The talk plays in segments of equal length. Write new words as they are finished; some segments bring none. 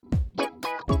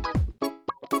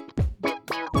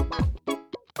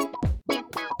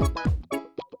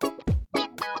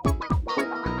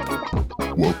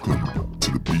Welcome to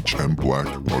the Peach and Black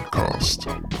Podcast,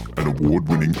 an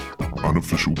award-winning,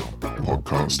 unofficial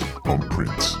podcast on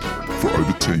Prince. For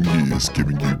over 10 years,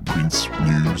 giving you Prince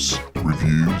news,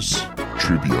 reviews,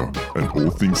 trivia, and all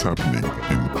things happening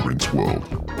in the Prince world.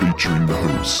 Featuring the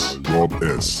hosts, Rob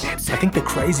S. I think the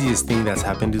craziest thing that's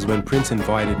happened is when Prince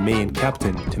invited me and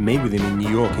Captain to meet with him in New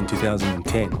York in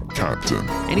 2010. Captain.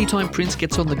 Anytime Prince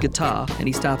gets on the guitar and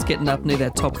he starts getting up near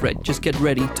that top fret, just get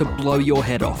ready to blow your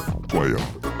head off. Player.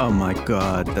 Oh my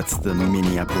god, that's the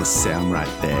Minneapolis sound right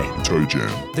there. Toe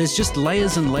Jam. There's just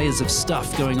layers and layers of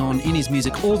stuff going on in his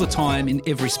music all the time in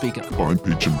every speaker. Find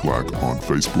Peach and Black on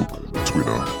Facebook,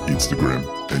 Twitter, Instagram,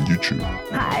 and YouTube.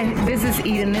 Hi, this is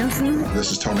Eden Nilsson.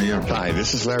 This is Tony M. Hi,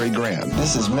 this is Larry Graham.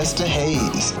 This is Mr.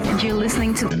 Hayes. And you're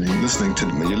listening to And you're listening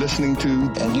to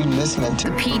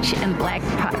the Peach and Black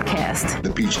Podcast.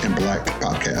 The Peach and Black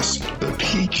Podcast. The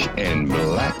Peach and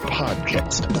Black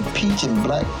Podcast. The Peach and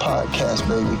Black Podcast,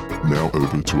 baby. Now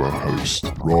over to our host,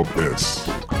 Rob S.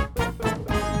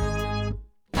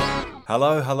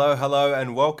 Hello,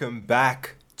 and welcome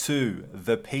back to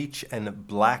the Peach and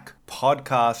Black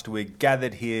Podcast. We're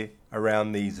gathered here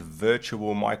around these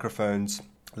virtual microphones.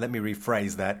 Let me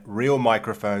rephrase that. Real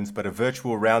microphones, but a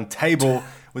virtual round table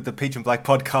with the Peach and Black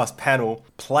Podcast panel.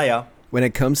 Player. When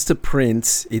it comes to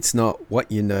Prince, it's not what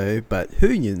you know, but who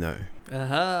you know.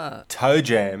 Aha. Toe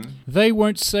Jam. They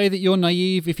won't say that you're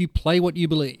naive if you play what you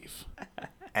believe.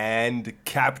 And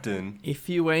Captain. If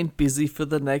you ain't busy for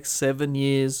the next 7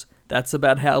 years, that's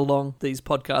about how long these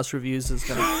podcast reviews is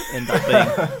going to end up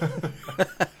being.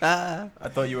 I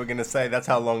thought you were going to say that's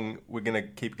how long we're going to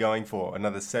keep going for.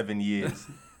 Another 7 years.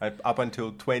 Up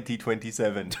until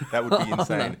 2027. That would be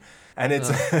insane. No. And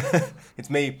it's it's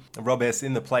me, Rob S,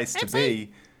 in the place to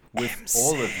be with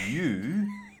all of you.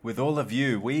 With all of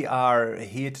you, we are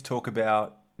here to talk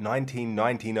about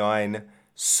 1999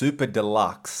 Super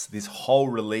Deluxe, this whole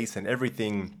release and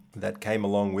everything that came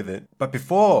along with it. But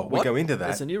before we go into that...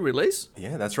 There's a new release?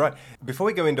 Yeah, that's right. Before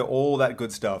we go into all that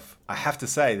good stuff, I have to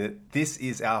say that this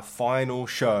is our final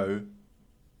show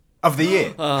of the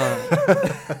year.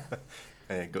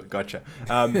 Yeah, gotcha.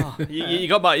 You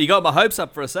got my hopes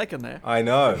up for a second there. I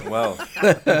know. Well,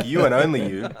 you and only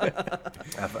you.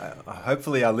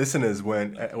 Hopefully, our listeners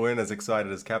weren't as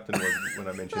excited as Captain was when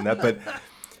I mentioned that. But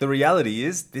the reality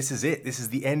is, this is it. This is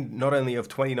the end not only of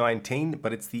 2019,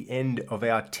 but it's the end of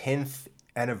our 10th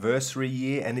anniversary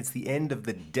year, and it's the end of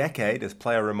the decade, as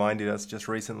Player reminded us just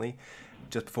recently.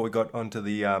 Just before we got onto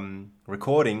the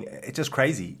recording, it's just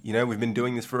crazy. You know, we've been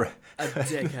doing this for a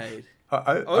decade.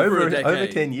 Over a decade. Over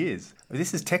 10 years.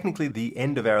 This is technically the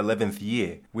end of our 11th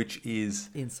year, which is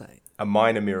insane. A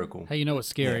minor miracle. Hey, you know what's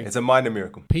scary? Yeah, it's a minor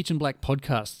miracle. Peach and Black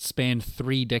Podcast spanned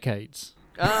 3 decades.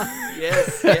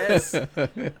 Yes.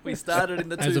 We started in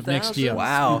the 2000s. As of next year.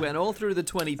 Wow. We went all through the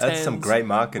 2010s. That's some great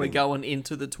marketing. We're going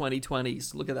into the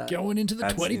 2020s. Look at that. Going into the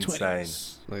That's 2020s.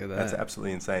 Insane. Look at that. That's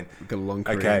absolutely insane. We've got a long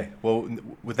career. Okay, well,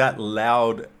 with that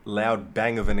loud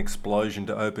bang of an explosion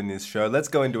to open this show, let's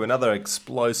go into another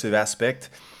explosive aspect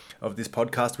of this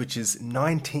podcast, which is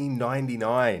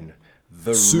 1999,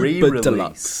 the Super re-release.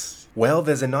 Deluxe. Well,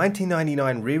 there's a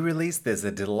 1999 re-release, there's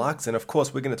a deluxe, and of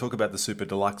course we're going to talk about the Super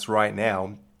Deluxe right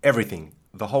now. Everything.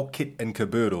 The whole kit and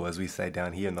caboodle, as we say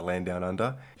down here in the land down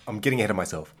under. I'm getting ahead of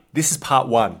myself. This is part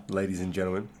 1, ladies and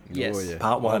gentlemen. Yes. Oh, yeah.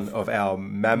 Part 1 of our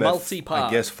mammoth, Multi-part. I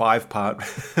guess 5-part,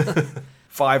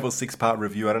 5 or 6-part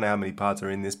review. I don't know how many parts are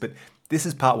in this, but this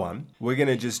is part 1. We're going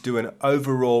to just do an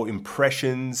overall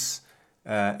impressions,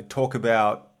 talk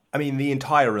about, the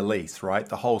entire release, right?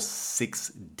 The whole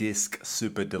 6-disc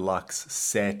Super Deluxe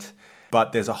set.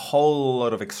 But there's a whole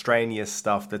lot of extraneous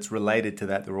stuff that's related to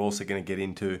that we're also going to get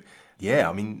into.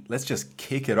 Yeah, let's just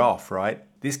kick it off, right?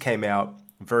 This came out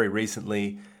very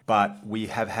recently, but we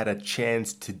have had a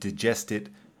chance to digest it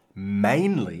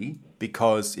mainly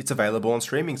because it's available on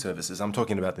streaming services. I'm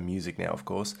talking about the music now, of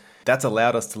course. That's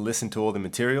allowed us to listen to all the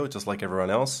material, just like everyone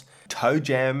else. Toe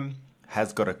Jam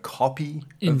has got a copy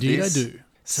Indeed, of this. I do.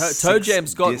 Toe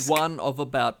Jam's got disc. one of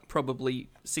about probably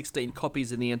 16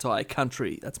 copies in the entire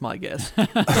country. That's my guess.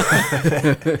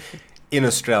 In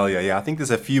Australia, yeah. I think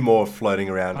there's a few more floating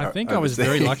around. I think I was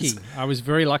very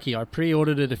lucky. I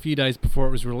pre-ordered it a few days before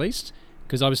it was released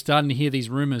because I was starting to hear these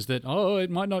rumors that, it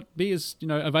might not be as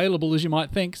available as you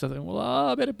might think. So I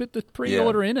thought, I better put the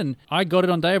pre-order in. And I got it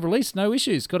on day of release, no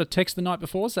issues. Got a text the night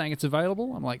before saying it's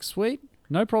available. I'm like, sweet.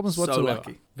 No problems whatsoever.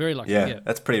 Lucky. Very lucky. Yeah,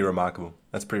 that's pretty remarkable.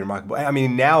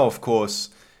 Now, of course,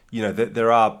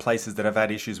 there are places that have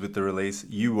had issues with the release.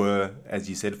 You were, as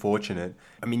you said, fortunate.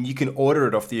 You can order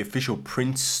it off the official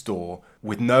Prince store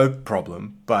with no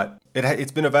problem, but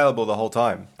it's been available the whole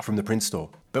time from the Prince store.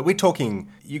 But we're talking,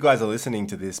 you guys are listening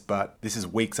to this, but this is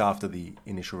weeks after the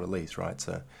initial release, right?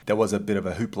 So there was a bit of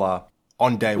a hoopla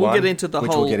on day one. We'll get into the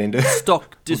whole stock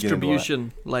We'll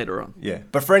distribution later on. Yeah.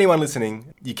 But for anyone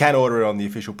listening, you can order it on the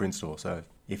official print store. So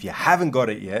if you haven't got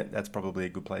it yet, that's probably a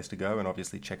good place to go. And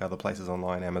obviously check other places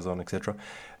online, Amazon, etc.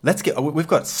 We've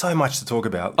got so much to talk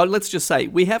about. Oh, let's just say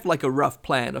we have like a rough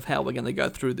plan of how we're going to go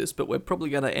through this, but we're probably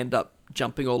going to end up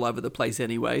jumping all over the place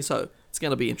anyway. So it's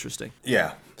going to be interesting.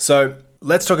 Yeah. So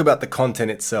let's talk about the content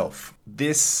itself.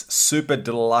 This Super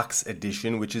Deluxe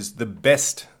Edition, which is the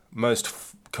best, most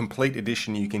complete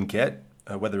edition you can get,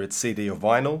 whether it's CD or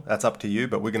vinyl, that's up to you,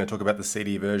 but we're going to talk about the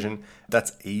CD version.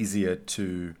 That's easier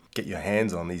to get your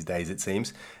hands on these days, it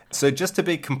seems. So just to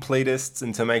be completists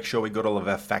and to make sure we got all of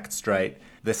our facts straight,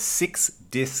 the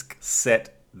 6-disc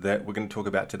set that we're going to talk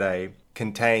about today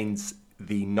contains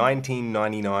the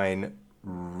 1999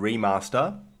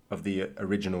 remaster of the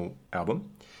original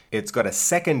album. It's got a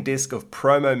second disc of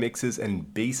promo mixes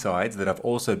and B-sides that have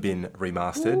also been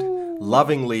remastered,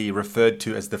 lovingly referred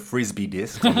to as the Frisbee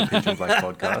disc on the Peach and Black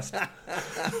podcast.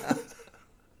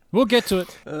 We'll get to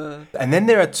it. And then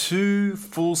there are 2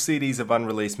 full CDs of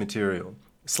unreleased material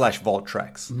 / vault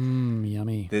tracks.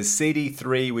 Yummy. There's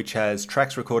CD3, which has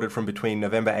tracks recorded from between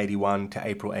November 81 to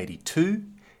April 82.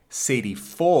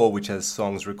 CD4, which has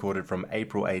songs recorded from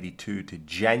April 82 to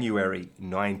January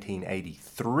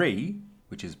 1983,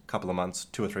 which is a couple of months,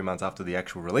 2 or 3 months after the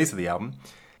actual release of the album.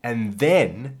 And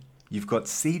then you've got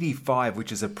CD5,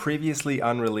 which is a previously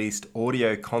unreleased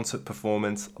audio concert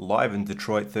performance live in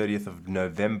Detroit, 30th of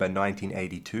November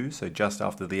 1982, so just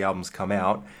after the album's come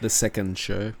out. The second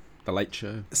show, the late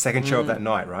show. Second show of that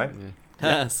night, right?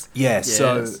 Yes. Yeah,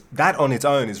 so that on its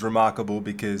own is remarkable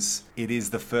because it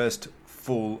is the first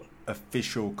full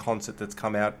official concert that's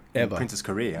come out in Prince's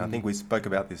career. I think we spoke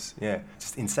about this. Yeah,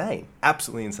 just insane.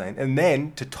 Absolutely insane. And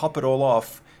then to top it all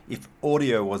off, if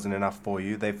audio wasn't enough for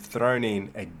you, they've thrown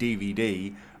in a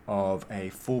DVD of a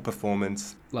full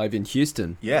performance. Live in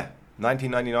Houston. Yeah,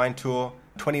 1999 tour,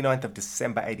 29th of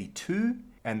December 82.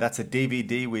 And that's a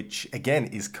DVD which, again,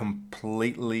 is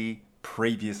completely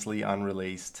previously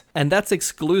unreleased. And that's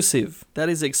exclusive. That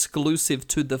is exclusive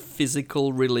to the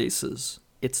physical releases.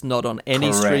 It's not on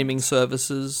any streaming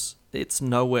services. It's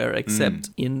nowhere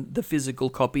except in the physical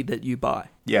copy that you buy.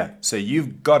 Yeah, so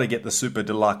you've got to get the Super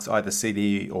Deluxe, either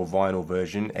CD or vinyl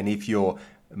version. And if you're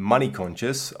money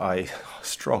conscious, I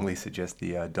strongly suggest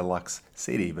the deluxe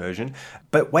CD version.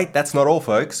 But wait, that's not all,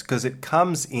 folks, because it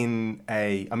comes in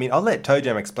I'll let Toe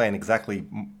Jam explain exactly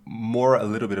a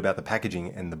little bit about the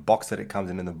packaging and the box that it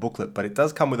comes in the booklet. But it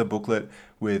does come with a booklet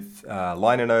with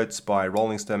liner notes by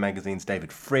Rolling Stone magazine's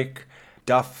David Frick,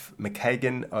 Duff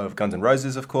McKagan of Guns N'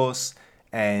 Roses, of course,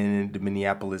 and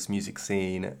Minneapolis music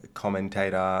scene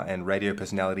commentator and radio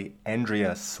personality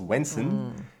Andrea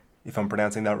Swenson, if I'm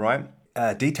pronouncing that right.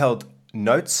 Detailed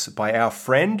notes by our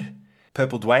friend,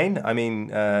 Purple Dwayne.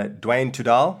 Dwayne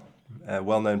Tudal, a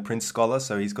well-known Prince scholar,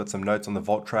 so he's got some notes on the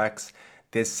vault tracks.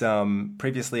 There's some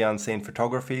previously unseen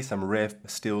photography, some rare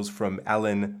stills from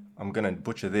Alan, I'm going to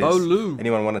butcher this. Bolu.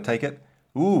 Anyone want to take it?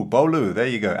 Ooh, Bolu, there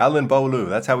you go. Alan Bolu,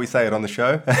 that's how we say it on the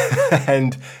show.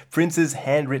 And Prince's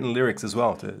handwritten lyrics as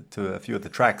well to a few of the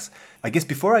tracks. I guess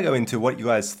before I go into what you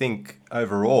guys think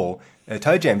overall,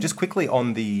 Toe Jam, just quickly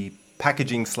on the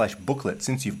packaging / booklet,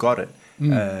 since you've got it,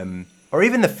 or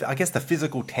even the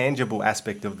physical, tangible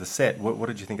aspect of the set, what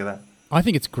did you think of that? I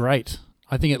think it's great.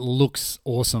 I think it looks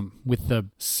awesome with the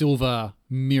silver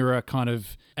mirror kind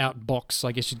of outbox,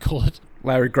 I guess you'd call it.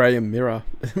 Larry Graham mirror.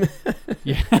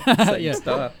 Yeah,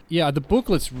 the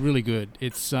booklet's really good.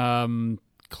 It's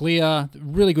clear,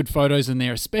 really good photos in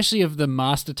there, especially of the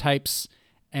master tapes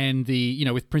and the,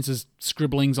 with Prince's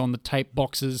scribblings on the tape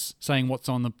boxes saying what's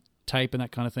on the tape and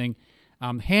that kind of thing.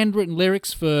 Handwritten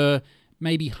lyrics for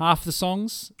maybe half the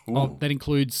songs. That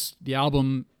includes the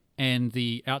album and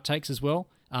the outtakes as well.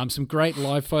 Some great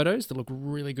live photos that look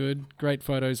really good. Great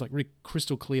photos, like really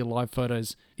crystal clear live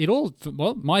photos.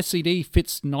 My CD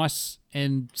fits nice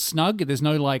and snug. There's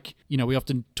no we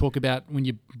often talk about when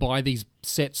you buy these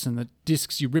sets and the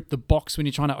discs, you rip the box when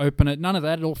you're trying to open it. None of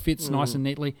that. It all fits nice and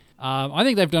neatly. I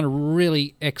think they've done a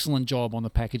really excellent job on the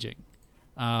packaging.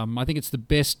 I think it's the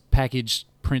best packaged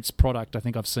Prince product I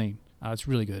think I've seen. It's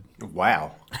really good.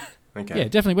 Wow. Okay. Yeah,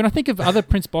 definitely. When I think of other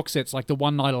Prince box sets, like the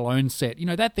One Night Alone set,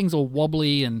 that thing's all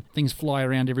wobbly and things fly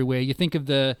around everywhere. You think of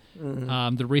the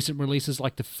recent releases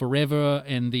like the Forever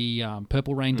and the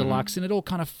Purple Rain Deluxe, and it all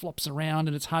kind of flops around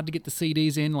and it's hard to get the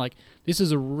CDs in. Like, this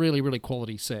is a really, really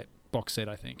quality box set,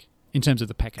 I think. in terms of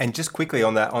the packaging. And just quickly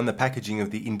on that, on the packaging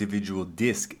of the individual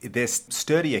disc, they're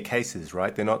sturdier cases,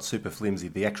 right? They're not super flimsy.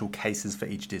 The actual cases for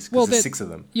each disc, because there's 6 of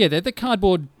them. Yeah, they're the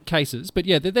cardboard cases, but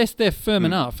yeah, they're firm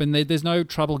enough, and there's no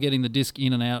trouble getting the disc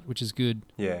in and out, which is good.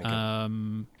 Yeah.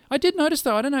 Okay. I did notice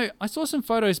though, I don't know, I saw some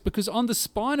photos because on the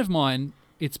spine of mine,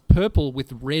 it's purple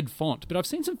with red font, but I've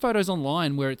seen some photos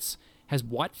online where has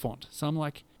white font. So I'm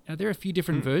like, are there a few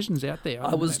different versions out there?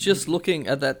 I was just looking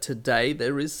at that today.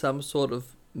 There is some sort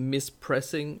of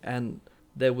mispressing, and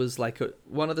there was like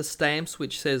one of the stamps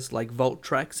which says like Volt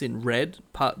Tracks in red,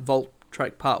 Volt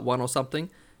Track Part 1 or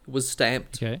something. It was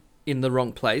stamped in the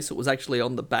wrong place. It was actually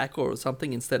on the back or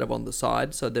something instead of on the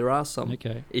side. So there are some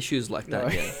issues like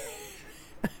that. Yeah.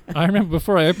 I remember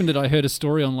before I opened it, I heard a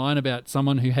story online about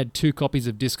someone who had 2 copies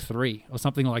of Disc 3 or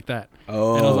something like that.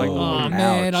 Oh, and I was like, oh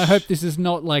man, I hope this is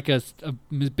not like a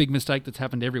big mistake that's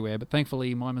happened everywhere. But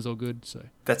thankfully, mine was all good. So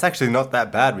that's actually not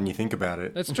that bad when you think about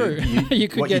it. That's true.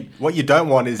 What you don't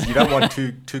want is you don't want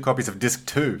two copies of Disc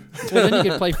 2. Well, then you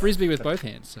can play Frisbee with both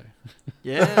hands. So.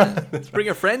 Yeah, bring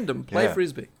a friend and play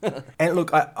Frisbee. And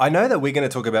look, I know that we're going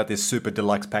to talk about this super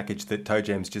deluxe package that Toe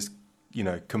Jam's just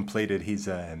completed his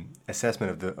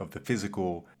assessment of the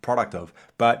physical product of.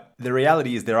 But the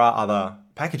reality is there are other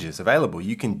packages available.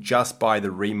 You can just buy the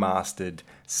remastered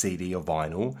CD or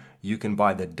vinyl. You can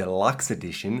buy the deluxe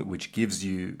edition, which gives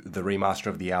you the remaster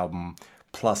of the album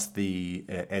plus the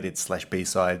edits /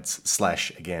 B-sides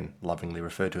 / again, lovingly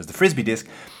referred to as the Frisbee disc.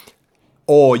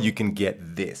 Or you can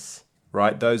get this,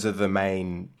 right? Those are the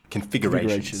main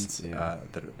configurations that are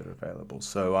available.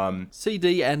 So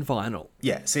CD and vinyl.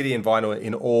 Yeah, CD and vinyl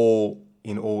in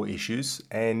all issues.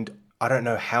 And I don't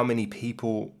know how many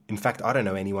people, in fact, I don't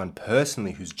know anyone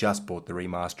personally who's just bought the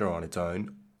remaster on its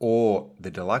own or the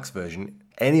deluxe version.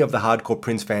 Any of the hardcore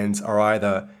Prince fans are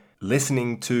either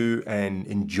listening to and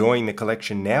enjoying the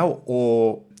collection now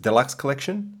or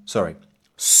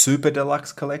super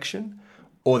deluxe collection,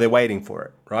 or they're waiting for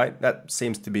it, right? That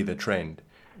seems to be the trend.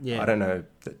 Yeah. I don't know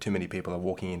that too many people are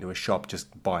walking into a shop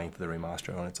just buying for the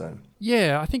remaster on its own.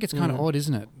 Yeah, I think it's kind of odd,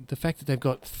 isn't it? The fact that they've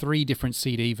got 3 different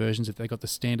CD versions. They've got the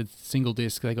standard single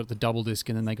disc, they got the double disc,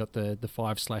 and then they got the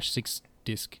 5/6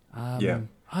 disc. I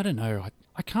don't know.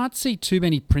 I can't see too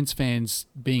many Prince fans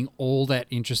being all that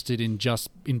interested in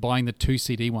buying the 2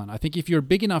 CD one. I think if you're a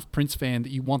big enough Prince fan that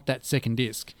you want that second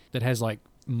disc that has like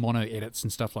mono edits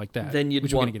and stuff like that, then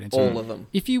you'd want all of them.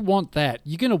 If you want that,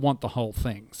 you're going to want the whole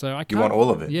thing. So I can't, you want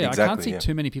all of it. Yeah, exactly, I can't see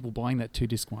too many people buying that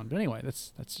 2-disc one. But anyway,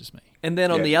 that's just me. And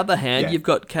then on the other hand, you've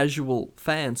got casual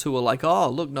fans who are like, "Oh,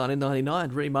 look,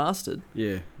 1999 remastered."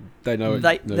 Yeah, they know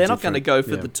they're not going to go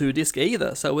for the 2-disc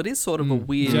either. So it is sort of a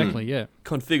weird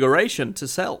configuration to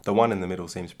sell. The one in the middle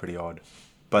seems pretty odd.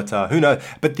 But who knows?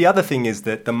 But the other thing is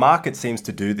that the market seems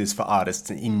to do this for artists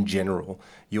in general.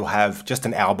 You'll have just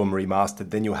an album remastered,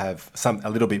 then you'll have a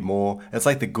little bit more. It's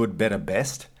like the good, better,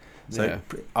 best. So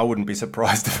I wouldn't be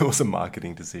surprised if it was a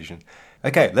marketing decision.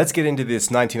 Okay, let's get into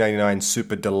this 1999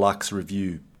 Super Deluxe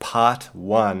review, Part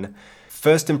 1.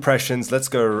 First impressions, let's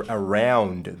go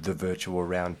around the virtual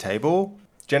round table.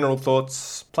 General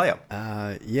thoughts, player.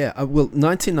 Well,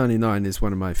 1999 is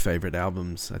one of my favourite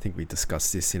albums. I think we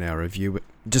discussed this in our review.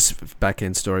 Just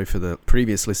back-end story for the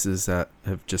previous listeners that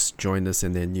have just joined us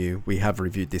and they're new. We have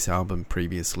reviewed this album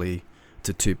previously. It's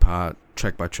a 2-part,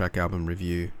 track-by-track album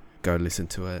review. Go listen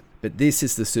to it. But this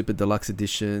is the Super Deluxe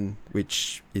Edition,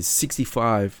 which is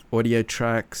 65 audio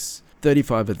tracks.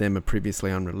 35 of them are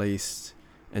previously unreleased,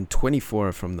 and 24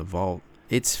 are from the vault.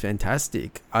 It's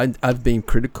fantastic. I've been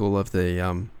critical of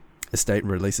the estate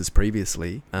releases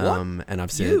previously, and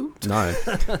I've said no.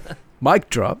 Mic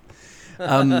drop.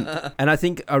 And I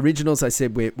think originals, I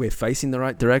said we're facing the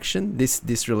right direction.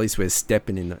 This release, we're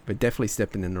definitely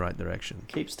stepping in the right direction.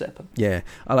 Keep stepping. Yeah,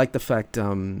 I like the fact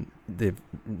they've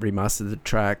remastered the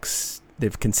tracks.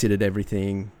 They've considered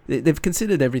everything. They've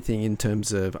considered everything in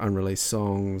terms of unreleased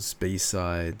songs,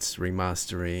 B-sides,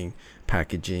 remastering,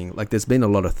 packaging. Like, there's been a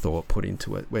lot of thought put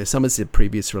into it, where some of the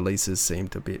previous releases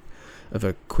seemed a bit of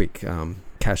a quick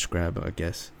cash grab, I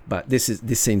guess. But this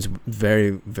seems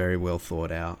very, very well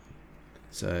thought out.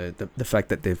 So the fact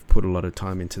that they've put a lot of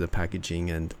time into the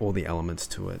packaging and all the elements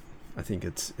to it, I think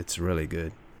it's really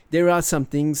good. There are some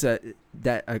things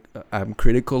that I'm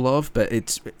critical of, but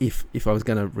it's if I was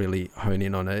going to really hone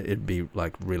in on it, it'd be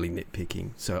like really nitpicking.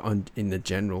 So in the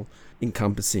general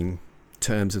encompassing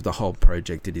terms of the whole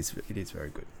project, it is very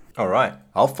good. All right.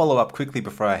 I'll follow up quickly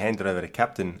before I hand it over to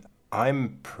Captain.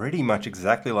 I'm pretty much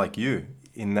exactly like you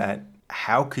in that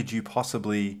how could you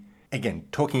possibly, again,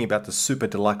 talking about the Super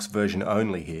Deluxe version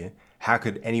only here, how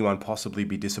could anyone possibly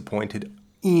be disappointed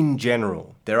in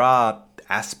general? There are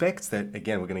aspects that,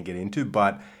 again, we're going to get into,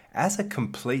 but as a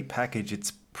complete package,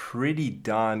 it's pretty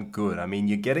darn good. I mean,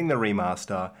 you're getting the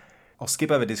remaster. I'll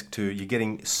skip over disc 2. You're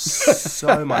getting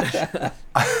so much.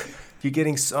 You're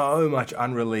getting so much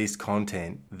unreleased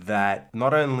content that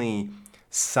not only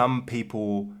some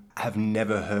people have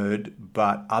never heard,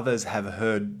 but others have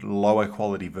heard lower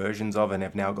quality versions of and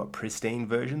have now got pristine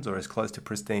versions, or as close to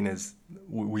pristine as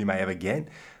we may ever get.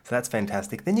 So that's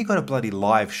fantastic. Then you got a bloody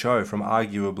live show from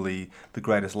arguably the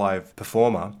greatest live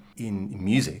performer in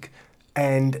music.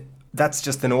 And that's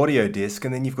just an audio disc,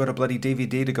 and then you've got a bloody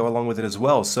DVD to go along with it as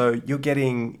well. So you're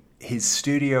getting his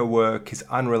studio work, his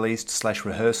unreleased /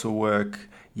 rehearsal work.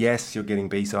 Yes, you're getting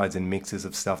B-sides and mixes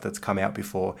of stuff that's come out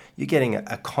before. You're getting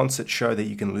a concert show that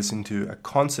you can listen to, a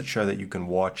concert show that you can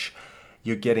watch.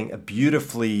 You're getting a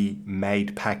beautifully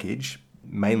made package,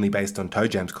 mainly based on Toe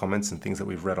Jam's comments and things that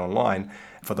we've read online,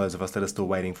 for those of us that are still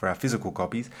waiting for our physical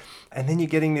copies. And then you're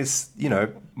getting this,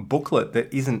 booklet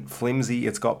that isn't flimsy.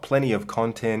 It's got plenty of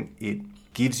content. It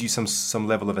gives you some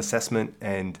level of assessment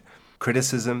and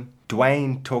criticism.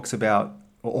 Dwayne talks about,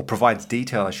 or provides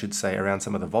detail, I should say, around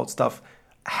some of the Vault stuff.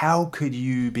 How could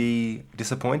you be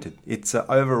disappointed? It's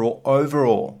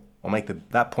overall, I'll make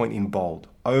that point in bold.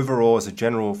 Overall, as a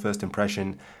general first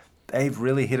impression, they've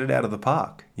really hit it out of the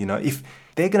park. If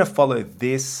they're going to follow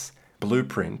this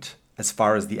blueprint as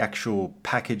far as the actual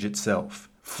package itself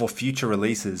for future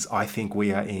releases, I think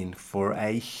we are in for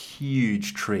a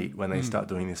huge treat when they start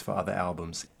doing this for other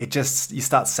albums. You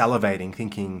start salivating,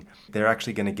 thinking they're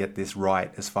actually going to get this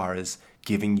right as far as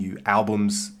giving you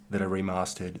albums that are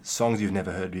remastered, songs you've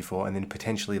never heard before, and then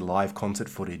potentially live concert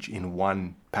footage in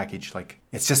one package.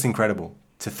 It's just incredible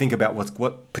to think about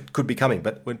what could be coming.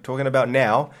 But we're talking about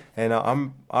now, and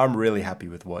I'm really happy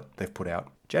with what they've put out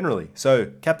generally.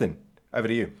 So, Captain, over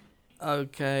to you.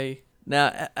 Okay.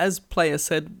 Now, as Player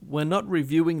said, we're not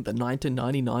reviewing the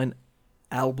 1999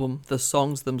 album, the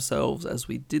songs themselves, as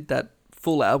we did that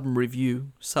full album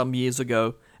review some years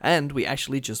ago. And we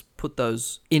actually just put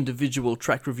those individual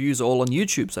track reviews all on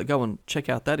YouTube, so go and check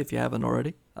out that if you haven't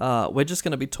already. We're just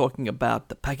going to be talking about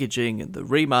the packaging and the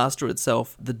remaster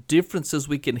itself, the differences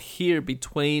we can hear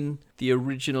between the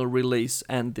original release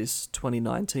and this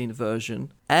 2019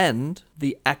 version, and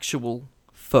the actual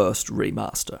first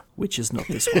remaster, which is not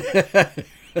this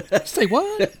one. Say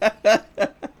what?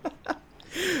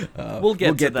 We'll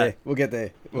get there. We'll get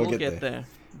there.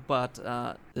 But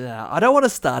I don't want to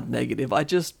start negative.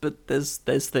 But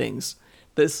there's things.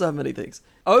 There's so many things.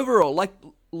 Overall,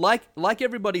 like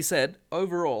everybody said,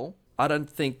 overall, I don't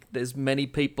think there's many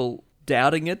people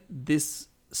doubting it. This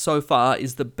so far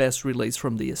is the best release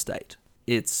from the estate.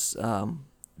 It's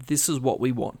this is what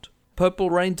we want. Purple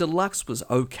Rain Deluxe was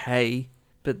okay,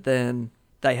 but then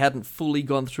they hadn't fully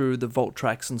gone through the Vault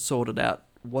tracks and sorted out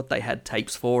what they had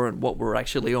tapes for and what were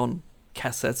actually on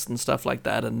cassettes and stuff like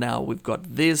that. And now we've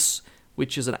got this,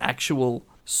 which is an actual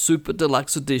super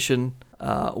deluxe edition.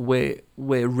 We're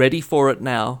ready for it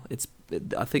now.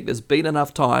 I think there's been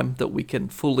enough time that we can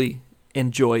fully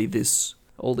enjoy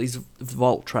all these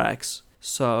Vault tracks.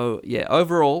 So yeah,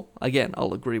 overall, again,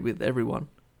 I'll agree with everyone.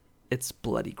 It's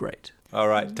bloody great. All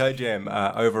right, Toe Jam,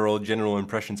 overall general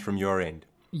impressions from your end.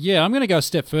 Yeah, I'm going to go a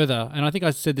step further, and I think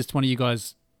I said this to one of you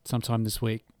guys sometime this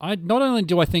week. Not only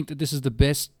do I think that this is the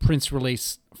best Prince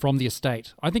release from the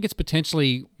estate, I think it's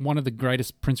potentially one of the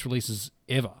greatest Prince releases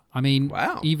ever. I mean,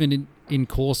 wow. Even in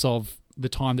course of the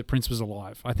time that Prince was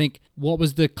alive. I think what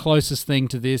was the closest thing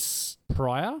to this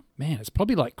prior? Man, it's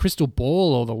probably like Crystal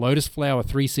Ball or the Lotus Flower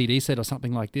 3 CD set or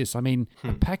something like this. I mean,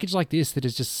 a package like this that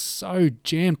is just so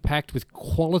jam-packed with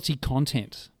quality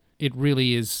content. It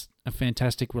really is a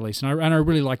fantastic release. And I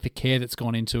really like the care that's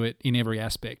gone into it in every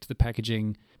aspect. The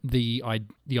packaging, the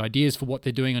ideas for what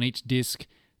they're doing on each disc,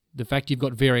 the fact you've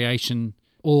got variation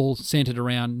all centered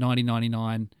around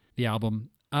 1999, the album.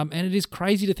 And it is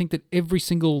crazy to think that every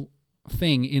single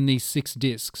thing in these 6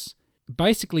 discs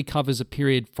basically covers a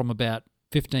period from about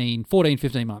 15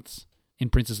 months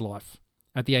in Prince's life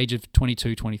at the age of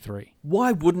 22, 23.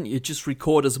 Why wouldn't you just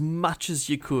record as much as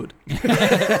you could?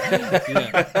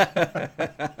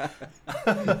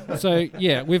 So,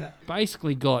 yeah, we've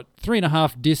basically got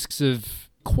 3.5 discs of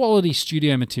quality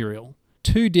studio material,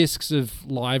 2 discs of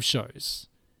live shows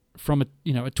from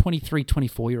a 23,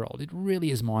 24-year-old. It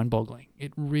really is mind-boggling.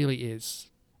 It really is.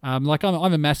 I'm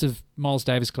a massive Miles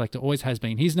Davis collector, always has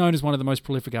been. He's known as one of the most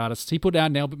prolific artists. He put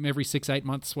out an album every 6-8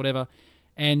 months, whatever.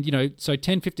 And, so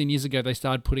 10, 15 years ago, they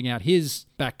started putting out his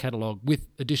back catalogue with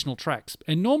additional tracks.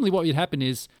 And normally what would happen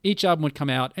is each album would come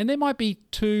out and there might be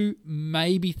 2,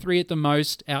 maybe 3 at the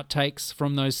most outtakes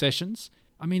from those sessions.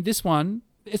 I mean, this one,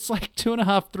 it's like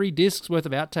 2.5, 3 discs worth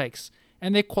of outtakes.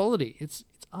 And they're quality. It's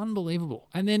unbelievable.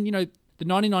 And then,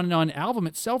 the 1999 album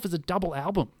itself is a double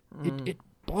album. It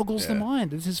boggles the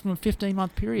mind. This is from a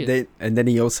 15-month period. And then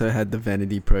he also had the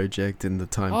Vanity Project and the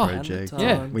Time Project.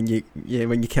 Yeah. When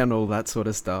you count all that sort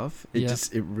of stuff,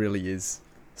 it really is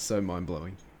so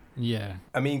mind-blowing. Yeah.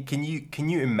 I mean, can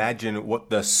you imagine what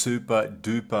the super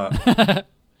duper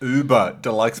uber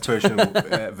deluxe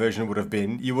version would have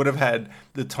been? You would have had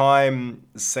the Time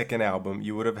second album,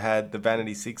 you would have had the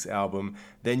Vanity 6 album,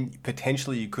 then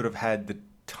potentially you could have had the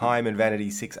Time and Vanity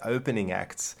 6 opening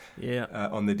acts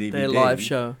on the DVD. Their live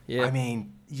show, yeah. I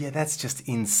mean, that's just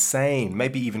insane.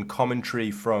 Maybe even commentary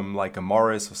from like a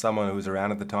Morris or someone who was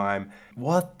around at the time.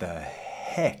 What the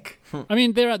heck? I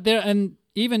mean, there and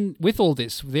even with all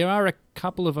this, there are a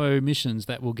couple of omissions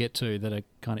that we'll get to that are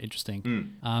kind of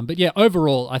interesting. But yeah,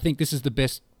 overall, I think this is the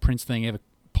best Prince thing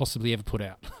possibly ever put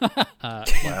out.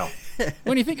 Wow.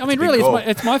 When you think, I mean, really,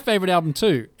 it's my favorite album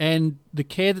too. And the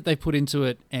care that they put into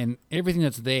it and everything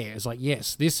that's there is like,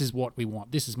 yes, this is what we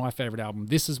want. This is my favorite album.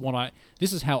 This is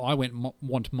how I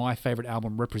want my favorite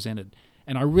album represented.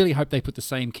 And I really hope they put the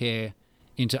same care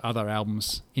into other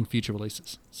albums in future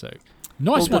releases. So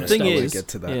nice one. The thing is,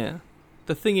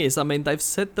 the thing is, I mean, they've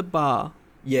set the bar.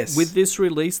 Yes. With this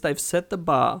release, they've set the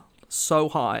bar so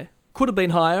high. Could have been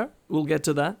higher. We'll get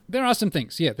to that. There are some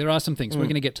things. Yeah, there are some things. We're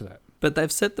going to get to that. But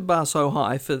they've set the bar so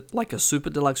high for like a super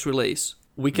deluxe release.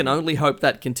 We can only hope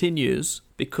that continues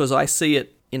because I see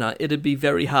it, it'd be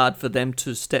very hard for them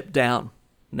to step down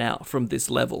now from this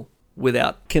level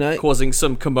without causing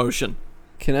some commotion.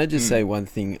 Can I just say one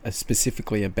thing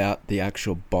specifically about the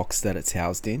actual box that it's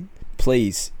housed in?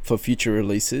 Please, for future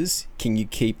releases, can you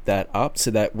keep that up so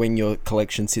that when your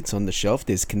collection sits on the shelf,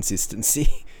 there's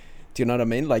consistency? Do you know what I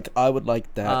mean? Like, I would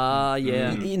like that.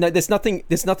 Yeah. There's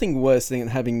nothing worse than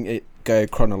having it go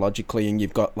chronologically and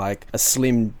you've got like a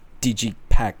slim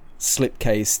digipack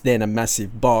slipcase, then a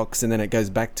massive box, and then it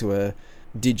goes back to a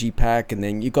digipack, and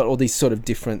then you've got all these sort of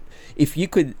different... If you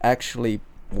could actually,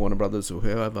 Warner Brothers or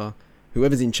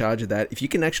whoever's in charge of that, if you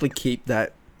can actually keep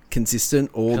that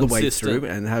consistent the way through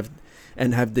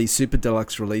and have these super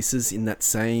deluxe releases in that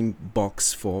same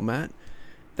box format,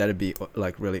 that'd be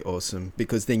like really awesome,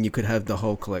 because then you could have the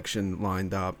whole collection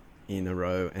lined up in a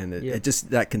row, and it just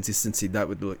that consistency,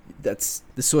 that's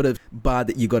the sort of bar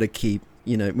that you got to keep.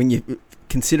 When you're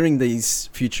considering these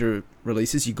future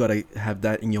releases, you got to have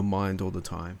that in your mind all the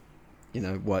time.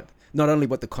 Not only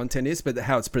what the content is, but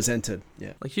how it's presented.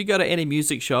 Yeah. Like you go to any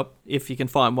music shop, if you can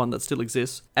find one that still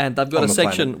exists, and they've got a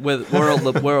section where all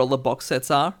the box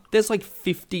sets are. There's like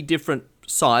 50 different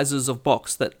sizes of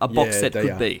box that a box set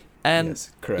could be. And,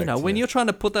 yes, correct, when you're trying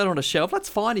to put that on a shelf, that's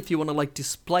fine if you want to like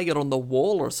display it on the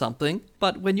wall or something.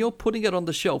 But when you're putting it on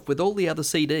the shelf with all the other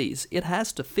CDs, it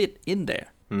has to fit in there.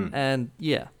 And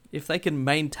if they can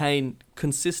maintain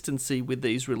consistency with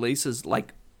these releases,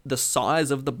 like the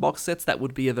size of the box sets, that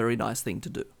would be a very nice thing to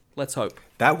do. Let's hope.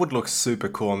 That would look super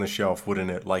cool on the shelf, wouldn't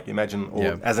it? Like, imagine,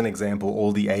 as an example,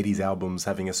 all the 80s albums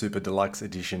having a super deluxe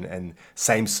edition and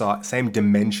same size, same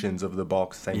dimensions of the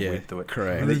box, same width to it.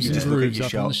 Correct. And then you just look at your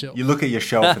shelf. You look at your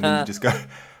shelf and then you just go,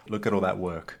 look at all that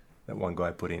work that one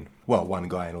guy put in. Well, one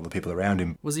guy and all the people around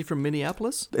him. Was he from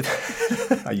Minneapolis?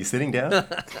 Are you sitting down?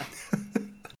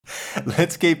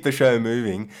 Let's keep the show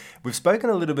moving. We've spoken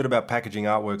a little bit about packaging,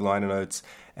 artwork, liner notes.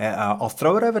 I'll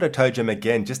throw it over to Tojem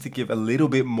again just to give a little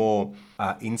bit more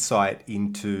insight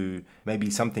into maybe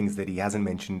some things that he hasn't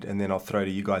mentioned, and then I'll throw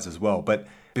to you guys as well. But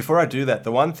before I do that,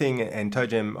 the one thing, and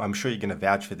Tojem, I'm sure you're going to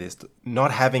vouch for this,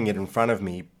 not having it in front of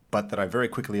me, but that I very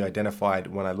quickly identified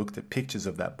when I looked at pictures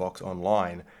of that box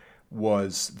online,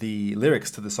 was the lyrics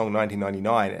to the song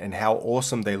 1999 and how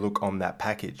awesome they look on that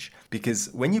package. Because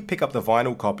when you pick up the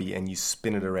vinyl copy and you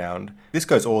spin it around, this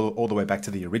goes all the way back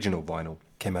to the original vinyl,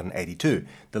 came out in 82.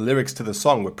 The lyrics to the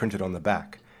song were printed on the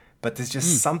back. But there's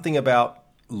just something about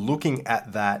looking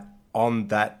at that on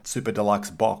that super deluxe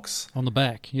box. On the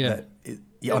back,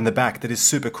 on the back, that is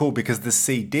super cool, because the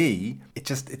CD, it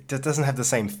just doesn't have the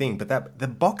same thing. But the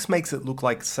box makes it look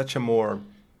like such a more...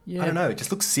 I don't know. It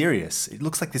just looks serious. It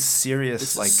looks like this serious,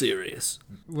 serious.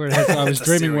 Whereas I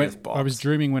was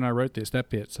dreaming when I wrote that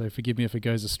bit. So forgive me if it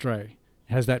goes astray.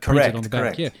 It has that printed on the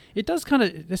back. Yeah, it does kind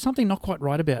of. There's something not quite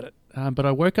right about it. But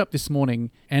I woke up this morning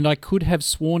and I could have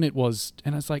sworn it was,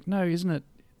 and I was like, no, isn't it?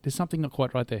 There's something not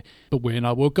quite right there. But when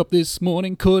I woke up this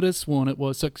morning, could have sworn it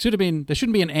was. So it should have been. There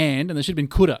shouldn't be an and there should have been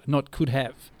coulda, not could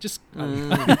have. Just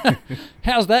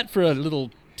how's that for a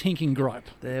little tinking gripe?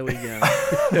 There we go.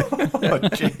 Oh,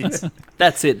 jeez.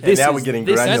 That's it. Now we're getting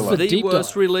granular. This is the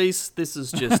worst release. This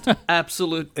is just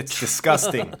absolute... It's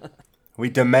disgusting. We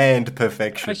demand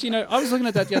perfection. Actually, I was looking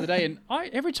at that the other day, and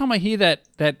every time I hear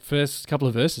that first couple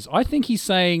of verses, I think he's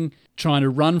saying, trying to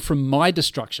run from my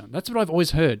destruction. That's what I've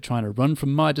always heard, trying to run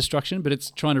from my destruction, but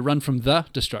it's trying to run from the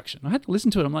destruction. I had to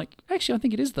listen to it. I'm like, actually, I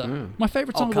think it is the. My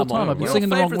favourite song of all time. I've been singing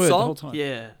the wrong word the whole time.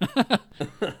 Yeah.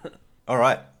 All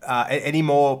right. Any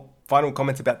more final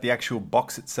comments about the actual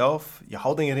box itself? You're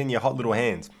holding it in your hot little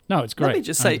hands. No, it's great. Let me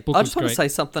just say, I just want to say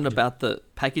something about the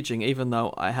packaging, even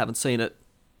though I haven't seen it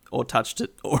or touched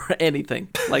it or anything.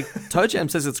 Like, Toe Jam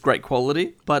says it's great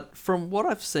quality, but from what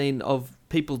I've seen of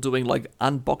people doing like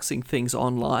unboxing things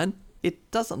online, it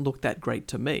doesn't look that great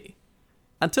to me.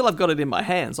 Until I've got it in my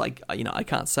hands, like, you know, I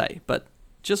can't say. But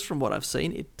just from what I've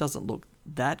seen, it doesn't look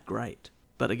that great.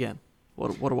 But again,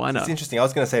 what do I know? It's interesting. I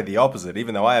was going to say the opposite.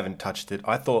 Even though I haven't touched it,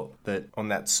 I thought that on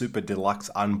that super deluxe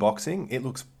unboxing, it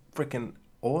looks freaking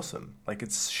awesome. Like,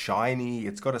 it's shiny.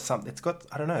 It's got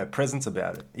I don't know, a presence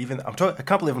about it. Even I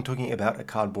can't believe I'm talking about a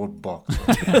cardboard box.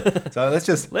 So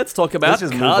let's talk about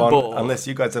cardboard. Unless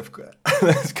you guys have.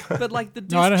 But like the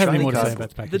discs, no, I don't have any more to say about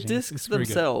the packaging. The discs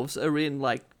themselves are in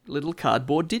like little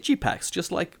cardboard digipacks,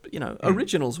 just like, you know,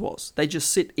 Originals was. They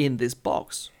just sit in this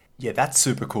box. Yeah, that's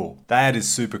super cool. That is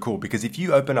super cool, because if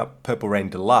you open up Purple Rain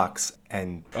Deluxe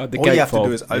and all you have to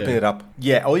do is open it up.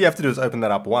 Yeah, all you have to do is open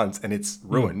that up once and it's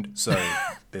ruined. So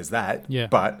there's that. Yeah.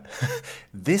 But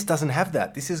this doesn't have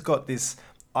that. This has got this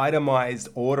itemized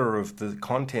order of the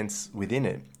contents within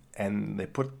it. And they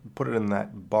put it in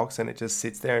that box and it just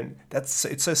sits there, and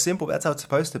it's so simple. That's how it's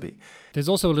supposed to be. There's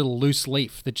also a little loose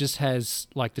leaf that just has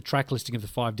like the track listing of the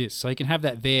 5 discs. So you can have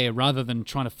that there rather than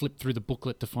trying to flip through the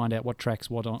booklet to find out what tracks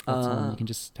what's on. You can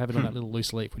just have it on that little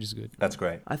loose leaf, which is good. That's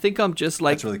great. I think I'm just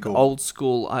like really cool. Old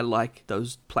school. I like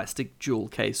those plastic jewel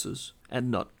cases and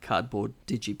not cardboard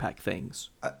digipack things.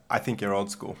 I think you're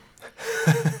old school.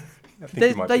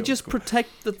 They just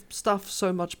protect the stuff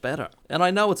so much better. And I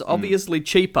know it's obviously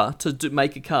cheaper to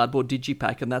make a cardboard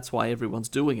digipack, and that's why everyone's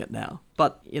doing it now.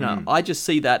 But, you know, I just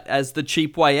see that as the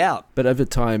cheap way out. But over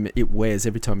time, it wears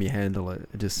every time you handle it.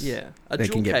 It just, they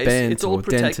can get bent it's all or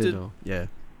protected. dented. Or, yeah,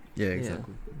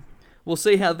 exactly. Yeah. We'll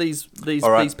see how these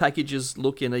packages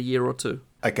look in a year or two.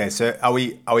 Okay, so are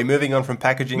we moving on from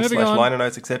packaging / liner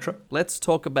notes, etc.? Let's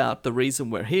talk about the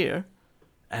reason we're here,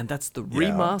 and that's the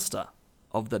remaster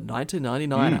of the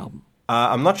 1999 album.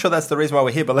 I'm not sure that's the reason why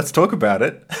we're here, but let's talk about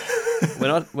it.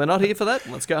 We're not here for that.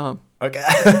 Let's go home. Okay.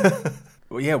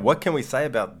 Well, yeah, what can we say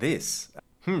about this?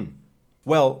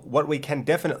 Well, what we can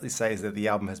definitely say is that the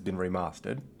album has been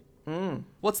remastered.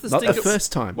 What's the Not sticker? the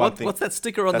first time. What's that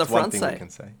sticker on the front say? That's one thing we can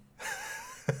say.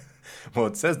 Well,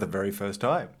 it says the very first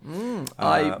time.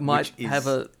 I might have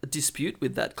a dispute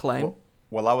with that claim.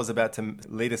 Well, I was about to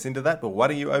lead us into that, but why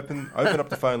don't you open up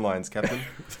the phone lines, Captain?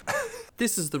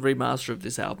 This is the remaster of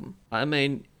this album. I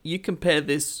mean, you compare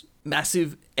this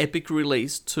massive, epic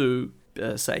release to,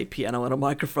 say, Piano and a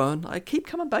Microphone. I keep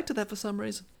coming back to that for some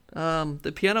reason.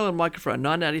 The Piano and Microphone,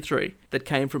 1983, that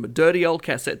came from a dirty old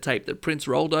cassette tape that Prince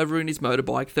rolled over in his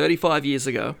motorbike 35 years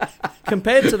ago.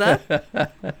 Compared to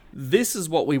that, this is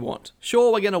what we want.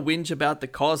 Sure, we're going to whinge about the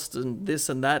cost and this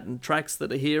and that and tracks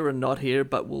that are here and not here,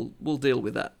 but we'll deal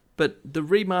with that. But the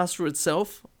remaster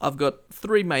itself, I've got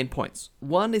 3 main points.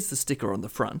 One is the sticker on the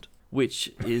front,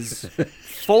 which is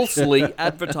falsely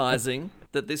advertising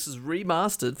that this is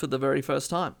remastered for the very first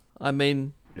time. I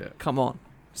mean, come on,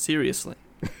 seriously.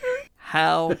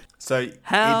 How?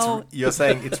 You're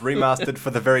saying it's remastered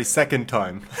for the very second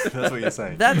time. That's what you're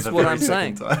saying. That's what I'm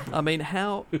saying. I mean,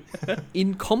 how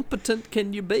incompetent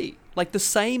can you be? Like, the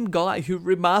same guy who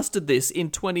remastered this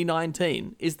in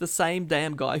 2019 is the same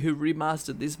damn guy who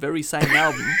remastered this very same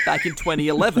album back in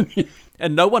 2011.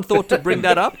 And no one thought to bring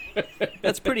that up?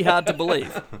 That's pretty hard to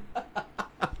believe.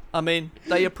 I mean,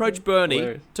 they approached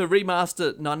Bernie to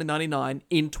remaster 1999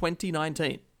 in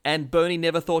 2019. And Bernie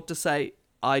never thought to say,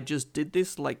 I just did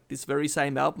this, like this very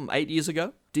same album 8 years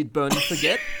ago. Did Bernie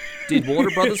forget? Did Warner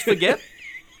Brothers forget?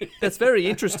 That's very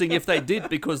interesting if they did,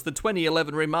 because the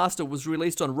 2011 remaster was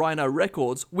released on Rhino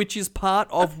Records, which is part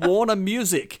of Warner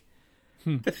Music.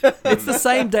 It's the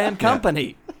same damn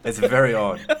company. It's very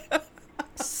odd.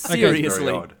 Seriously.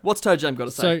 Very odd. What's Toe Jam got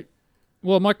to say? So,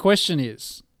 well, my question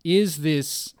is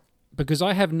this... Because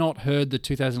I have not heard the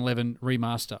 2011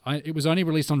 remaster. It was only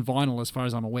released on vinyl as far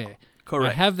as I'm aware.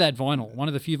 Correct. I have that vinyl. One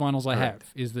of the few vinyls I have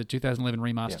is the 2011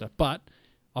 remaster. Yeah. But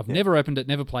I've never opened it,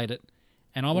 never played it.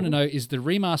 And I want to know, is the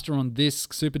remaster on this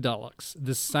Super Deluxe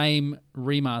the same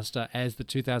remaster as the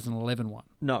 2011 one?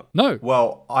 No.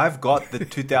 Well, I've got the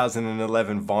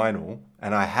 2011 vinyl,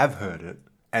 and I have heard it.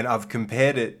 And I've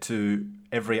compared it to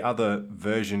every other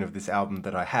version of this album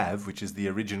that I have, which is the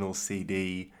original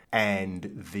CD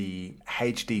and the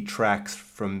HD tracks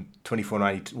from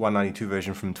 192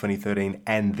 version from 2013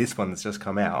 and this one that's just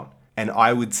come out. And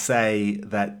I would say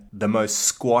that the most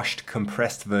squashed,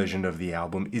 compressed version of the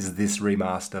album is this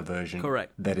remaster version.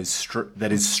 Correct. That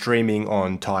is streaming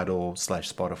on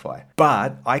Tidal/Spotify.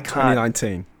 But I can't...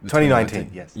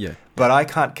 2019, yes. Yeah. But I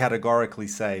can't categorically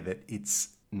say that it's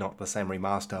not the same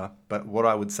remaster. But what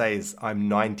I would say is I'm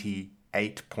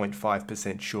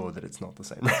 98.5% sure that it's not the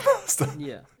same remaster.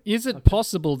 Yeah. Is it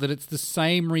possible that it's the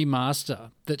same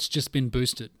remaster that's just been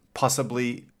boosted?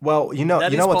 Possibly. Well, you know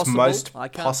what's possible. most I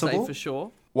can't possible? say for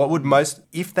sure. What would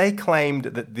if they claimed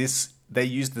that they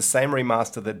used the same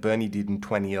remaster that Bernie did in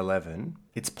 2011,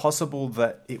 it's possible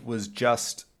that it was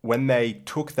just when they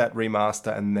took that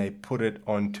remaster and they put it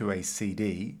onto a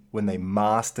CD, when they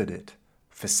mastered it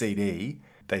for CD,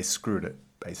 they screwed it,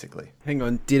 basically. Hang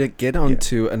on, did it get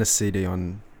onto a CD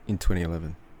in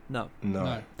 2011? No.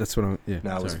 That's what I'm... Yeah,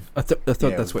 no, sorry. I thought that's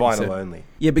what you said. Vinyl only.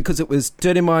 Yeah, because it was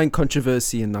Dirty Mind,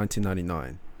 Controversy in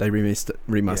 1999. They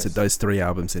remastered those 3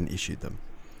 albums and issued them.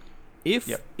 If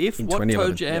what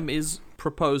Toe Jam is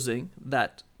proposing,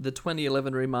 that the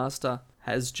 2011 remaster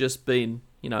has just been,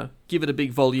 give it a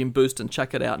big volume boost and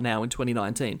chuck it out now in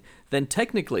 2019, then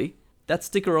technically that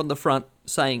sticker on the front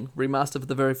saying remaster for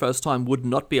the very first time would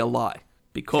not be a lie.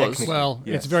 Because... Well,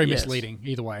 it's very misleading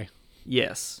either way.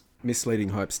 Yes. Misleading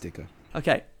hype sticker.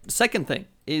 Okay, second thing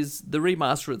is the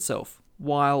remaster itself.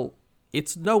 While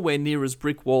it's nowhere near as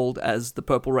brick-walled as the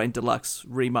Purple Rain Deluxe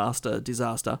remaster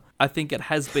disaster, I think it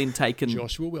has been taken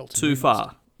too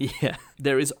far. Yeah,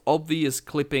 there is obvious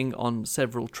clipping on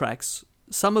several tracks,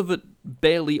 some of it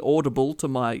barely audible to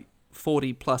my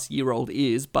 40-plus-year-old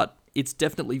ears, but it's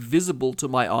definitely visible to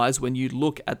my eyes when you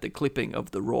look at the clipping of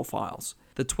the raw files.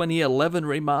 The 2011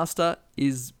 remaster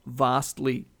is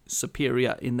vastly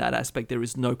superior in that aspect. There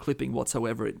is no clipping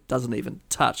whatsoever. It doesn't even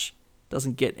touch,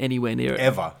 doesn't get anywhere near it.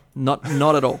 Ever. Not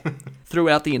at all.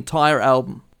 Throughout the entire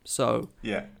album. So,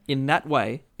 yeah, in that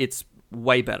way, it's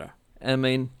way better. I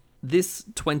mean, this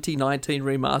 2019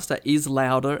 remaster is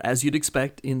louder, as you'd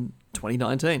expect, in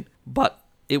 2019. But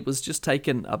it was just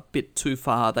taken a bit too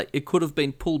far. That it could have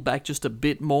been pulled back just a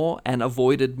bit more and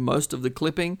avoided most of the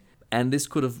clipping, and this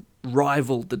could have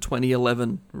rivaled the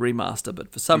 2011 remaster.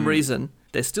 But for some reason,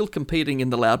 they're still competing in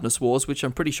the loudness wars, which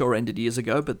I'm pretty sure ended years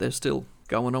ago, but they're still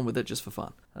going on with it just for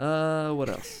fun. What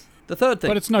else? The third thing.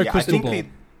 But it's no crystal ball.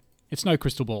 It's no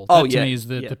crystal ball. Oh, that to me is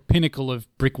the pinnacle of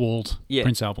brick-walled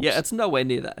Prince albums. Yeah, it's nowhere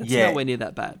near that. It's nowhere near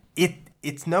that bad.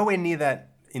 It's nowhere near that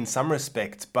in some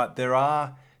respects, but there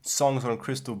are songs on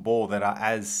Crystal Ball that are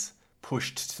as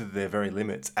pushed to their very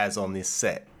limits as on this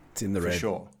set. It's in the red. For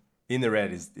sure. In the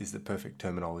red is the perfect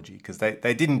terminology, because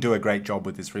they didn't do a great job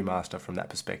with this remaster from that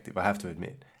perspective, I have to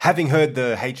admit. Having heard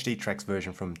the HD Tracks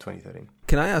version from 2013.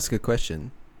 Can I ask a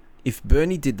question? If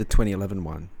Bernie did the 2011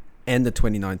 one and the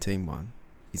 2019 one,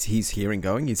 is his hearing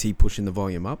going? Is he pushing the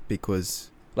volume up?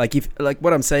 Because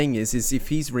what I'm saying is if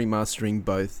he's remastering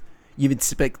both, you'd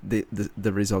expect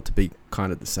the result to be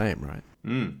kind of the same, right?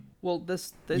 Mm. Well,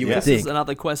 this is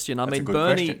another question. I mean,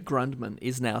 Bernie Grundman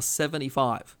is now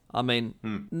 75. I mean,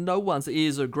 no one's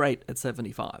ears are great at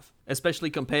 75, especially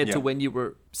compared to when you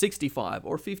were 65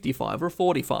 or 55 or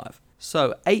 45.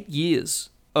 So 8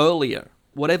 years earlier,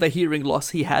 whatever hearing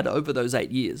loss he had over those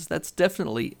 8 years, that's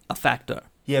definitely a factor.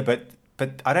 Yeah, but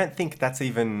I don't think that's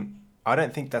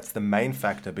the main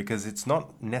factor, because it's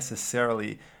not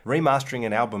necessarily... Remastering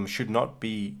an album should not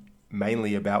be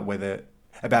mainly about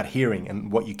hearing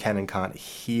and what you can and can't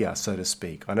hear, so to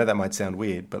speak. I know that might sound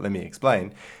weird, but let me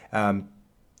explain.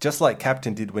 Just like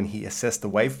Captain did when he assessed the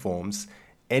waveforms,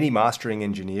 any mastering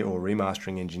engineer or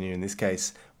remastering engineer in this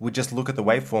case would just look at the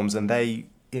waveforms, and they,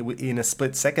 in a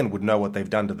split second, would know what they've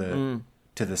done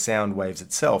to the sound waves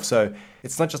itself. So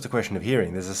it's not just a question of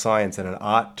hearing. There's a science and an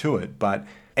art to it, but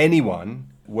anyone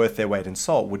worth their weight in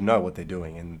salt would know what they're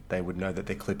doing, and they would know that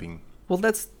they're clipping. Well,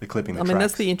 that's the clipping. I mean,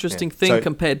 that's the interesting thing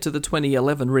compared to the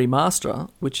 2011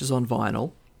 remaster, which is on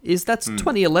vinyl, is that's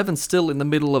 2011 still in the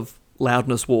middle of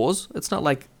loudness wars. It's not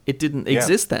like it didn't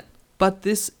exist then. But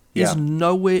this is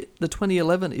nowhere... The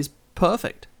 2011 is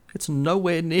perfect. It's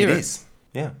nowhere near it. It is,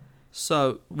 yeah.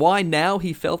 So why now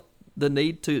he felt the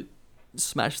need to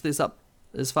smash this up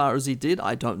as far as he did,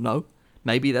 I don't know.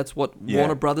 Maybe that's what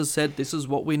Warner Brothers said, this is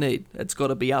what we need. It's got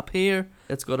to be up here.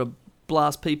 It's got to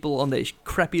blast people on their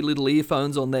crappy little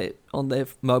earphones on their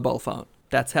mobile phone.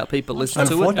 That's how people listen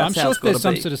to it. I'm sure there's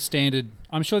some sort of standard.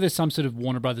 I'm sure there's some sort of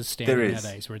Warner Brothers standard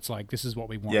nowadays where it's like, this is what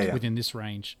we want within this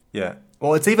range. Yeah.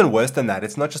 Well, it's even worse than that.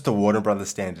 It's not just a Warner Brothers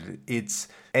standard. It's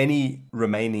any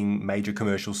remaining major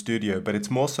commercial studio, but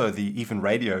it's more so the even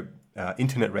radio,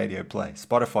 internet radio play,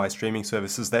 Spotify, streaming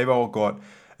services. They've all got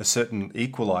a certain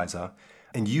equalizer,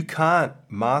 and you can't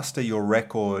master your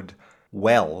record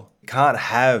well can't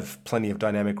have plenty of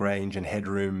dynamic range and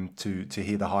headroom to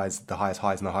hear the highest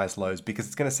highs and the highest lows, because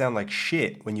it's going to sound like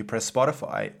shit when you press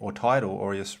Spotify or Tidal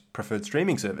or your preferred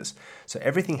streaming service. So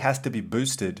everything has to be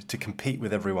boosted to compete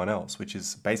with everyone else, which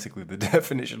is basically the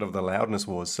definition of the loudness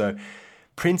wars. So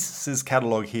Prince's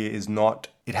catalog here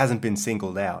it hasn't been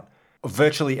singled out.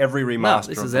 Virtually every remaster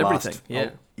this of is the everything.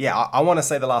 I want to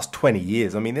say the last 20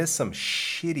 years. I mean, there's some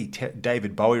shitty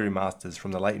David Bowie remasters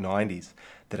from the late 90s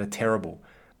that are terrible.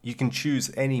 You can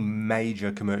choose any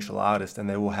major commercial artist and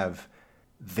they will have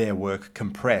their work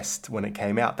compressed when it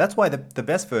came out. That's why the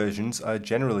best versions are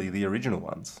generally the original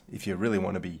ones, if you really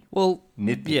want to be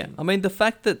nitpicking. Yeah, I mean, the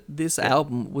fact that this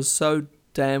album was so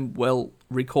damn well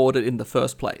recorded in the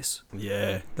first place.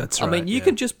 Yeah, that's right. I mean, you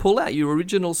can just pull out your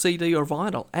original CD or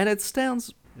vinyl and it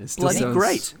sounds bloody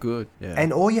great. Good. Yeah.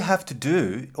 And all you have to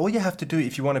do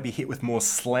if you want to be hit with more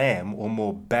slam or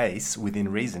more bass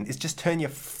within reason is just turn your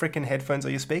freaking headphones or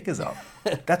your speakers up.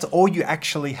 That's all you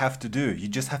actually have to do. You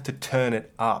just have to turn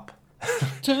it up.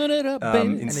 Turn it up,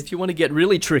 baby. And if you want to get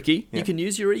really tricky, you can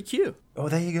use your EQ. Oh,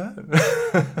 there you go.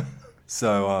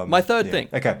 So my third thing.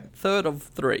 Okay. Third of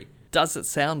 3. Does it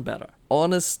sound better?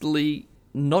 Honestly,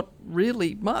 not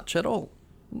really much at all.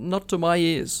 Not to my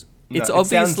ears. It's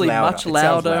obviously much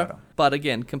louder, but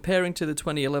again, comparing to the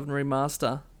 2011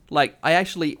 remaster, like I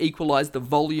actually equalized the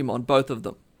volume on both of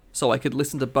them, so I could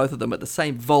listen to both of them at the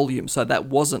same volume, so that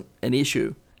wasn't an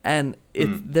issue. And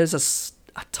there's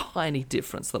a tiny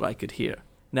difference that I could hear.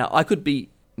 Now, I could be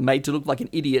made to look like an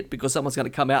idiot because someone's going to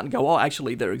come out and go, oh,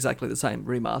 actually, they're exactly the same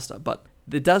remaster, but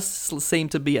there does seem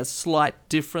to be a slight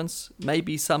difference,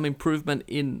 maybe some improvement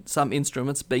in some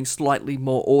instruments being slightly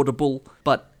more audible,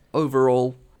 but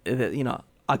overall,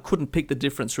 I couldn't pick the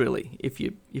difference really if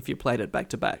you played it back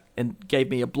to back and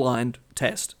gave me a blind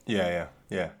test. Yeah.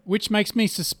 Which makes me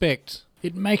suspect.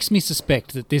 It makes me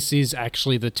suspect that this is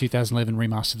actually the 2011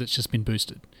 remaster that's just been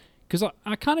boosted. Because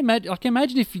I can't imagine. I can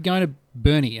imagine if you're going to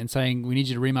Bernie and saying we need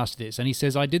you to remaster this, and he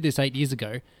says I did this 8 years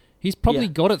ago. He's probably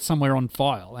got it somewhere on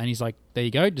file, and he's like, there you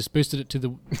go, just boosted it to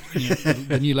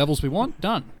the new levels we want,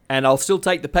 done. And I'll still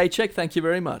take the paycheck, thank you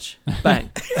very much. Bang.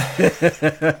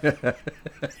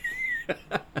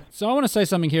 So I want to say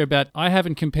something here about, I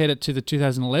haven't compared it to the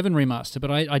 2011 remaster,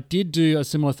 but I did do a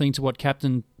similar thing to what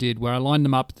Captain did, where I lined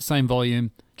them up at the same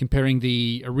volume, comparing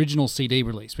the original CD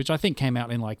release, which I think came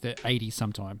out in like the 80s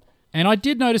sometime. And I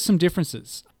did notice some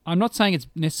differences. I'm not saying it's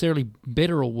necessarily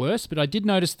better or worse, but I did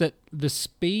notice that the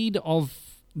speed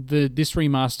of this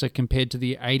remaster compared to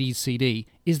the 80s CD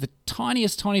is the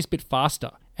tiniest bit faster.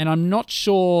 And I'm not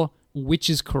sure which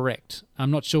is correct.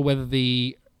 I'm not sure whether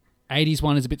the 80s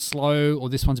one is a bit slow or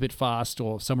this one's a bit fast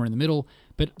or somewhere in the middle.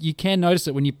 But you can notice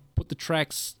it when you put the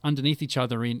tracks underneath each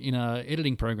other in a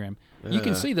editing program. You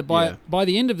can see that by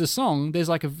the end of the song, there's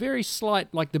like a very slight,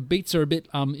 like the beats are a bit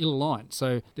ill-aligned.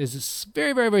 So there's this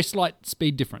very, very, very slight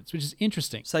speed difference, which is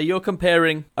interesting. So you're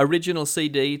comparing original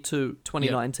CD to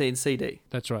 2019 CD?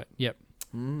 That's right, yep.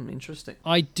 Interesting.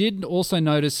 I did also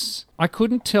notice, I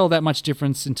couldn't tell that much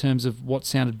difference in terms of what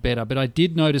sounded better, but I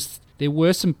did notice there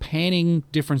were some panning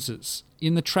differences.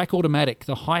 In the track automatic,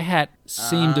 the hi-hat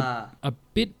seemed a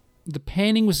bit, the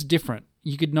panning was different.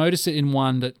 You could notice it in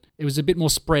one that it was a bit more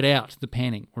spread out, the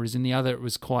panning, whereas in the other it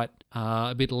was quite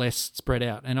a bit less spread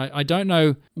out. And I don't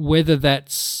know whether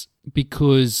that's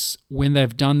because when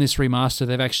they've done this remaster,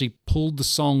 they've actually pulled the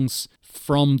songs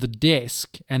from the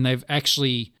desk and they've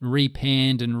actually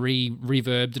repanned and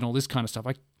reverbed and all this kind of stuff.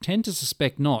 I tend to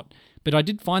suspect not. But I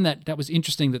did find that was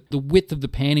interesting that the width of the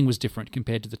panning was different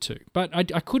compared to the two. But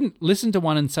I couldn't listen to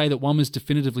one and say that one was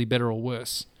definitively better or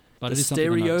worse. But the it is something I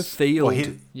stereo noticed.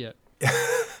 field. Yeah.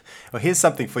 Well, here's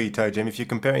something for you, Toe Jim. If you're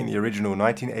comparing the original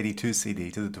 1982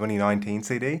 CD to the 2019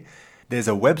 CD, there's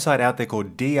a website out there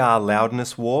called DR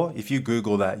Loudness War. If you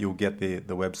Google that, you'll get the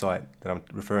website that I'm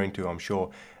referring to, I'm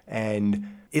sure.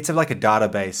 And it's like a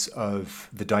database of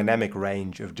the dynamic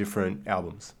range of different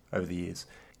albums over the years.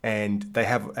 And they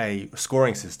have a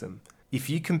scoring system.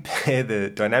 If you compare the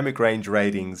dynamic range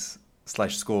ratings /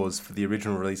 scores for the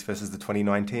original release versus the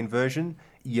 2019 version,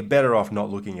 you're better off not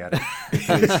looking at it.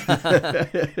 Because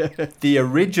the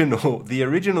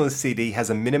original CD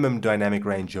has a minimum dynamic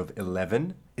range of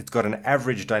 11. It's got an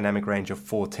average dynamic range of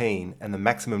 14 and the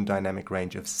maximum dynamic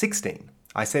range of 16.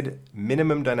 I said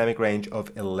minimum dynamic range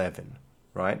of 11,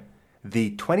 right?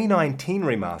 The 2019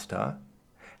 remaster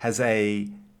has a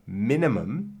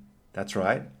minimum, that's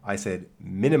right, I said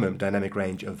minimum dynamic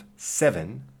range of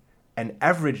 7, an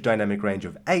average dynamic range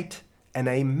of 8, and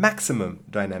a maximum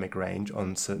dynamic range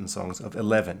on certain songs of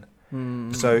 11.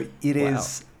 So it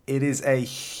is a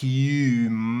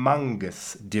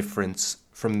humongous difference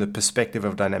from the perspective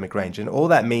of dynamic range. And all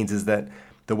that means is that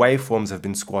the waveforms have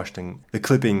been squashed in the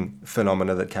clipping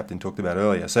phenomena that Captain talked about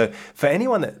earlier. So for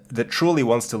anyone that truly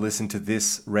wants to listen to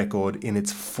this record in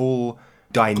its full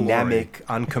dynamic,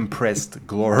 uncompressed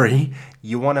glory,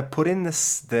 you want to put in the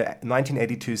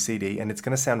 1982 CD, and it's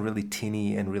going to sound really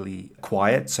tinny and really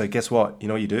quiet. So guess what? You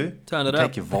know what you do? Turn it up.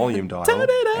 Take your volume dial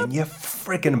and you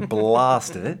freaking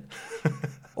blast it.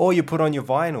 Or you put on your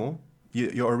vinyl,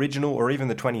 your original or even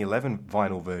the 2011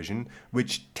 vinyl version,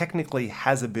 which technically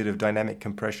has a bit of dynamic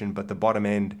compression, but the bottom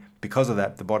end, because of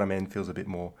that, the bottom end feels a bit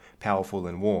more powerful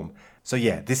and warm. So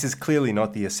yeah, this is clearly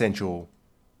not the essential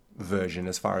version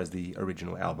as far as the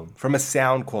original album from a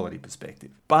sound quality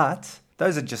perspective, but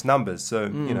those are just numbers. So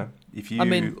you know, if you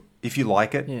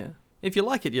like it, if you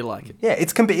like it, you like it. Yeah,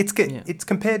 it's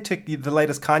compared to the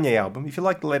latest Kanye album. If you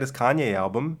like the latest Kanye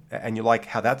album and you like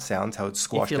how that sounds, how it's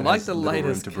squashed, if you and like has the little room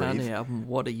latest to Kanye breathe. album,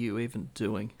 what are you even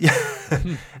doing?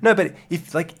 No, but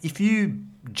if you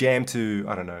jam to,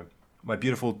 I don't know, My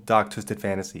Beautiful Dark Twisted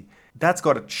Fantasy, that's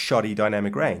got a shoddy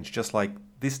dynamic range, just like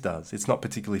this does. It's not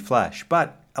particularly flash,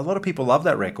 but a lot of people love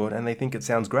that record and they think it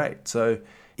sounds great. So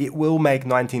it will make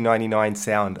 1999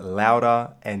 sound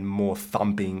louder and more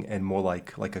thumping and more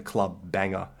like a club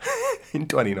banger in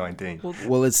 2019.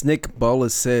 Well, as Nick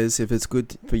Bolas says, if it's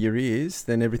good for your ears,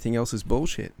 then everything else is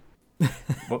bullshit.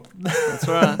 Well, that's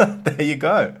right. There you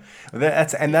go.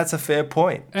 That's a fair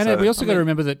point. And we also got to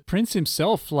remember that Prince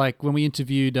himself, like when we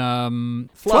interviewed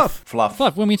Fluff,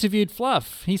 when we interviewed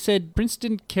Fluff, he said Prince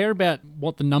didn't care about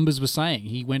what the numbers were saying.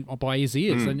 He went by his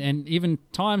ears, and even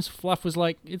times Fluff was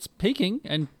like, "It's peaking,"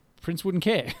 and Prince wouldn't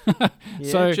care.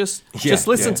 So just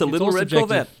listen to Little Red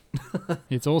Corvette.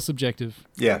 It's all subjective.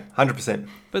 Yeah, 100%.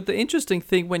 But the interesting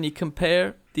thing when you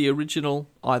compare the original,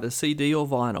 either CD or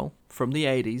vinyl, from the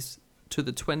 80s to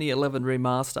the 2011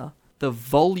 remaster, the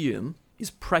volume is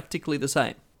practically the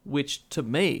same, which to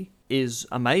me is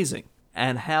amazing.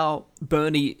 And how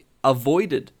Bernie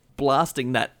avoided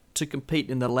blasting that to compete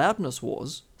in the loudness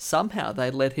wars, somehow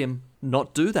they let him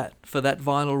not do that for that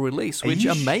vinyl release, which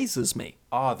amazes me.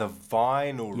 Oh, the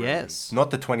vinyl release. Yes.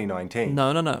 Not the 2019.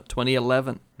 No,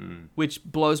 2011. Which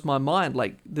blows my mind.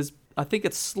 Like, I think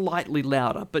it's slightly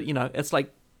louder, but, you know, it's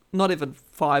like not even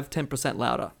 5-10%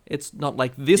 louder. It's not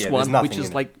like this one, which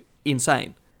is like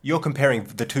insane. You're comparing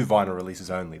the two vinyl releases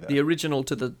only, though. The original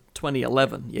to the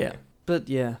 2011, yeah. But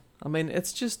yeah, I mean,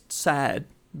 it's just sad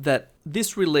that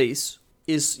this release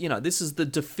is, you know, this is the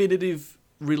definitive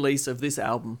release of this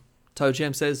album. Toe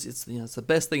Jam says it's the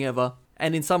best thing ever,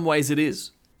 and in some ways it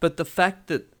is. But the fact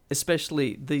that,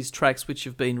 especially these tracks which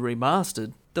have been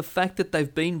remastered, the fact that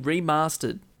they've been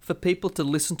remastered for people to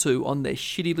listen to on their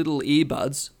shitty little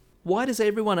earbuds, why does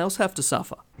everyone else have to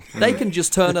suffer? They can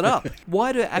just turn it up.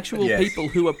 Why do actual people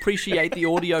who appreciate the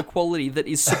audio quality that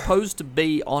is supposed to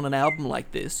be on an album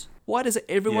like this, why does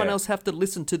everyone else have to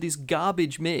listen to this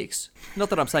garbage mix? Not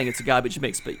that I'm saying it's a garbage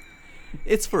mix, but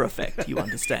it's for effect, you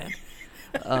understand.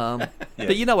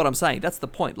 But you know what I'm saying. That's the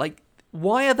point. Like,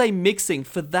 why are they mixing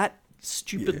for that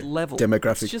stupid level?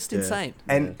 Demographic. It's just insane.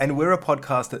 And we're a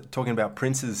podcast talking about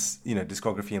Prince's,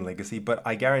 discography and legacy, but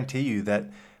I guarantee you that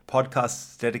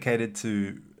podcasts dedicated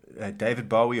to David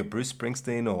Bowie or Bruce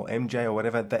Springsteen or MJ or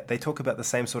whatever, they talk about the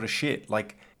same sort of shit.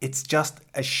 Like, it's just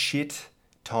a shit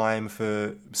time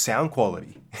for sound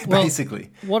quality, basically.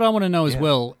 What I want to know as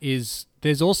well is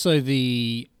there's also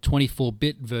the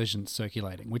 24-bit version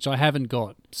circulating, which I haven't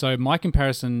got. So my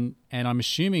comparison, and I'm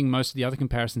assuming most of the other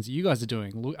comparisons that you guys are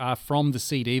doing, are from the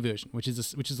CD version, which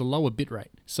is a lower bit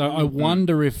rate. So I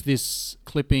wonder if this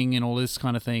clipping and all this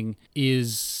kind of thing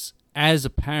is as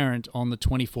apparent on the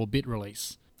 24-bit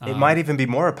release. It might even be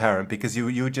more apparent because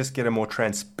you would just get a more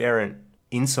transparent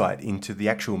insight into the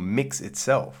actual mix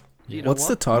itself. What's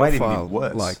the title file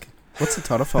like? What's the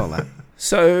title file like?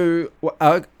 So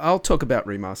I'll talk about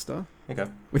remaster. Okay.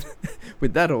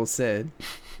 With that all said,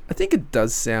 I think it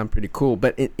does sound pretty cool.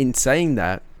 But in saying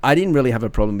that, I didn't really have a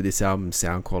problem with this album's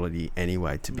sound quality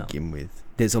anyway to begin with.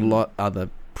 There's a lot other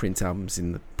Prince albums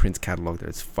in the Prince catalogue that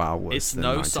is far worse than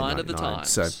 1999. It's no sign of the times.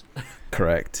 So,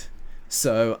 correct.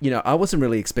 So, I wasn't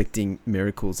really expecting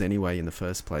miracles anyway in the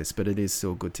first place, but it is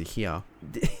still good to hear.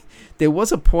 There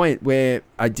was a point where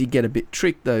I did get a bit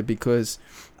tricked, though, because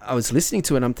I was listening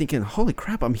to it and I'm thinking, holy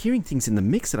crap, I'm hearing things in the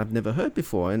mix that I've never heard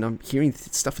before, and I'm hearing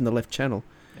stuff in the left channel.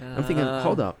 I'm thinking,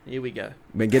 hold up. Here we go.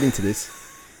 We're getting to this.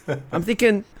 I'm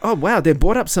thinking, oh, wow, they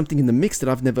brought up something in the mix that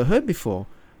I've never heard before.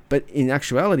 But in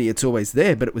actuality, it's always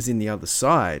there, but it was in the other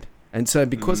side. And so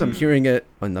because I'm hearing it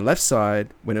on the left side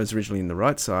when it was originally in the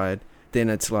right side, then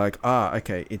it's like,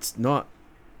 okay, it's not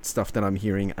stuff that I'm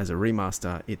hearing as a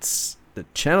remaster. It's the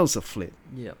channels are flipped.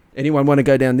 Yep. Anyone want to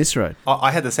go down this road?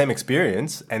 I had the same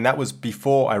experience, and that was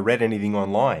before I read anything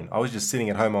online. I was just sitting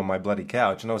at home on my bloody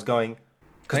couch, and I was going...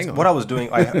 Hang on. What I was doing...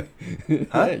 Huh?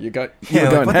 Yeah, you were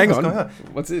Yeah, going, what hang was on. going on?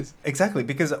 What's this? Exactly,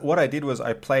 because what I did was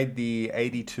I played the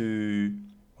 82...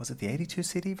 Was it the 82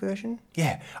 CD version?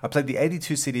 Yeah, I played the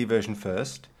 82 CD version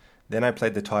first, then I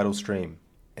played the title stream.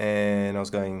 And I was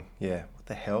going, yeah, what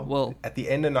the hell? Well... At the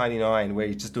end of 99, where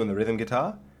he's just doing the rhythm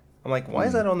guitar, I'm like, why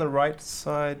is that on the right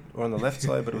side or on the left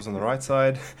side, but it was on the right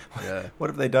side? Yeah. What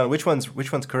have they done? Which one's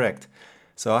correct?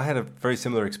 So I had a very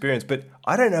similar experience, but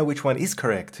I don't know which one is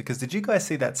correct, because did you guys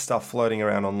see that stuff floating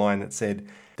around online that said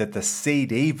that the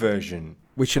CD version...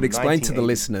 We should explain to the 1980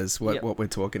 listeners what we're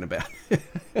talking about.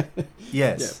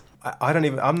 Yes. Yeah. I don't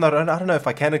know if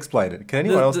I can explain it. Can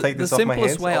anyone else take this off my hands? The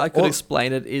simplest way I could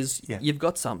explain it is you've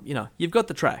got you've got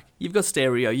the track, you've got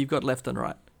stereo, you've got left and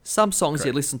right. Some songs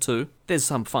you listen to, there's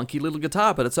some funky little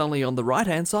guitar, but it's only on the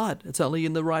right-hand side. It's only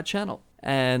in the right channel.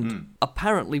 And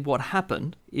apparently what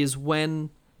happened is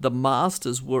when the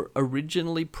masters were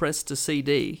originally pressed to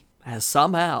CD,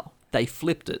 somehow they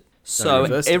flipped it.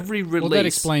 So every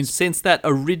release since that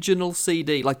original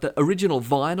CD, like the original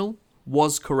vinyl,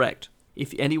 was correct.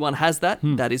 If anyone has that,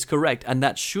 that is correct. And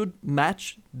that should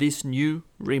match this new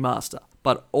remaster.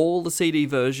 But all the CD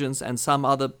versions and some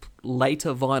other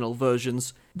later vinyl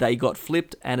versions, they got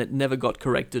flipped and it never got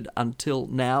corrected until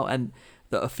now. And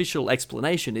the official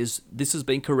explanation is this has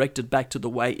been corrected back to the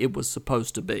way it was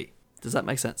supposed to be. Does that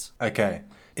make sense? Okay.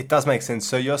 It does make sense.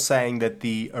 So you're saying that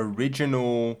the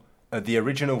original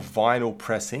vinyl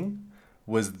pressing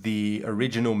was the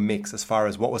original mix as far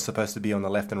as what was supposed to be on the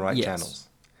left and right channels.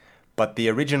 But the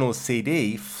original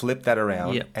CD flipped that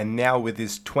around, and now with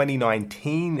this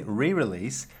 2019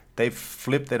 re-release, they've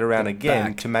flipped it around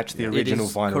again to match the original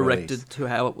vinyl corrected release. to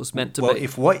how it was meant to be. Well,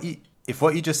 if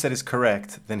what you just said is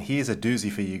correct, then here's a doozy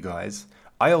for you guys.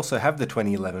 I also have the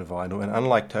 2011 vinyl, and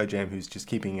unlike Toe Jam, who's just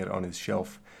keeping it on his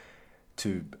shelf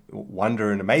to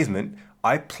wonder and amazement,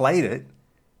 I played it,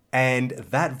 and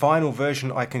that vinyl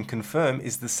version, I can confirm,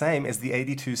 is the same as the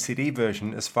 82 CD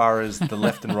version as far as the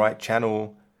left and right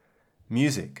channel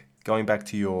music. Going back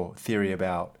to your theory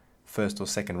about first or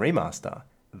second remaster,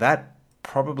 that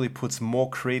probably puts more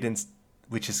credence,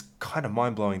 which is kind of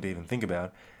mind-blowing to even think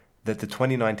about, that the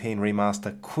 2019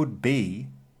 remaster could be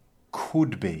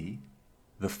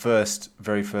the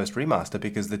very first remaster,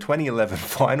 because the 2011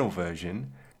 vinyl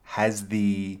version has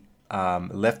the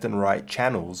left and right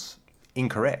channels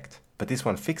incorrect, but this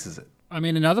one fixes it. I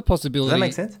mean, another possibility... Does that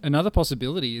make sense? Another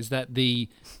possibility is that the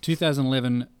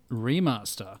 2011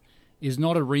 remaster is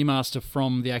not a remaster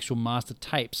from the actual master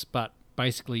tapes, but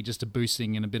basically just a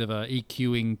boosting and a bit of a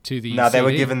EQing to the No, they CD.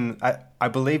 were given... I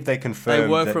believe they confirmed they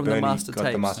were that from Bernie the master got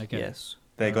tapes. the master. Okay. Yes.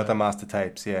 They got the master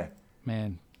tapes, yeah.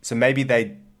 Man. So maybe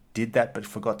they did that but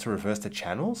forgot to reverse the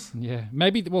channels? Yeah.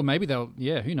 Maybe they'll...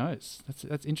 Yeah, who knows?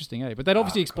 That's interesting, eh? But that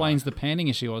obviously explains the panning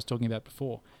issue I was talking about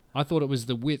before. I thought it was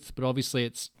the width, but obviously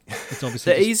it's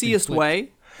obviously the easiest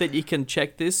way that you can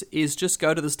check this is just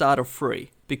go to the start of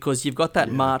Free, because you've got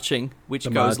that marching which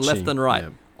goes left and right.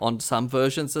 On some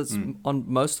versions, on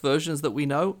most versions that we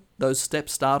know, those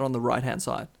steps start on the right-hand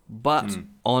side. But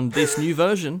on this new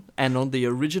version and on the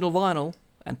original vinyl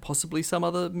and possibly some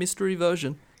other mystery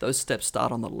version, those steps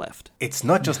start on the left. It's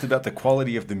not just about the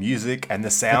quality of the music and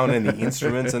the sound and the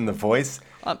instruments and the voice.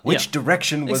 Which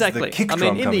direction was the kick drum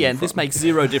I mean, in the end, from? this makes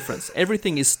zero difference.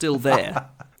 Everything is still there.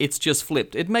 It's just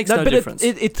flipped. It makes no difference.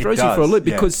 It throws you for a loop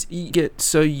because you get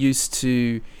so used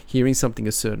to hearing something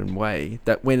a certain way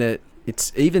that when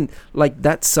it's even like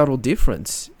that subtle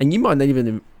difference, and you might not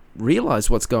even realize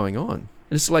what's going on.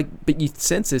 And it's like, but you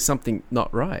sense there's something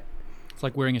not right. It's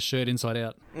like wearing a shirt inside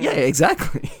out. Yeah,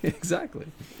 exactly. Exactly.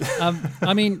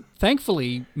 I mean,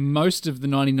 thankfully, most of the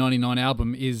 1999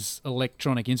 album is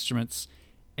electronic instruments,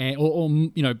 or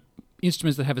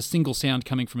instruments that have a single sound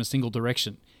coming from a single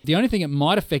direction. The only thing it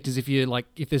might affect is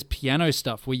if there's piano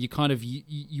stuff where you kind of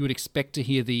you would expect to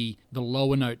hear the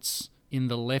lower notes in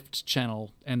the left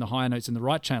channel and the higher notes in the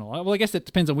right channel. Well, I guess it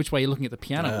depends on which way you're looking at the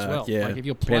piano as well. Yeah. Like if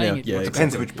you're playing it, it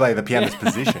depends which play the piano's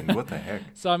position. What the heck?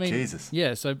 So I mean, Jesus.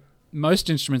 Yeah. So most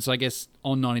instruments, I guess,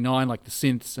 on 99, like the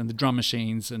synths and the drum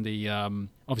machines and the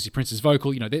obviously Prince's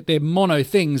vocal, they're mono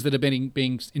things that are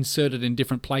being inserted in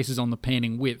different places on the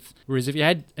panning width. Whereas if you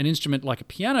had an instrument like a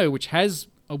piano, which has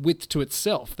a width to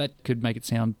itself, that could make it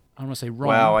sound, I don't want to say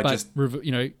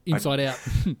wrong, inside out.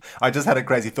 I just had a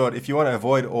crazy thought. If you want to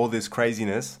avoid all this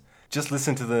craziness, just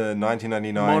listen to the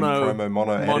 1999 promo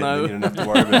mono edit, and you don't have to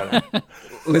worry about it.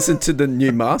 Listen to the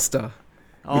new master.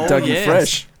 Oh, Dougie yes.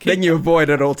 Fresh. Then you avoid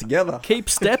it altogether. Keep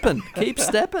stepping. Keep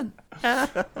stepping.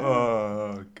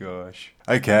 Oh, gosh.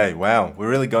 Okay, wow. We're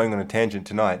really going on a tangent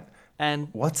tonight. And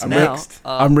what's now, next?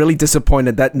 I'm really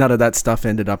disappointed that none of that stuff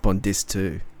ended up on disc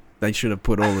 2. They should have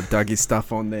put all the Dougie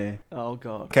stuff on there. Oh,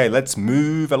 God. Okay, let's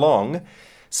move along.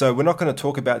 So we're not going to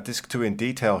talk about disc 2 in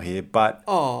detail here, but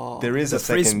there is a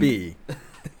second... Frisbee.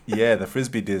 Yeah, the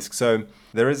Frisbee disc. So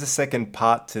there is a second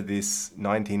part to this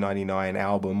 1999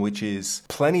 album, which is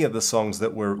plenty of the songs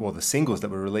that were, or the singles that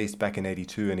were released back in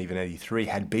 82 and even 83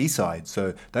 had B-sides.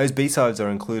 So those B-sides are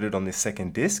included on this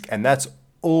second disc, and that's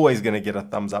always going to get a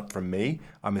thumbs up from me.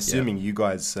 I'm assuming you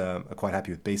guys are quite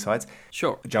happy with B-sides.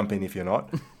 Sure. Jump in if you're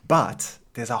not. But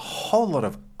there's a whole lot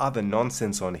of other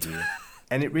nonsense on here.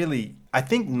 And it really, I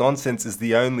think nonsense is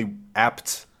the only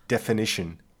apt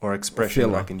definition or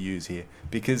expression I can use here.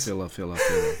 Because Filler.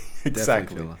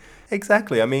 exactly. Filler.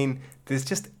 Exactly. I mean, there's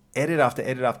just edit after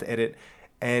edit after edit.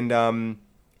 And,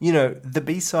 you know, the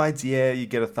B-sides, yeah, you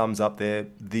get a thumbs up there.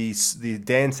 The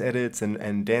dance edits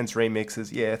and dance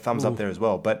remixes, yeah, thumbs up there as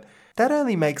well. But that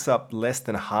only makes up less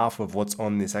than half of what's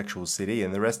on this actual CD.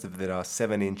 And the rest of it are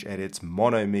 7-inch edits,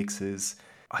 mono mixes.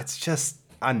 It's just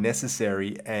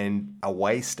unnecessary and a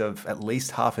waste of at least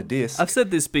half a disc. I've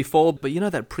said this before, but you know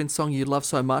that Prince song you love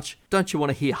so much? Don't you want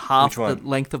to hear half the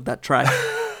length of that track?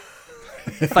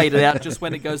 Fade it out just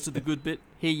when it goes to the good bit.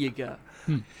 Here you go.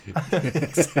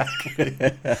 Exactly.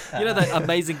 You know that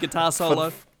amazing guitar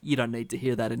solo? You don't need to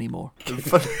hear that anymore.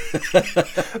 For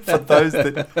those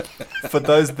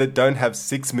that don't have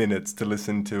 6 minutes to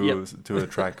listen to a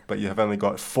track, but you have only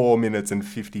got 4 minutes and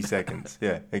 50 seconds.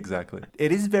 Yeah, exactly.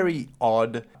 It is very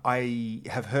odd. I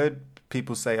have heard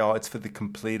people say, "Oh, it's for the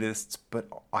completists," but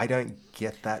I don't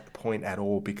get that point at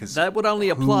all because that would only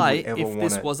apply if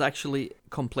this was actually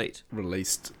complete,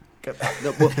 released.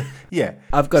 Yeah,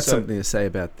 I've got something to say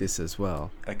about this as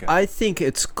well. Okay. I think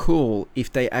it's cool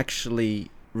if they actually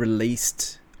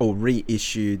released or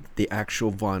reissued the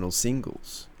actual vinyl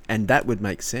singles, and that would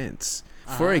make sense.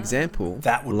 For example,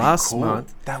 last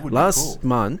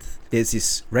month there's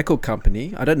this record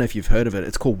company, I don't know if you've heard of it,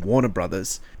 it's called Warner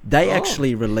Brothers. They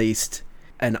actually released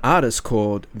an artist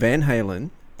called Van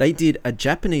Halen. They did a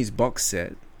Japanese box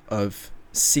set of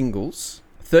singles,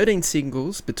 13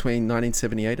 singles between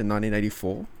 1978 and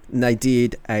 1984. And they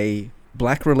did a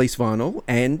black release vinyl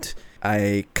and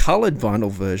a coloured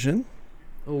vinyl version.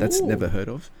 That's never heard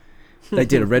of. They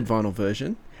did a red vinyl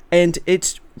version. And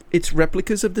it's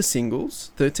replicas of the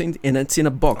singles, 13, and it's in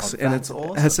a box. And it's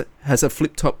awesome. has a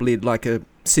flip-top lid like a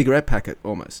cigarette packet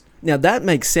almost. Now, that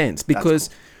makes sense because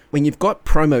when you've got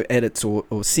promo edits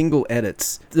or single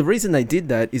edits, the reason they did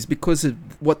that is because of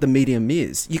what the medium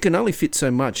is. You can only fit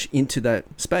so much into that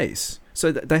space.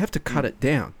 So they have to cut it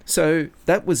down. So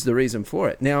that was the reason for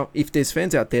it. Now, if there's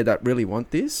fans out there that really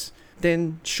want this,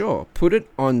 then sure, put it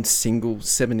on single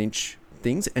 7-inch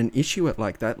things and issue it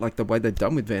like that, like the way they've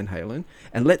done with Van Halen,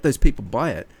 and let those people buy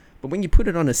it. But when you put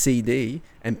it on a CD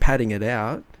and padding it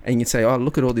out, and you say, "Oh,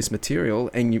 look at all this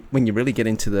material," and when you really get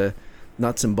into the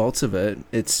nuts and bolts of it,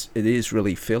 it is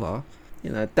really filler. You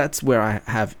know, that's where I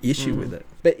have issue with it.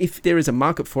 But if there is a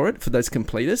market for it, for those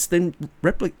completists, then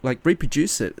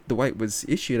reproduce it the way it was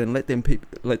issued and let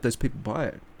those people buy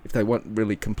it if they want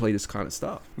really completist kind of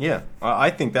stuff. Yeah,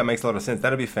 I think that makes a lot of sense.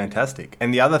 That'd be fantastic.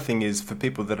 And the other thing is, for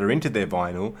people that are into their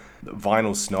vinyl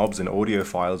snobs and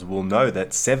audiophiles will know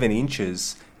that 7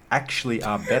 inches actually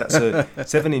are better. So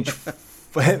 7-inch...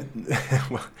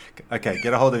 Okay,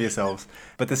 get a hold of yourselves.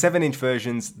 But the 7-inch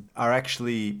versions are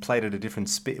actually played at a different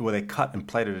speed. Well, they're cut and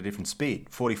played at a different speed,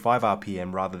 45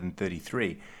 RPM rather than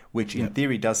 33, which in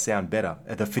theory does sound better.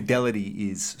 The fidelity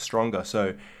is stronger.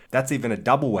 So that's even a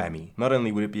double whammy. Not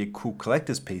only would it be a cool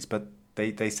collector's piece, but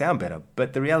they sound better.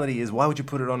 But the reality is, why would you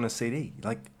put it on a CD?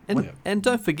 And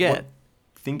don't forget,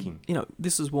 thinking. You know,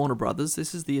 this is Warner Brothers.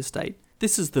 This is the estate.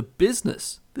 This is the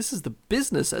business. This is the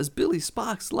business, as Billy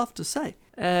Sparks loved to say.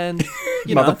 And,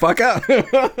 you know,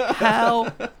 motherfucker,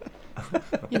 how,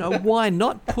 you know, why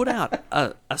not put out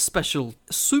a special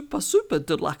super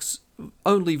deluxe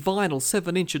only vinyl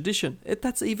 7-inch edition?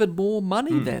 That's even more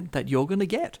money then that you're going to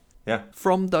get. Yeah.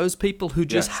 From those people who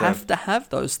just have to have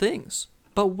those things.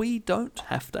 But we don't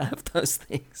have to have those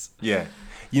things. Yeah.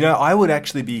 You know, I would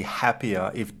actually be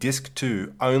happier if Disc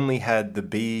 2 only had the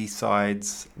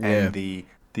B-sides and the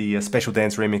special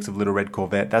dance remix of Little Red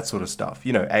Corvette, that sort of stuff.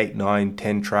 You know, 8, 9,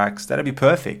 10 tracks. That'd be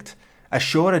perfect. A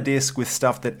shorter disc with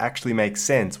stuff that actually makes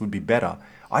sense would be better.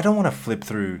 I don't want to flip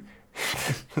through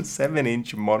the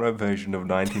 7-inch mono version of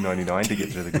 1999 to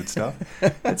get through the good stuff.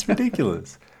 It's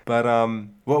ridiculous. But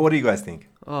what do you guys think?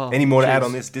 Any more to add jeez.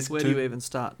 on this disc Where too? do you even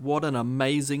start? What an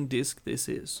amazing disc this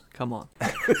is. Come on.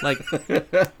 Like,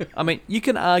 I mean, you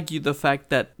can argue the fact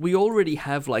that we already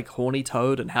have like Horny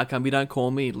Toad and How Come You Don't Call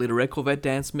Me, Little Red Corvette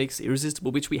Dance Mix,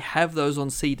 Irresistible, which we have those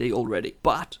on CD already.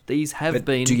 But these have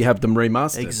been... Do you have them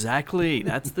remastered? Exactly.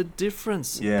 That's the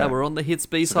difference. Yeah. They were on the hits So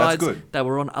B-sides. that's good. They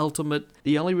were on Ultimate.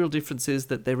 The only real difference is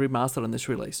that they're remastered on this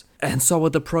release. And so are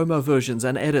the promo versions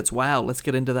and edits. Wow, let's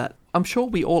get into that. I'm sure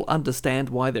we all understand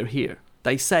why they're here.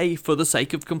 They say for the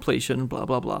sake of completion, blah,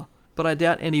 blah, blah. But I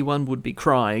doubt anyone would be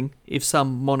crying if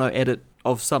some mono edit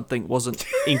of something wasn't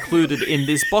included in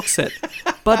this box set.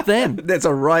 But then... There's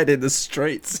a riot in the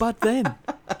streets. But then,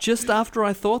 just after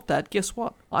I thought that, guess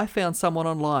what? I found someone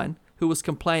online who was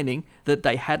complaining that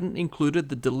they hadn't included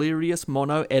the Delirious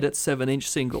Mono Edit 7-inch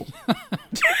single.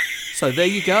 So there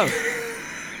you go.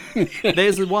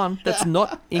 There's the one that's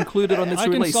not included on this I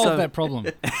release. can solve so that problem.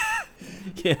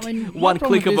 yeah, I mean, one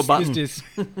click of a button.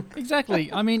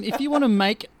 Exactly. I mean, if you want to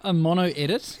make a mono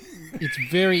edit, it's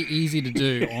very easy to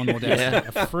do on Audacity.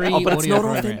 A free but it's audio not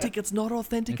program. authentic. It's not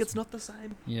authentic. It's not the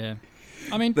same. Yeah.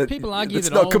 I mean, people argue it's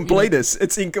that not completist.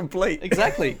 It's incomplete.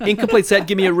 Exactly. Incomplete set.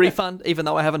 Give me a refund, even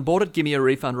though I haven't bought it. Give me a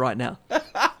refund right now.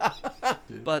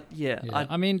 But yeah,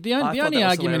 I mean, the I only thought that was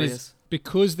argument hilarious. is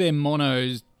because they're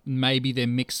monos, maybe they're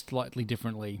mixed slightly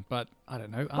differently. But I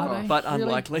don't know. Are they? but Really?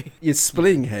 unlikely. You're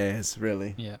splitting hairs,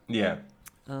 really. Yeah. Yeah.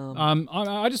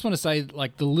 I just want to say,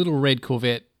 like, the Little Red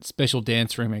Corvette Special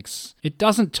Dance Remix, it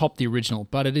doesn't top the original,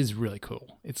 but it is really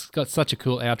cool. It's got such a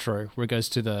cool outro where it goes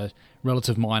to the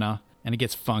relative minor and it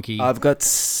gets funky. I've got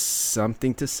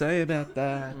something to say about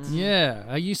that.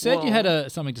 Yeah. You said you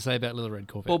had something to say about Little Red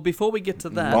Corvette. Well, before we get to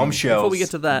that,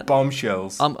 Bombshells.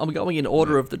 Bombshells. I'm going in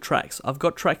order of the tracks. I've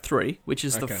got track 3, which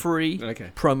is the free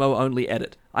promo-only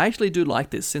edit. I actually do like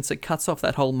this since it cuts off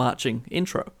that whole marching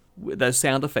intro with those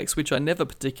sound effects, which I never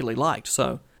particularly liked.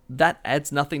 So that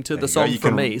adds nothing to the song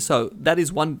for me. So that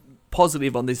is one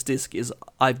positive on this disc is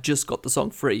I've just got the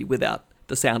song free without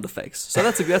the sound effects. So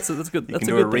that's good. You That's can a do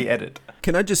good a thing. re-edit.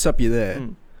 Can I just stop you there?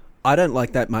 I don't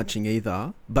like that marching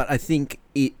either, but I think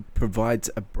it provides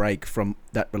a break from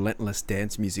that relentless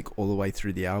dance music all the way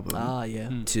through the album.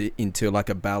 Into like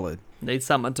a ballad. Need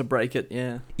someone to break it,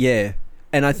 yeah. Yeah,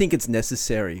 and I think it's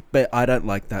necessary, but I don't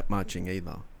like that marching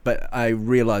either. But I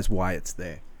realise why it's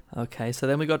there. Okay, so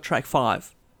then we got track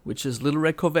 5, which is Little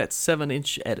Red Corvette's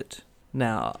 7-inch edit.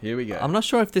 Now, here we go. I'm not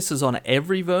sure if this is on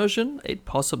every version. It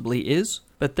possibly is.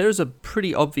 But there's a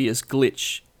pretty obvious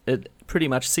glitch at pretty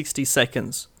much 60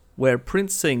 seconds where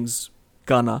Prince sings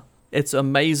Gunna. It's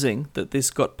amazing that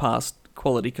this got past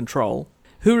quality control.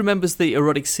 Who remembers the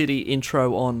Erotic City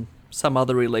intro on some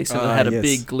other release and it had a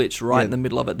big glitch right in the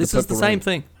middle of it? This is the same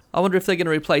thing. I wonder if they're going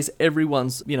to replace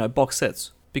everyone's, box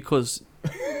sets because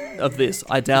of this.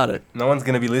 I doubt it. No one's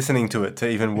going to be listening to it to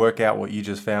even work out what you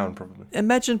just found, probably.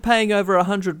 Imagine paying over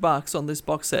 $100 on this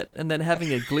box set and then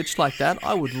having a glitch like that.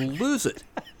 I would lose it.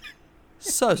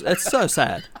 It's so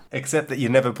sad. Except that you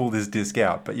never pull this disc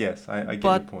out. But yes, I get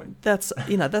your point. That's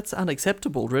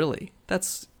unacceptable, really.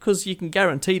 That's because you can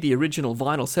guarantee the original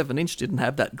vinyl 7-inch didn't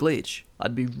have that glitch.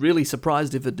 I'd be really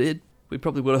surprised if it did. We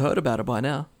probably would have heard about it by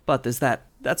now. But there's that.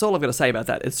 That's all I've got to say about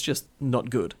that. It's just not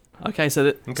good. Okay,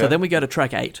 so then we go to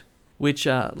track 8, which,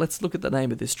 let's look at the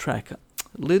name of this track.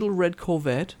 Little Red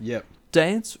Corvette. Yep.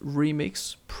 Dance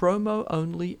Remix Promo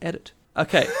Only Edit.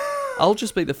 Okay, I'll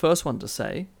just be the first one to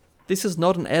say this is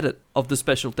not an edit of the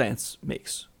special dance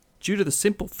mix, due to the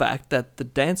simple fact that the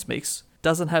dance mix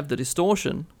doesn't have the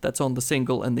distortion that's on the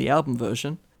single and the album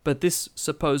version, but this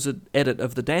supposed edit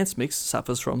of the dance mix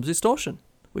suffers from distortion,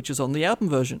 which is on the album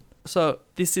version. So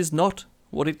this is not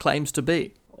what it claims to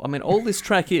be. I mean, all this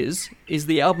track is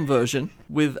the album version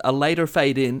with a later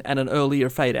fade in and an earlier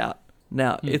fade out.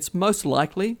 Now, it's most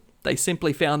likely they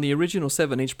simply found the original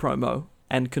 7-inch promo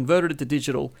and converted it to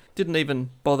digital, didn't even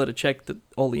bother to check that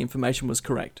all the information was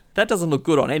correct. That doesn't look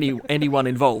good on anyone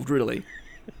involved, really.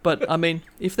 But, I mean,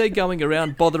 if they're going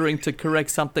around bothering to correct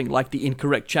something like the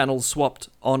incorrect channels swapped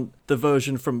on the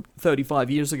version from 35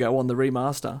 years ago on the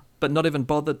remaster, but not even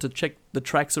bothered to check the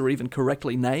tracks are even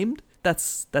correctly named,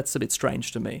 that's a bit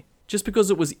strange to me. Just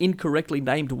because it was incorrectly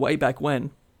named way back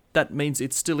when, that means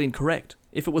it's still incorrect.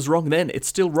 If it was wrong then, it's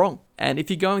still wrong. And if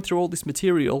you're going through all this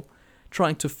material,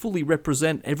 trying to fully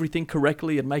represent everything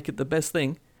correctly and make it the best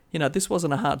thing, this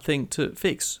wasn't a hard thing to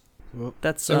fix. Well,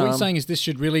 so what you're saying is this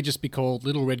should really just be called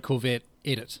Little Red Corvette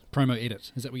Edit, Promo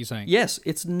Edit. Is that what you're saying? Yes,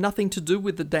 it's nothing to do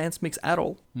with the dance mix at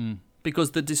all.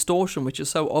 Because the distortion, which is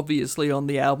so obviously on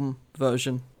the album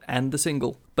version and the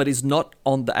single, but is not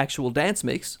on the actual dance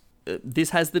mix, this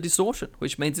has the distortion,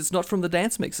 which means it's not from the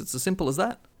dance mix. It's as simple as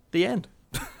that. The end.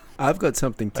 I've got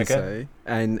something to Okay. say,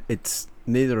 and it's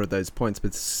neither of those points,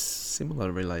 but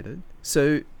similar related.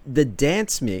 So the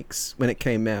dance mix, when it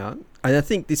came out, and I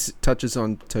think this touches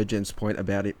on Toe Jam's point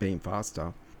about it being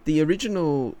faster. The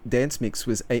original dance mix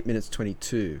was 8 minutes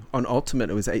 22. On Ultimate,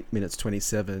 it was 8 minutes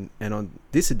 27. And on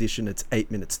this edition, it's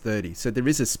 8 minutes 30. So there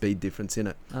is a speed difference in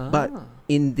it. But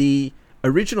in the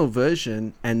original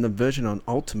version and the version on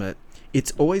Ultimate,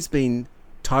 it's always been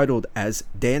titled as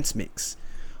Dance Mix.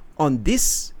 On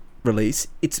this release,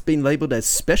 it's been labelled as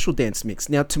Special Dance Mix.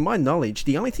 Now, to my knowledge,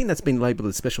 the only thing that's been labelled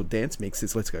as Special Dance Mix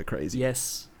is Let's Go Crazy.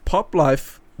 Yes. Pop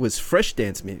Life was Fresh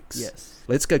Dance Mix. Yes.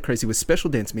 Let's Go Crazy was Special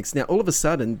Dance Mix. Now, all of a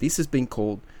sudden, this has been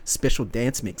called Special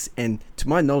Dance Mix. And to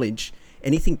my knowledge,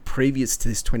 anything previous to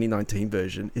this 2019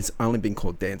 version has only been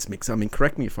called Dance Mix. I mean,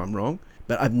 correct me if I'm wrong,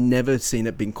 but I've never seen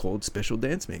it being called Special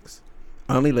Dance Mix.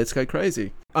 Only Let's Go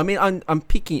Crazy. I mean, I'm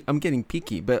picky. I'm getting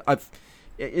picky, but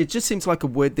it just seems like a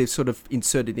word they've sort of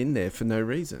inserted in there for no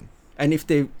reason. And if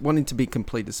they're wanting to be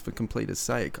completist for completist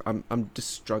sake, I'm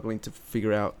just struggling to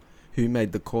figure out who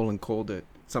made the call and called it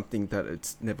something that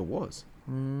it never was.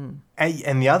 And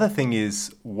the other thing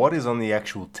is, what is on the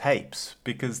actual tapes?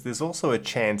 Because there's also a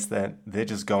chance that they're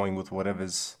just going with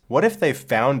whatever's... What if they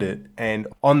found it and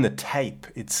on the tape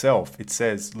itself, it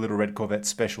says Little Red Corvette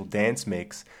Special Dance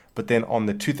Mix, but then on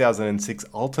the 2006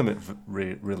 Ultimate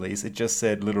release, it just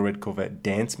said Little Red Corvette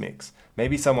Dance Mix.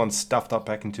 Maybe someone stuffed up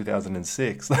back in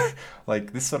 2006.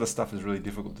 Like, this sort of stuff is really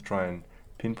difficult to try and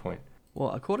pinpoint.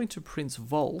 Well, according to Prince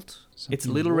Vault, it's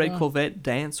Little Red Corvette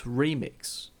Dance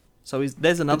Remix. So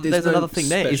there's another thing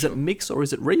there. Is it mix or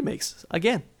is it remix?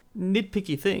 Again,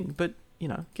 nitpicky thing, but,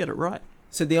 get it right.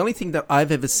 So the only thing that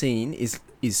I've ever seen is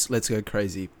Let's Go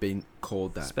Crazy being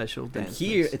called that. Special Dance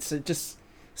Here, Mix. it's just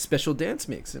Special Dance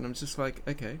Mix. And I'm just like,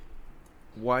 okay,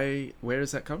 where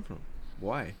does that come from?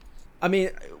 Why? I mean,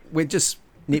 we're just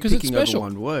nitpicking over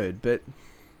one word, but...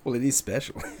 Well, it is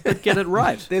special. But get it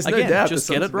right. There's no doubt. Just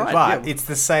get it right. But it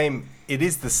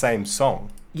is the same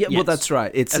song. Yeah, well, that's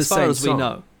right. It's the same song. As far as we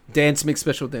know. Dance Mix,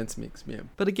 Special Dance Mix, yeah.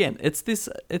 But again, it's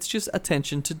just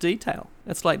attention to detail.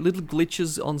 It's like little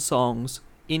glitches on songs,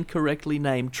 incorrectly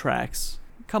named tracks.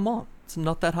 Come on. It's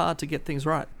not that hard to get things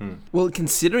right. Well,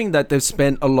 considering that they've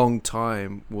spent a long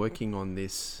time working on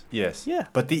this. Yes. Yeah.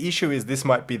 But the issue is this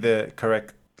might be the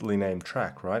correctly named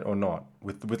track, right? Or not,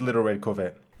 with Little Red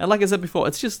Corvette. And like I said before,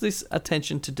 it's just this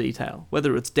attention to detail.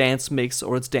 Whether it's Dance Mix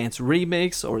or it's Dance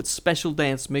Remix or it's Special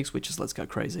Dance Mix, which is Let's Go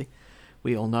Crazy.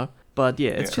 We all know. But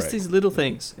yeah, it's just these little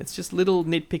things. It's just little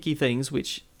nitpicky things,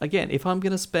 which, again, if I'm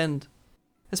going to spend...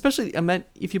 Especially,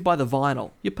 if you buy the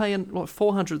vinyl, you're paying,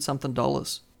 $400-something.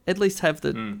 At least have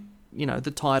the,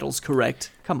 the titles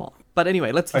correct. Come on. But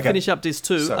anyway, let's finish up Disc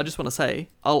 2. So, I just want to say,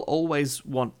 I'll always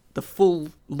want the full,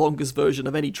 longest version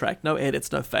of any track. No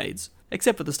edits, no fades.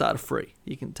 Except for the start of Free.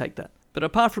 You can take that. But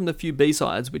apart from the few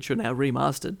B-sides, which are now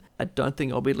remastered, I don't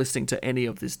think I'll be listening to any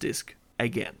of this disc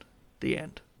again. The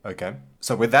end. Okay.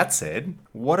 So with that said,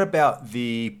 what about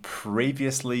the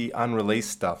previously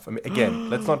unreleased stuff? I mean, again,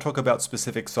 let's not talk about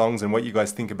specific songs and what you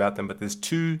guys think about them, but there's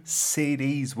 2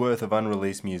 CDs worth of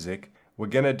unreleased music. We're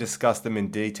going to discuss them in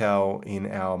detail in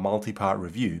our multi-part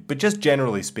review. But just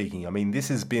generally speaking, I mean, this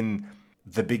has been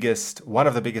one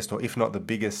of the biggest, or if not the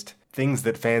biggest, things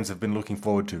that fans have been looking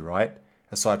forward to, right?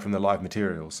 Aside from the live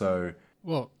material. So,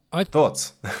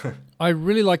 thoughts? I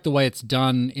really like the way it's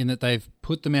done in that they've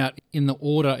put them out in the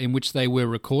order in which they were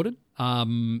recorded.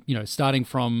 Starting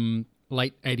from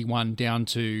late 81 down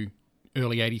to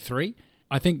early 83.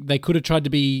 I think they could have tried to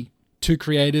be too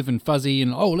creative and fuzzy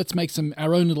and, let's make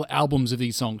our own little albums of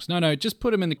these songs. No, just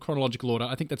put them in the chronological order.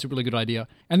 I think that's a really good idea.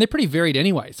 And they're pretty varied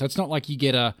anyway, so it's not like you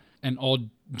get an odd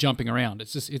jumping around.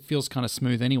 It's just, it feels kind of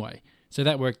smooth anyway. So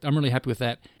that worked. I'm really happy with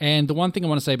that. And the one thing I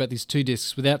want to say about these 2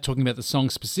 discs, without talking about the song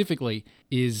specifically,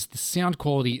 is the sound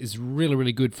quality is really,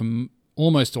 really good from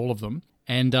almost all of them.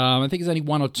 And I think there's only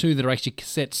 1 or 2 that are actually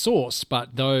cassette sourced,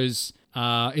 but those...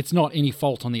 it's not any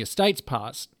fault on the estate's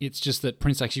part. It's just that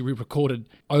Prince actually re-recorded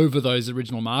over those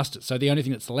original masters. So the only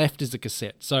thing that's left is the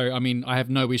cassette. So, I mean, I have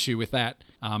no issue with that,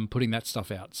 putting that stuff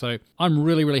out. So I'm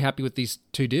really, really happy with these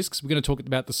 2 discs. We're going to talk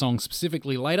about the song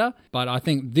specifically later, but I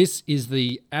think this is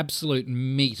the absolute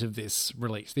meat of this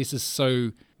release. This is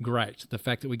so great. The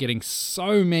fact that we're getting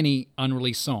so many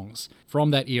unreleased songs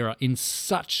from that era in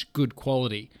such good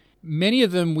quality. Many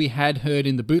of them we had heard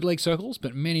in the bootleg circles,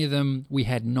 but many of them we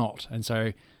had not. And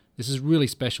so this is really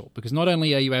special because not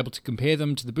only are you able to compare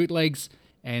them to the bootlegs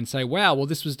and say, wow, well,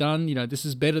 this was done, this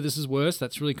is better, this is worse,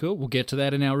 that's really cool. We'll get to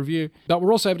that in our review. But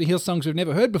we're also able to hear songs we've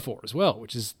never heard before as well,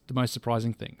 which is the most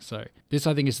surprising thing. So this,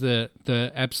 I think, is the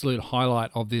absolute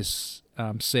highlight of this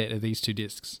set of these 2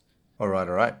 discs. All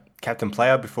right. Captain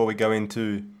Player, before we go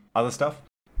into other stuff?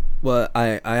 Well,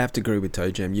 I have to agree with Toe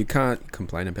Jam. You can't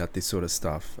complain about this sort of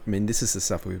stuff. I mean, this is the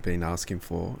stuff we've been asking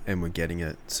for, and we're getting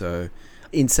it. So,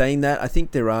 in saying that, I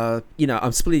think there are,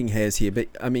 I'm splitting hairs here, but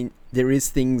I mean, there is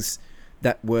things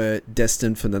that were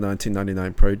destined for the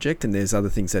 1999 project, and there's other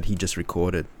things that he just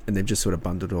recorded, and they've just sort of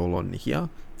bundled it all on here.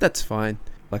 That's fine.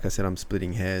 Like I said, I'm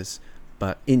splitting hairs,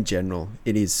 but in general,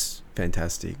 it is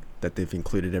fantastic that they've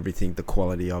included everything, the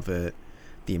quality of it,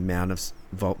 the amount of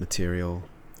vault material.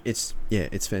 It's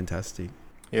fantastic.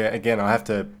 Yeah, again, I have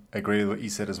to agree with what you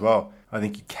said as well. I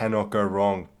think you cannot go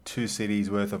wrong. 2 CDs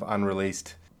worth of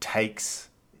unreleased takes,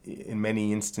 in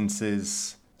many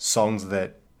instances, songs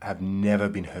that have never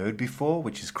been heard before,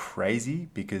 which is crazy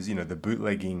because, the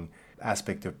bootlegging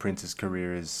aspect of Prince's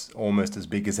career is almost as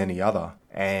big as any other.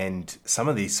 And some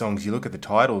of these songs, you look at the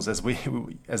titles, as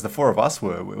the four of us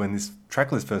were when this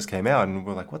track list first came out, and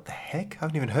we're like, what the heck? I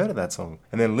haven't even heard of that song.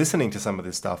 And then listening to some of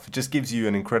this stuff, it just gives you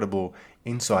an incredible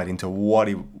insight into what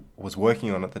he was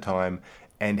working on at the time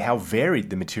and how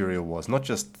varied the material was, not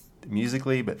just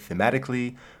musically, but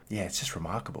thematically. Yeah, it's just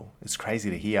remarkable. It's crazy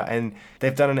to hear. And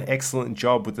they've done an excellent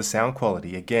job with the sound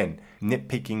quality. Again,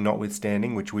 nitpicking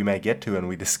notwithstanding, which we may get to when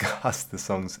we discuss the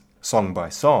songs song by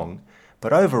song.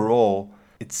 But overall,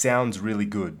 it sounds really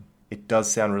good. It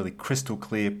does sound really crystal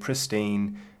clear,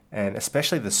 pristine, and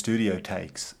especially the studio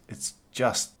takes. It's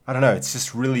just, I don't know, it's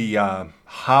just really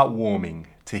heartwarming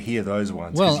to hear those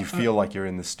ones because you feel like you're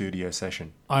in the studio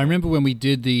session. I remember when we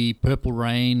did the Purple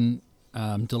Rain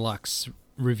deluxe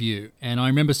review, and I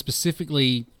remember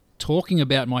specifically talking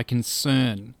about my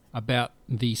concern about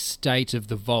the state of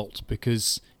the vault,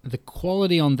 because the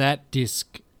quality on that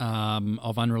disc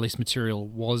of unreleased material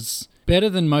was better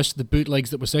than most of the bootlegs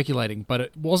that were circulating, but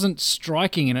it wasn't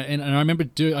striking. And I remember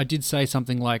I did say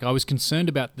something like I was concerned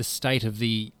about the state of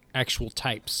the actual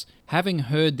tapes. Having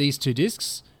heard these 2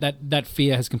 discs, that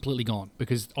fear has completely gone,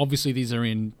 because obviously these are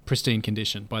in pristine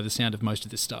condition by the sound of most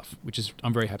of this stuff, which is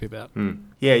I'm very happy about.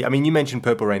 Yeah, I mean, you mentioned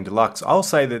Purple Rain Deluxe. I'll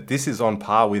say that this is on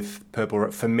par with Purple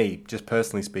Rain, for me, just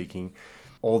personally speaking.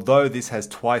 Although this has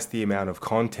twice the amount of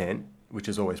content, which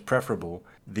is always preferable,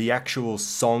 the actual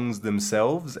songs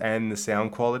themselves and the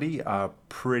sound quality are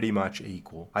pretty much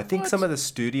equal. I think some of the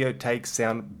studio takes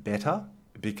sound better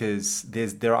because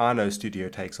there are no studio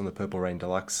takes on the Purple Rain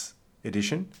Deluxe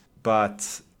edition,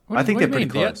 but I think they're pretty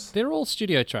close. They're all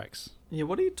studio tracks. Yeah,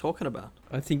 what are you talking about?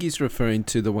 I think he's referring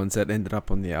to the ones that ended up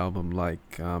on the album,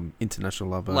 like International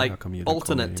Lover. Like How Come You Don't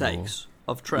alternate Call Me Anymore? takes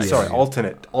of tracks. Sorry,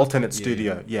 alternate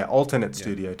studio. Yeah, alternate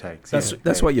studio takes.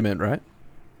 That's what you meant, right?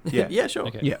 Yeah. Yeah, sure.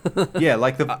 Okay. Yeah. Yeah,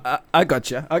 like the... I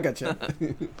gotcha.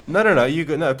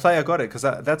 No, Player got it, because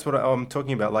that's what I'm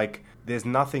talking about. Like, there's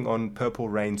nothing on Purple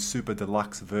Rain Super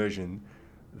Deluxe version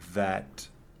that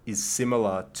is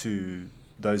similar to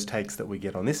those takes that we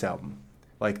get on this album.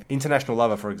 Like International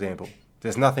Lover, for example.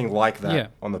 There's nothing like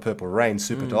that on the Purple Rain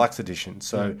Super Deluxe edition.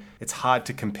 So it's hard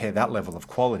to compare that level of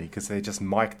quality because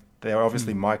they're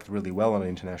obviously mic'd really well on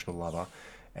International Lover.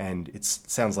 And it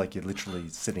sounds like you're literally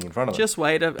sitting in front of it. Just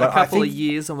wait a couple of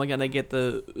years and we're going to get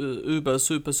the Uber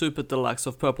Super Deluxe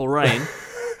of Purple Rain,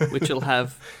 which will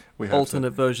have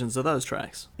alternate versions of those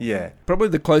tracks. Yeah. Probably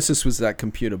the closest was that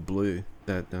Computer Blue,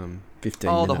 that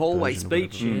 15-minute the hallway version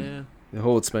speech, yeah. The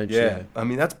hallway speech, yeah. I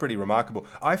mean, that's pretty remarkable.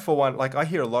 I, for one, I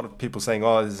hear a lot of people saying,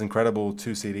 oh, this is incredible,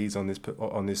 2 CDs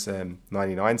on this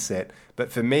 99 set.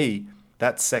 But for me...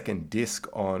 that second disc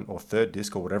or third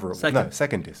disc or whatever it was. No,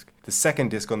 second disc. The second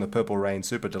disc on the Purple Rain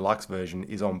Super Deluxe version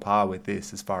is on par with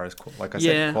this as far as, like I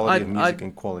said, quality of music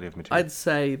and quality of material. I'd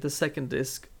say the second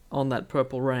disc on that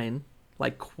Purple Rain,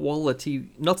 like quality,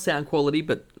 not sound quality,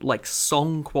 but like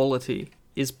song quality,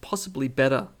 is possibly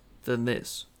better than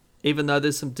this. Even though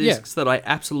there's some discs that I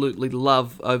absolutely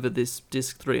love over this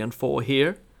disc 3 and 4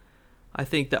 here, I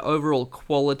think the overall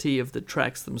quality of the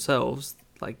tracks themselves...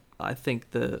 I think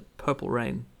the Purple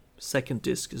Rain second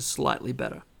disc is slightly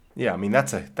better. Yeah, I mean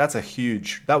that was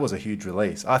a huge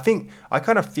release. I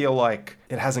kind of feel like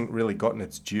it hasn't really gotten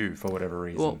its due for whatever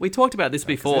reason. Well, we talked about this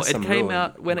before. It came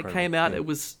out it came out. It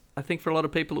was, I think for a lot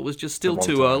of people, it was just still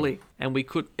too early, and we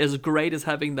could, as great as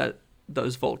having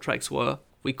those vault tracks were,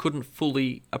 we couldn't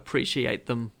fully appreciate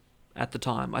them at the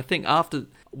time. I think after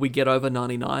we get over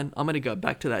 99, I'm going to go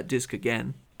back to that disc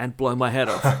again and blow my head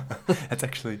off. That's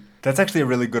actually a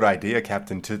really good idea,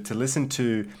 Captain, to listen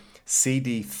to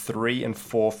CD 3 and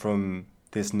 4 from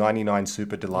this 99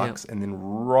 Super Deluxe, and then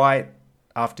right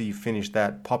after you finish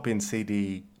that, pop in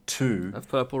CD 2 of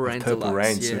Purple Rain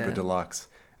Super Deluxe,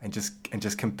 and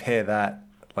just compare that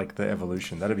like the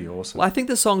evolution. That'd be awesome. Well, I think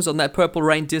the songs on that Purple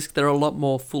Rain disc, they're a lot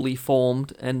more fully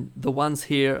formed, and the ones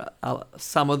here,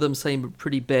 some of them seem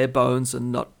pretty bare bones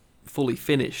and not fully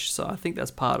finished, so I think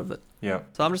that's part of it. Yeah.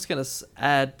 So I'm just going to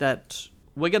add that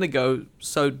we're going to go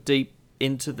so deep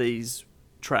into these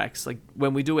tracks, like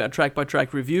when we do our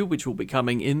track-by-track review, which will be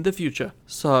coming in the future.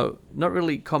 So not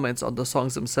really comments on the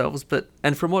songs themselves,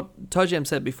 and from what ToeJam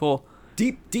said before,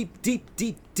 Deep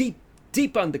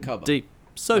undercover. Deep.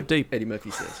 So like deep. Eddie Murphy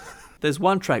says. There's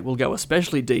one track we'll go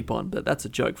especially deep on, but that's a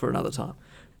joke for another time.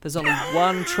 There's only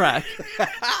one track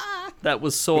that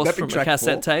was sourced from a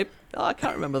cassette tape. Oh, I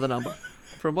can't remember the number.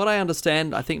 From what I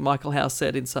understand, I think Michael House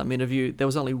said in some interview, there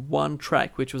was only one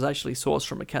track which was actually sourced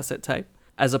from a cassette tape,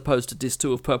 as opposed to disc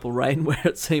 2 of Purple Rain, where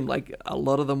it seemed like a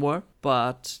lot of them were.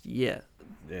 But yeah.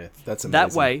 Yeah, that's amazing.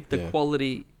 That way, the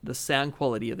quality, the sound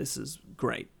quality of this is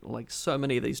great. Like, so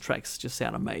many of these tracks just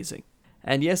sound amazing.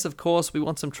 And yes, of course, we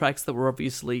want some tracks that were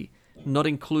obviously not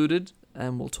included,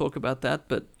 and we'll talk about that,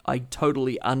 but I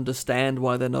totally understand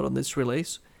why they're not on this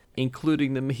release.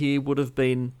 Including them here would have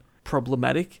been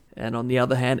problematic, and on the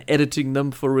other hand, editing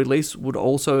them for release would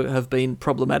also have been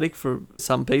problematic for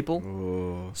some people.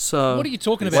 Ooh. So what are you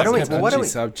talking about? Why don't we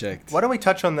subject? Why don't we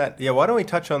touch on that? Yeah, why don't we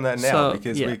touch on that now? So,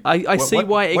 because yeah, I see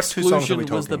why exclusion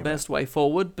was the best way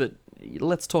forward, but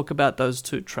let's talk about those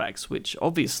two tracks, which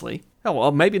obviously,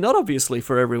 well, maybe not obviously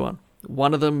for everyone.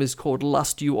 One of them is called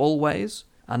Lust You Always.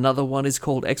 Another one is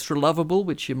called Extra Lovable,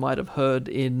 which you might have heard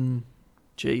in,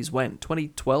 when?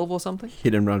 2012 or something?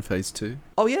 Hit and Run Phase 2.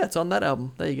 Oh yeah, it's on that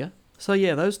album. There you go. So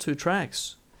yeah, those two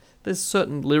tracks. There's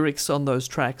certain lyrics on those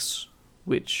tracks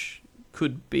which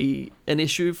could be an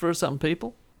issue for some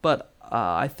people, but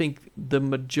I think the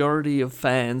majority of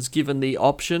fans, given the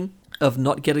option of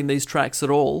not getting these tracks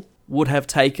at all, would have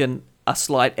taken a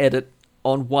slight edit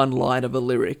on one line of a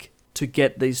lyric to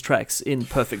get these tracks in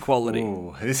perfect quality.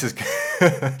 Ooh, this is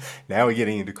now we're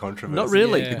getting into controversy. Not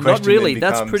really. Yeah. Not really.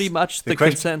 That's pretty much the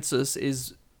consensus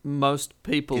is most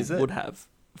people would have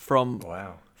from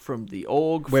the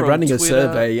org. We're from running Twitter. a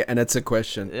survey and it's a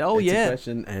question. Oh, it's yeah. a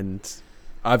question, and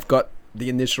I've got the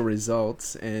initial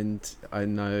results and I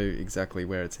know exactly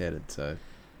where it's headed. So,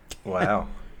 wow,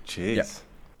 jeez. Yep.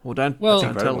 Well,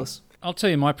 don't tell us. I'll tell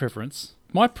you my preference.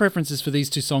 My preference is for these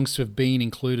two songs to have been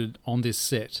included on this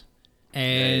set.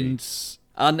 And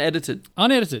unedited.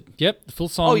 Yep, the full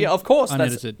song. Oh yeah, of course.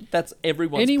 Unedited. That's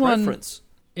everyone's preference.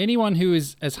 Anyone who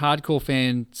is as hardcore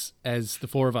fans as the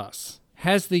four of us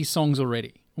has these songs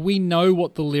already. We know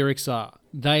what the lyrics are.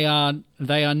 They are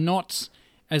not,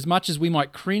 as much as we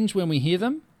might cringe when we hear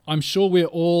them, I'm sure we're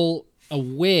all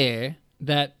aware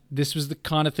that this was the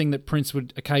kind of thing that Prince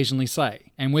would occasionally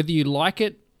say. And whether you like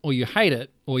it or you hate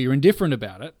it or you're indifferent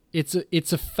about it,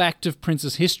 it's a fact of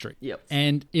Prince's history. Yep.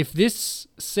 And if this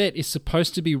set is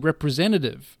supposed to be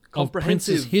representative of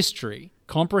Prince's history,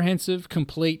 comprehensive,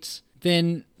 complete,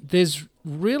 then there's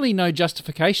really no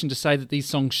justification to say that these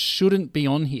songs shouldn't be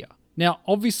on here. Now,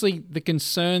 obviously, the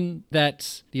concern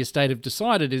that the estate have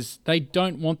decided is they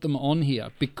don't want them on here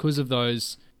because of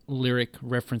those lyric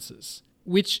references,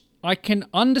 which I can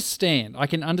understand. I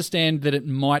can understand that it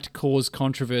might cause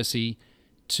controversy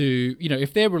to,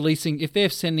 if they're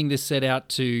sending this set out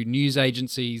to news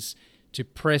agencies, to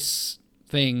press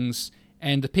things,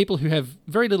 and the people who have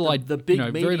very little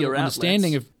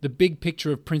understanding of the big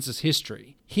picture of Prince's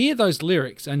history, hear those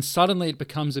lyrics and suddenly it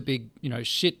becomes a big,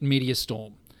 shit media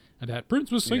storm about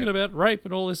Prince was singing about rape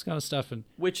and all this kind of stuff. And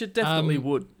which it definitely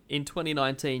would. In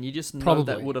 2019, you just know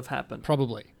that would have happened.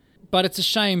 Probably. But it's a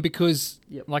shame because,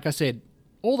 like I said,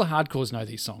 all the hardcores know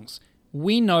these songs.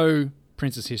 We know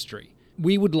Prince's history.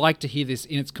 We would like to hear this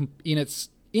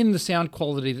in the sound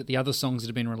quality that the other songs that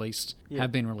have been released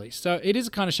have been released. So it is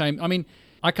a kind of shame. I mean,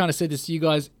 I kind of said this to you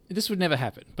guys. This would never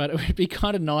happen, but it would be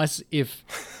kind of nice if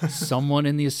someone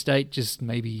in the estate just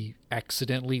maybe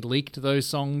accidentally leaked those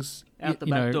songs out the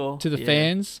back door to the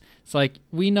fans. It's like,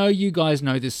 we know you guys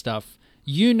know this stuff.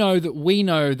 You know that we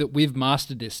know that we've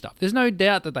mastered this stuff. There's no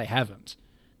doubt that they haven't.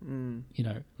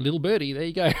 Little birdie, there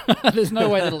you go. There's no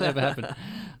way that'll ever happen.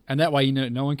 And that way,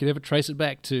 no one could ever trace it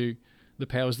back to the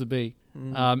powers that be.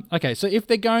 Okay, so if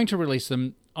they're going to release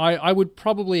them, I would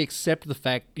probably accept the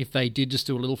fact if they did just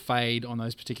do a little fade on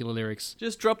those particular lyrics.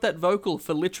 Just drop that vocal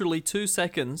for literally 2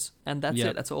 seconds, and that's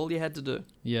it. That's all you had to do.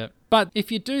 Yeah. But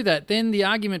if you do that, then the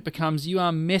argument becomes you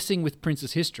are messing with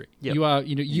Prince's history. Yep.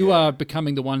 You are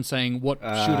becoming the one saying what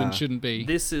should and shouldn't be.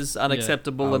 This is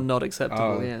unacceptable and not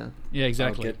acceptable. Yeah,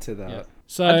 exactly. I'll get to that. Yeah.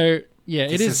 So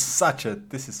this is such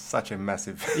a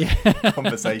massive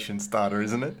conversation starter,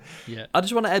 isn't it? Yeah. I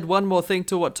just want to add one more thing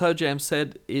to what ToeJam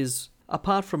said is,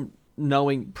 apart from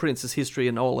knowing Prince's history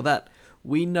and all of that,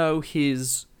 We know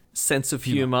his sense of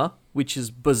humor, which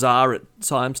is bizarre at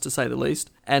times, to say the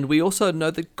least. And we also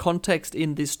know the context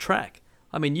in this track.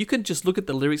 I mean, you can just look at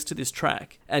the lyrics to this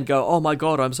track and go, oh my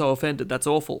God, I'm so offended, that's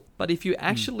awful. But if you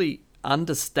actually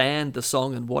understand the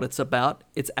song and what it's about,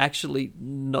 it's actually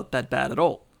not that bad at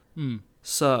all.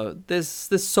 So there's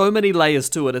so many layers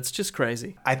to it, it's just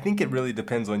crazy. I think it really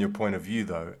depends on your point of view,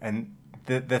 though. And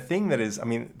the thing that is, I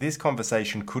mean, this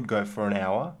conversation could go for an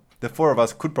hour. The four of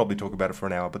us could probably talk about it for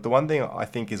an hour. But the one thing I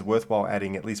think is worthwhile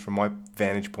adding, at least from my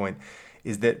vantage point,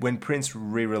 is that when Prince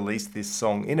re-released this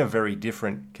song in a very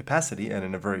different capacity and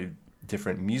in a very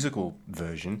different musical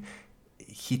version,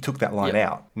 he took that line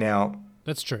out. Now,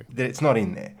 that's true. It's not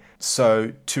in there.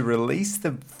 So to release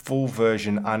the full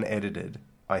version unedited,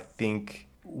 I think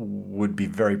would be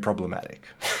very problematic.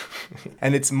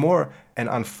 And it's more an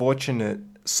unfortunate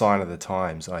sign of the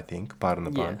times, I think, pardon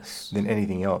the pun, than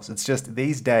anything else. It's just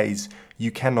these days you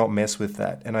cannot mess with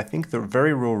that. And I think the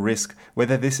very real risk,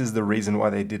 whether this is the reason why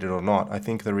they did it or not, I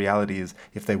think the reality is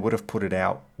if they would have put it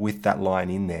out with that line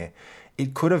in there,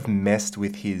 it could have messed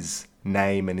with his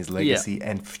name and his legacy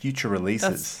and future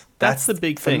releases. That's the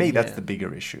big thing. For me, that's the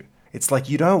bigger issue. It's like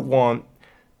you don't want,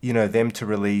 them to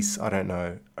release, I don't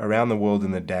know, Around the World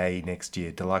in a Day next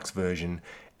year, deluxe version,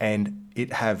 and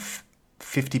it have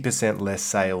 50% less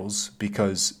sales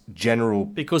because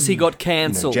he got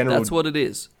cancelled. That's what it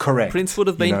is. Correct. Prince would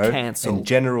have been cancelled. And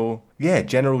General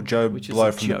Joe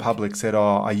Blow from the public said,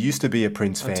 I used to be a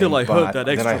Prince fan until I heard that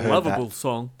extra heard lovable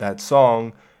song. That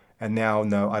song, and now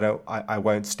I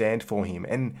won't stand for him.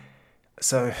 And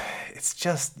so it's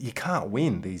just, you can't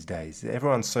win these days.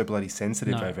 Everyone's so bloody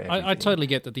sensitive over everything. I totally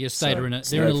get that the estate are in it.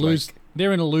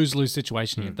 They're in a lose-lose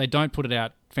situation here. If they don't put it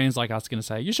out, fans like us are going to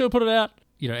say, you should put it out.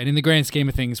 And in the grand scheme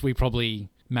of things, we probably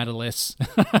matter less,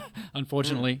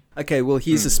 unfortunately. Okay, well,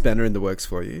 here's a spanner in the works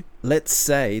for you. Let's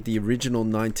say the original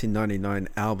 1999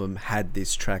 album had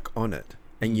this track on it,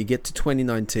 and you get to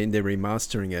 2019, they're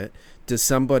remastering it. Does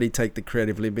somebody take the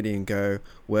creative liberty and go,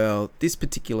 well, this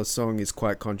particular song is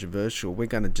quite controversial, we're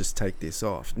going to just take this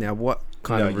off? Now, what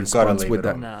kind of response would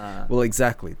that... Nah. Well,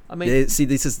 exactly. I mean... See,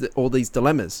 this is all these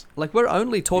dilemmas. Like, we're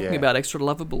only talking about Extra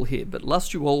Lovable here, but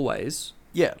Lust You Always...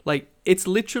 Yeah, like, it's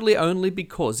literally only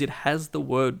because it has the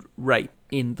word rape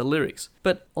in the lyrics.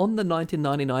 But on the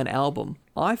 1999 album,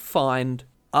 I find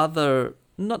other,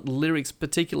 not lyrics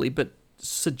particularly, but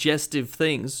suggestive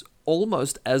things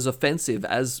almost as offensive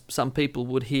as some people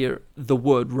would hear the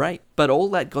word rape. But all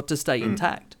that got to stay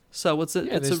intact. So it's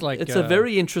a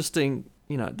very interesting...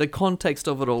 the context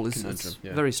of it all is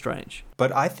very strange.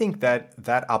 But I think that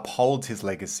upholds his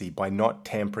legacy by not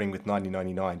tampering with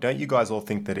 1999. Don't you guys all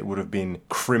think that it would have been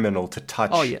criminal to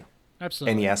touch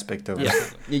any aspect of it?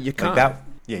 Yeah, you can't.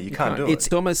 You can't do it.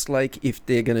 It's almost like if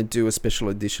they're going to do a special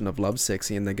edition of Love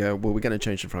Sexy and they go, well, we're going to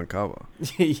change the front cover.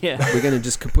 We're going to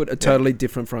just put a totally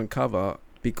different front cover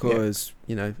because,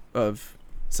 of...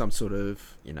 some sort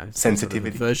of,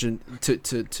 sensitivity version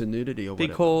to nudity or whatever.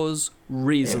 Because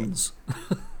reasons.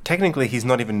 Yeah. Technically, he's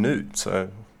not even nude, so...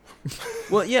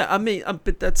 Well, yeah, I mean,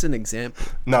 but that's an example.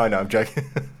 No, I'm joking.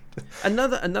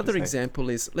 Another example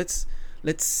is, let's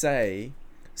say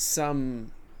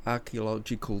some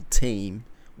archaeological team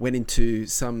went into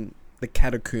the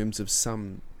catacombs of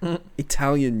some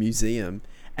Italian museum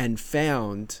and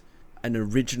found an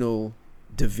original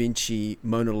Da Vinci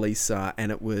Mona Lisa,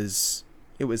 and it was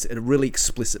a really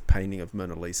explicit painting of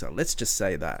Mona Lisa. Let's just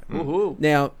say that. Woohoo.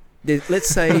 Now, let's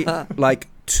say like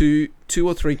two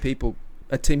or three people,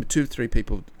 a team of 2 or 3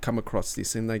 people come across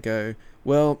this and they go,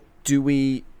 well, do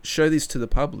we show this to the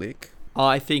public?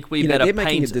 I think we better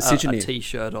paint a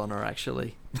T-shirt on her,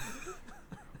 actually.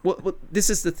 Well, this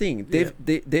is the thing.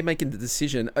 They're making the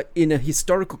decision. In a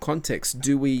historical context,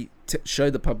 do we show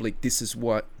the public this is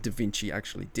what Da Vinci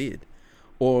actually did?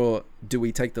 Or do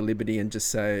we take the liberty and just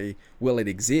say, well, it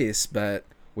exists, but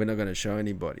we're not going to show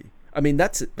anybody? I mean,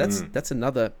 that's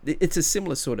another... It's a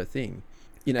similar sort of thing.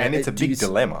 And it's a big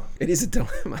dilemma. It is a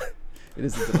dilemma.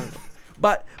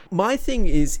 But my thing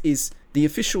is the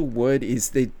official word is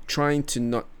they're trying to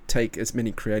not take as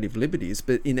many creative liberties,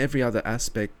 but in every other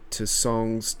aspect, to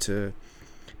songs, to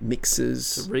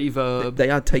mixes... To reverb. They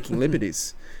are taking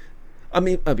liberties. I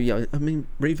mean,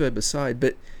 reverb aside,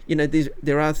 but...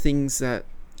 there are things that,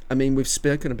 we've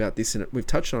spoken about this and we've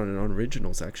touched on it on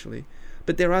originals actually,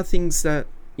 but there are things that,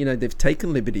 they've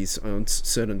taken liberties on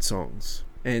certain songs,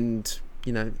 and,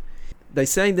 they're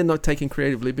saying they're not taking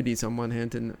creative liberties on one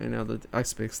hand, and in other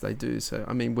aspects they do. So,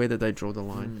 where do they draw the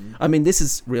line? This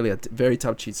is really a very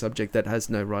touchy subject that has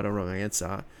no right or wrong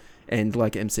answer, and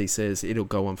like MC says, it'll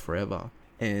go on forever.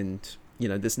 And, You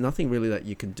know, there's nothing really that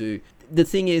you can do. The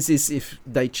thing is if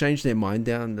they change their mind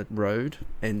down the road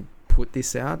and put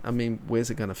this out, I mean, where's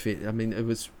it going to fit? I mean, it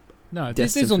was No,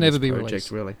 destined this will for never this be project,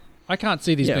 released. really. I can't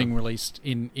see this Yeah. being released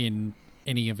in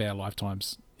any of our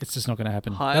lifetimes. It's just not going to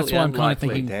happen. Highly That's why I'm kind of unlikely.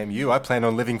 thinking, Damn you, I plan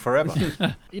on living forever.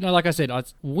 you know, like I said,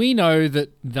 we know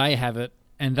that they have it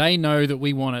and they know that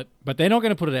we want it, but they're not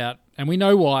going to put it out, and we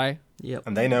know why. Yep.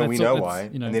 And they know we That's all- know that's, why.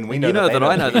 you know. And then we And know you know they that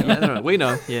I know they that. No, we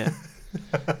know. Yeah.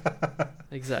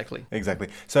 Exactly. Exactly.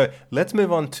 So let's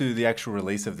move on to the actual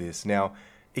release of this. Now,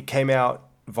 it came out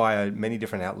via many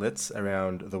different outlets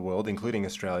around the world, including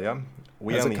Australia.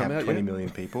 We Has it only come have out 20 yet? million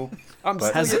people. I'm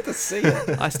but- still yet to see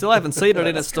it. I still haven't seen it in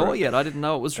a That's store true. yet. I didn't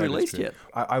know it was That is released true. yet.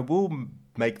 I will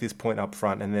make this point up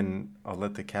front, and then I'll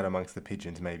let the cat amongst the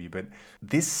pigeons maybe. But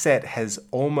this set has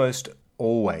almost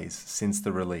always, since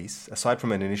the release, aside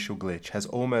from an initial glitch, has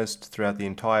almost throughout the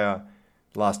entire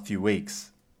last few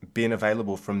weeks been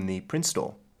available from the print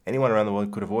store. Anyone around the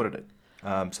world could have ordered it.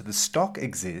 So the stock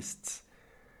exists.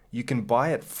 You can buy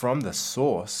it from the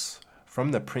source,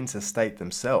 from the Prince estate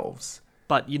themselves,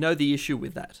 But you know the issue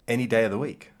with that. any day of the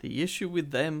week. The issue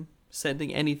with them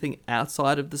sending anything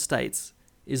outside of the States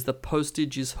is the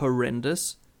postage is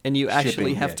horrendous, and you actually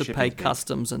Shipping, have yeah, to pay shipping's big.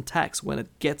 customs and tax when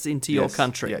it gets into your Yes,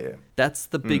 country. yeah, yeah. That's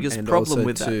the biggest And problem also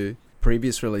with that. to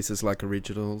previous releases like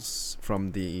originals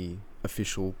from the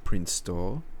official print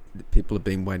store, people have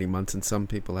been waiting months, and some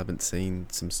people haven't seen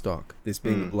some stock. There's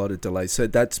been a lot of delays, so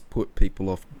that's put people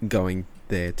off going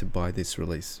there to buy this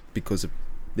release because of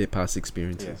their past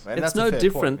experiences. And It's that's a no fair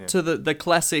different point, yeah. to the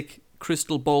classic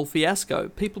crystal ball fiasco.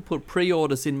 People put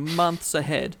pre-orders in months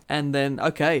ahead, and then,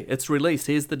 okay, it's released,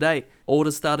 here's the date.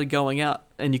 Orders started going out,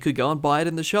 and you could go and buy it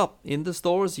in the shop. In the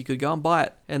stores, you could go and buy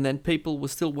it. And then people were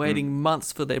still waiting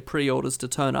months for their pre-orders to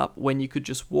turn up when you could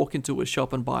just walk into a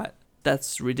shop and buy it.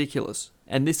 That's ridiculous.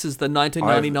 And this is the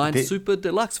 1999 Super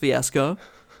Deluxe fiasco,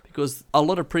 because a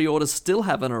lot of pre-orders still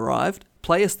haven't arrived.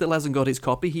 Player still hasn't got his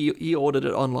copy. He ordered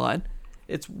it online.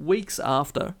 It's weeks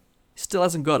after. Still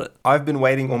hasn't got it. I've been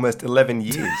waiting almost 11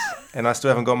 years, and I still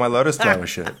haven't got my Lotus Flower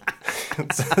shirt.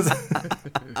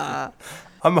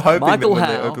 I'm hoping Michael that when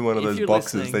they Howe, open one of if those you're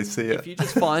boxes, listening, they see it. If you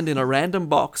just find in a random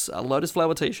box a Lotus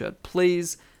Flower t-shirt,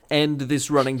 please end this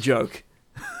running joke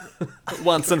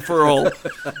once and for all.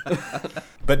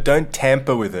 But don't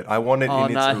tamper with it. I want it Oh,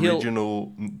 in nah, its he'll-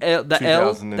 original The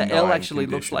 2009 L actually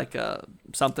looks condition. like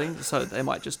something, so they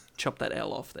might just chop that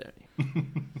L off there.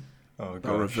 Oh, I'll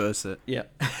gosh. reverse it. Yeah.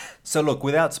 So look,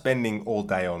 without spending all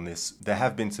day on this, there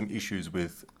have been some issues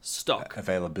with Stock.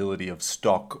 availability of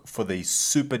stock for the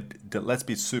let's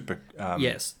be super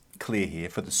Yes. clear here,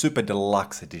 for the Super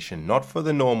Deluxe edition, not for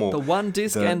the normal. The one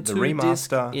disc and the two disc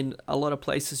remaster. in a lot of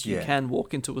places you Yeah. can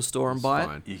walk into a store and buy it.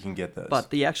 fine. You can get those. But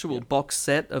the actual box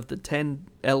set of the 10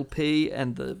 LP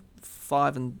and the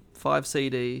 5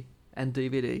 CD and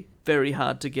DVD, very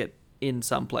hard to get in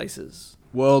some places.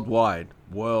 Worldwide.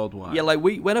 Yeah, like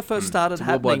when it first started It's a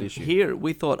worldwide happening issue. here,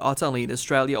 we thought, oh, it's only in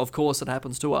Australia. Of course it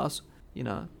happens to us. You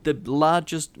know, the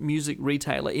largest music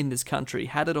retailer in this country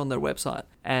had it on their website,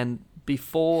 and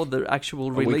before the actual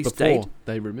A week release before, date,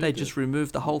 they removed they it. just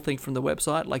removed the whole thing from the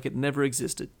website like it never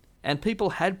existed. And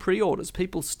people had pre-orders.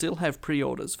 People still have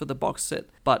pre-orders for the box set,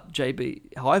 but JB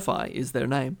Hi-Fi is their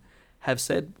name, have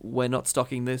said, we're not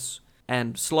stocking this.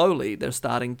 And slowly they're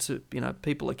starting to,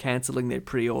 people are cancelling their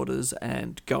pre-orders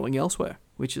and going elsewhere,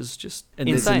 which is just And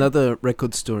insane. there's another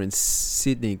record store in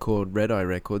Sydney called Red Eye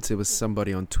Records. There was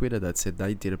somebody on Twitter that said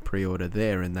they did a pre-order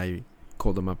there, and they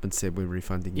called them up and said, we're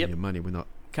refunding you Yep. your money. We're not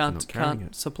Can't carrying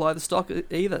it. supply the stock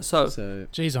either. So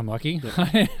Jeez, I'm lucky.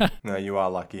 no, you are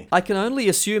lucky. I can only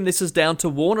assume this is down to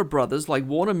Warner Brothers, like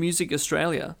Warner Music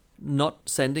Australia, not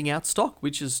sending out stock,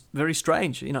 which is very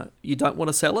strange. You don't want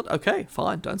to sell it? Okay,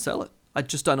 fine, don't sell it. I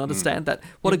just don't understand that.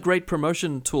 What a great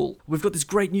promotion tool. We've got this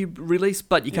great new release,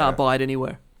 but you can't buy it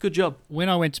anywhere. Good job. When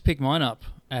I went to pick mine up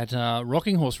at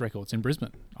Rocking Horse Records in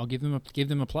Brisbane, I'll give them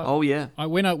a plug. Oh, yeah.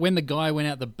 When the guy went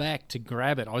out the back to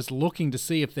grab it, I was looking to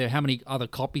see if how many other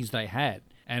copies they had,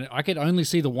 and I could only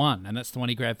see the one, and that's the one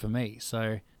he grabbed for me.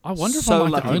 So I wonder if So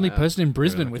I'm like the lucky. only person in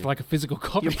Brisbane with like a physical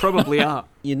copy. You probably are.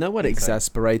 You know what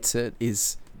exasperates it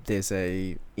is there's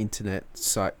a internet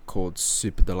site called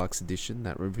Super Deluxe Edition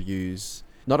that reviews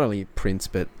not only Prince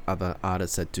but other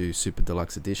artists that do Super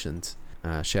Deluxe editions.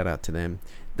 Shout out to them.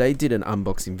 They did an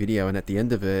unboxing video, and at the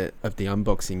end of the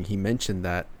unboxing, he mentioned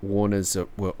that Warner's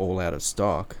were all out of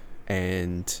stock,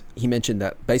 and he mentioned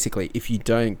that basically if you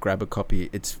don't grab a copy,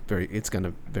 it's going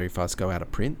to very fast go out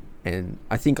of print. And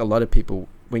I think a lot of people,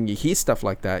 when you hear stuff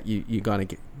like that, you're going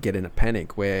to get in a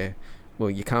panic where, well,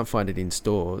 you can't find it in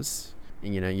stores,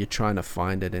 you're trying to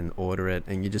find it and order it,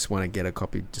 and you just want to get a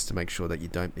copy just to make sure that you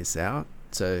don't miss out.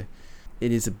 So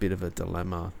it is a bit of a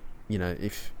dilemma.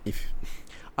 If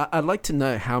I'd like to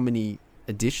know how many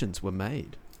editions were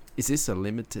made. Is this a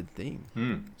limited thing?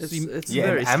 It's yeah,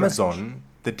 very and Amazon,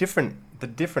 the different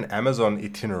Amazon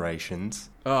itinerations,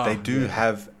 they do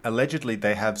have, allegedly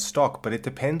they have stock, but it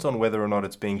depends on whether or not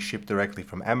it's being shipped directly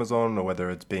from Amazon or whether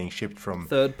it's being shipped from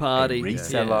third party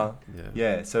reseller.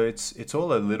 Yeah, so it's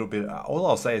all a little bit, all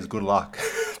I'll say is good luck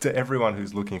to everyone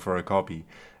who's looking for a copy.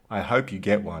 I hope you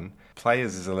get one.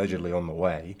 Players is allegedly on the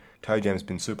way. Toe Jam's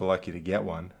been super lucky to get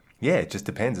one. Yeah, it just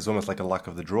depends. It's almost like a luck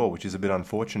of the draw, which is a bit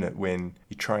unfortunate when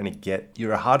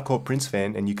you're a hardcore Prince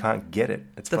fan and you can't get it.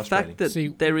 It's frustrating. The fact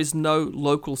that there is no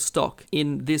local stock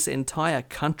in this entire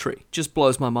country just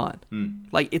blows my mind.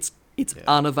 Like, it's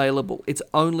unavailable. It's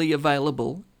only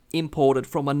available imported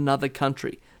from another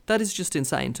country. That is just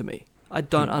insane to me. I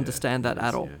don't understand that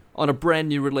at all. On a brand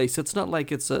new release, it's not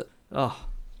like it's a... Oh,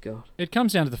 God. It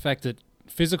comes down to the fact that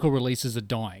physical releases are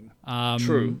dying.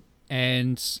 True.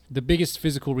 And the biggest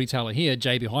physical retailer here,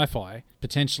 JB Hi-Fi,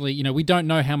 potentially, we don't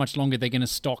know how much longer they're going to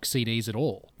stock CDs at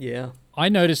all. Yeah. I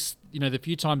notice, the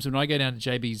few times when I go down to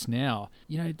JB's now,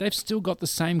 they've still got the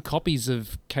same copies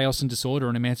of Chaos and Disorder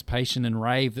and Emancipation and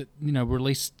Rave that,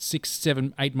 released 6,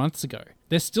 7, 8 months ago.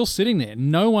 They're still sitting there.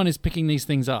 No one is picking these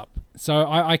things up. So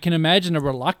I can imagine a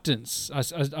reluctance,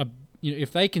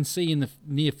 if they can see in the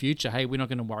near future, hey, we're not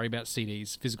going to worry about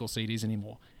CDs, physical CDs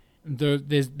anymore.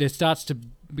 There starts to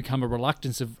become a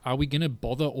reluctance of, are we going to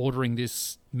bother ordering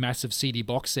this massive CD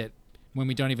box set when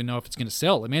we don't even know if it's going to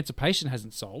sell? Emancipation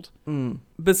hasn't sold.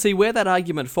 But see, where that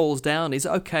argument falls down is,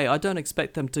 okay, I don't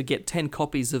expect them to get 10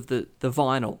 copies of the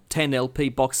vinyl, 10 LP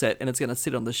box set, and it's going to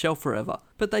sit on the shelf forever.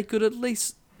 But they could at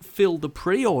least fill the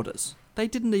pre-orders. They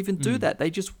didn't even do that.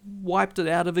 They just wiped it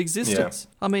out of existence.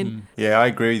 Yeah. I mean... Yeah, I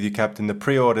agree with you, Captain. The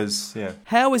pre-orders, yeah.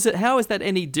 How is that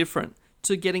any different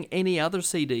to getting any other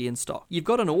CD in stock? You've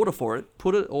got an order for it,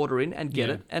 put an order in and get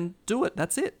it and do it.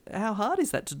 That's it. How hard is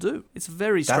that to do? It's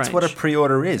very strange. That's what a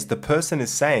pre-order is. The person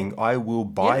is saying, I will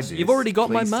buy this. You've already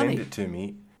got my money. Send it to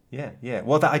me. Yeah.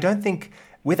 Well, I don't think...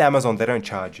 With Amazon, they don't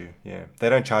charge you. Yeah, they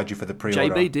don't charge you for the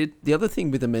pre-order. JB did. The other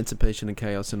thing with Emancipation and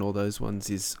Chaos and all those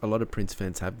ones is a lot of Prince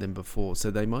fans have them before,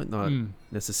 so they might not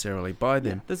necessarily buy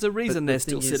them. Yeah. There's a reason they're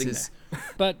still sitting there.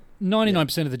 But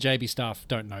 99% of the JB staff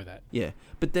don't know that. Yeah,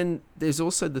 but then there's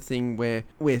also the thing where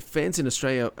fans in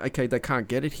Australia, okay, they can't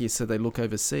get it here, so they look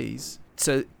overseas.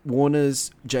 So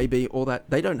Warner's, JB, all that,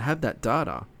 they don't have that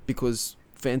data because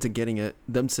fans are getting it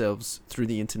themselves through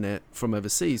the internet from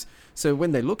overseas. So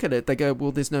when they look at it, they go,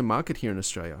 well, there's no market here in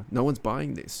Australia. No one's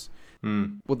buying this.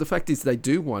 Well, the fact is they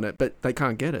do want it, but they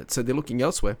can't get it. So they're looking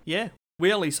elsewhere. Yeah.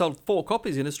 We only sold 4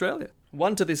 copies in Australia.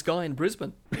 One to this guy in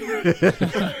Brisbane.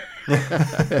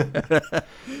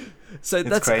 So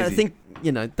that's crazy. I think,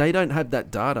 they don't have that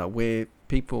data where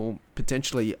people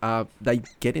potentially they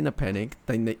get in a panic.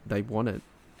 They want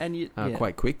it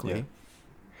quite quickly. Yeah.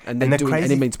 And they're doing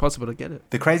any means possible to get it.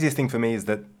 The craziest thing for me is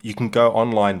that you can go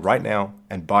online right now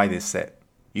and buy this set.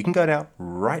 You can go down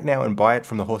right now and buy it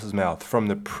from the horse's mouth, from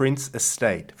the Prince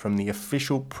estate, from the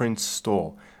official Prince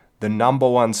store, the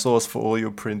 #1 source for all your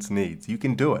Prince needs. You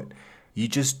can do it. You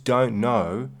just don't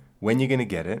know when you're going to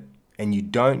get it, and you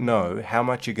don't know how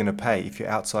much you're going to pay if you're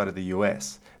outside of the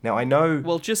US. Now, I know...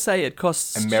 Well, just say it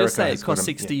costs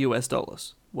 $60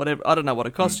 US. Whatever, I don't know what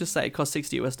it costs. Just say it costs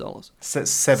 $60 US.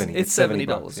 70. It's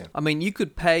 $70. Yeah. I mean, you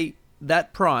could pay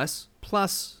that price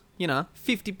plus,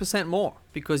 50% more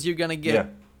because you're going to get.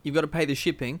 You've got to pay the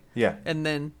shipping. Yeah. And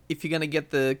then if you're going to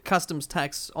get the customs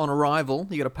tax on arrival,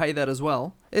 you got to pay that as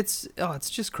well. It's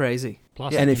just crazy.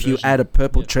 Plus and if you add a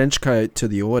purple trench coat to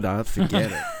the order,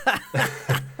 forget it.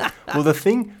 Well, the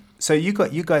thing. So you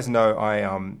guys know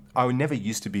I never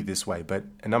used to be this way, but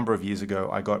a number of years ago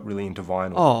I got really into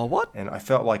vinyl. Oh, what? And I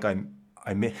felt like I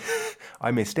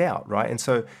missed out, right? And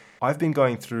so I've been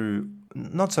going through,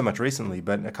 not so much recently,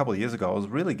 but a couple of years ago I was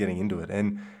really getting into it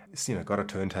and got a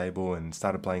turntable and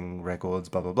started playing records,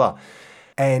 blah blah blah.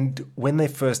 And when they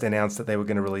first announced that they were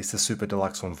going to release the Super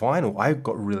Deluxe on vinyl, I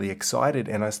got really excited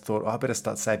and I thought, I better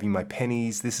start saving my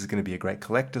pennies. This is going to be a great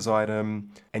collector's item.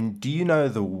 And do you know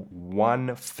the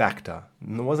one factor,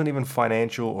 and it wasn't even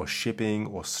financial or shipping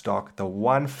or stock, the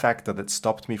one factor that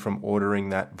stopped me from ordering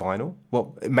that vinyl?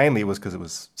 Well, mainly it was because it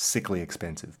was sickly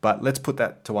expensive. But let's put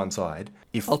that to one side.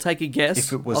 I'll take a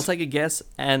guess.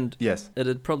 And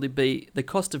it'd probably be the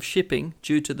cost of shipping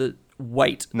due to the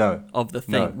weight of the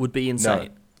thing would be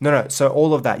insane. No. So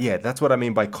all of that, that's what I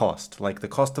mean by cost. Like the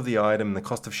cost of the item, the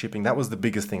cost of shipping, that was the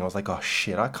biggest thing. I was like, oh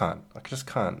shit, I just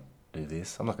can't do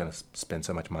this. I'm not going to spend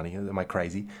so much money. Am I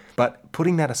crazy? But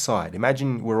putting that aside,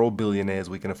 imagine we're all billionaires,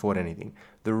 we can afford anything.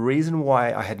 The reason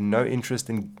why I had no interest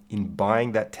in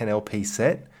buying that 10 LP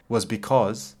set was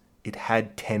because it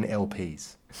had 10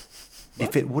 LPs. What?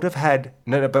 If it would have had...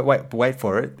 No, but wait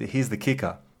for it. Here's the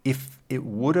kicker. If it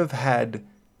would have had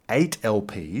 8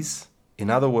 LPs... In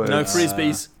other words... No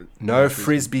Frisbees. No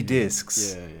Frisbee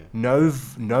discs. Yeah.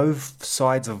 No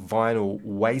sides of vinyl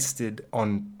wasted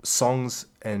on songs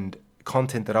and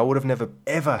content that I would have never,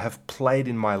 ever have played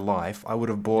in my life. I would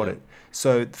have bought it.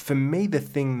 So for me, the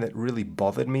thing that really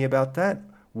bothered me about that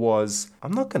was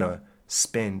I'm not going to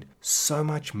spend so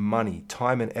much money,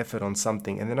 time and effort on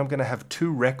something, and then I'm going to have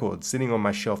 2 records sitting on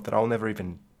my shelf that I'll never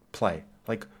even play.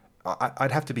 Like...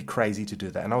 I'd have to be crazy to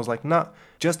do that. And I was like, nah,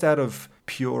 just out of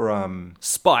pure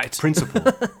spite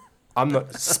principle. I'm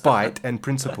not spite and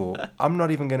principle. I'm not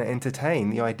even going to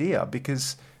entertain the idea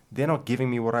because they're not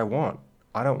giving me what I want.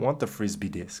 I don't want the Frisbee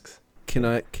discs. Can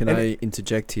I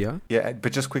interject here? Yeah,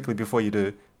 but just quickly before you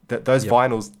do, those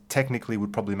vinyls technically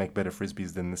would probably make better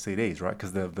Frisbees than the CDs, right?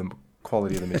 Because the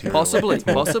quality of the material. Possibly,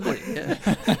 yeah.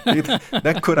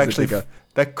 That could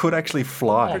actually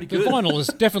fly. The vinyl is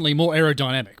definitely more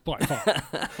aerodynamic by far.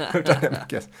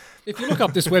 Aerodynamic, yes. If you look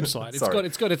up this website,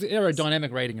 it's got an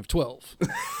aerodynamic rating of 12.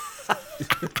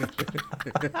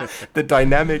 the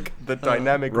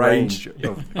dynamic range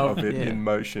of it in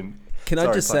motion. Can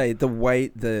I just say the way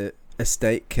the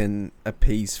estate can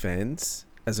appease fans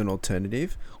as an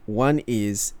alternative? One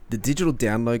is the digital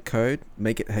download code,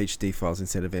 make it HD files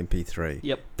instead of MP3.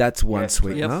 Yep. That's one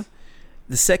sweetener. Yep.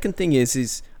 The second thing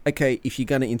is, okay, if you're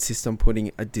going to insist on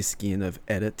putting a disc in of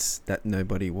edits that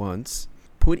nobody wants,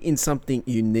 put in something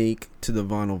unique to the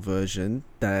vinyl version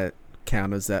that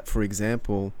counters that. For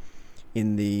example,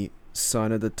 in the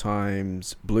Sign of the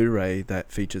Times Blu-ray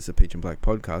that features the Peach and Black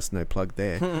podcast, no plug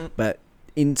there, but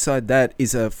inside that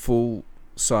is a full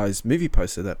size movie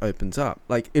poster that opens up.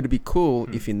 Like, it'd be cool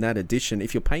if in that edition,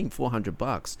 if you're paying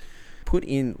 $400, put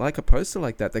in like a poster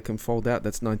like that can fold out,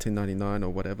 that's $19.99 or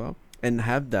whatever, and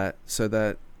have that so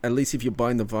that at least if you're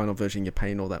buying the vinyl version, you're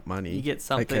paying all that money. You get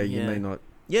something. Okay, you may not.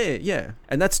 Yeah.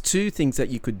 And that's 2 things that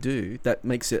you could do that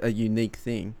makes it a unique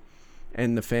thing.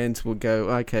 And the fans will go,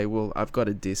 okay, well, I've got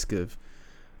a disc of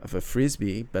a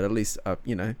Frisbee, but at least, I've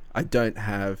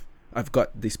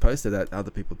got this poster that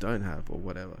other people don't have or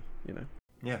whatever,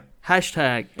 Yeah.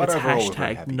 Hashtag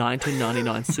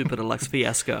 1999 Super Deluxe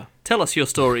Fiasco. Tell us your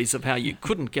stories of how you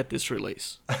couldn't get this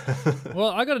release. Well,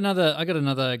 I got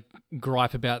another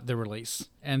gripe about the release,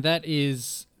 and that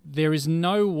is there is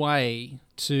no way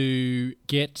to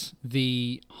get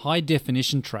the high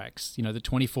definition tracks, the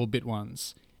 24-bit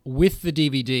ones, with the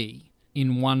DVD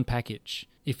in one package.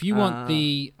 If you want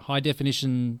the high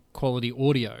definition quality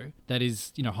audio that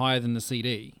is, higher than the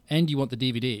CD, and you want the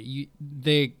DVD,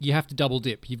 you have to double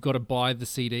dip. You've got to buy the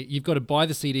CD. You've got to buy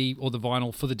the CD or the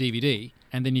vinyl for the DVD,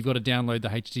 and then you've got to download the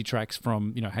HD tracks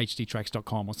from,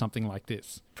 hdtracks.com or something like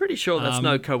this. Pretty sure that's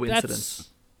no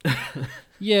coincidence.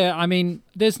 Yeah, I mean,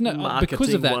 there's no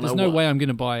because of that. There's no way I'm going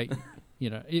to buy.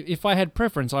 If I had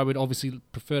preference, I would obviously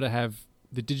prefer to have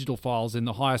the digital files in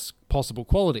the highest possible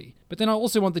quality. But then I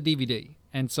also want the DVD.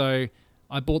 And so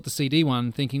I bought the CD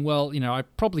one thinking, well, I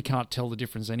probably can't tell the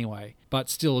difference anyway. But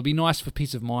still, it'd be nice for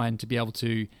peace of mind to be able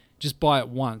to just buy it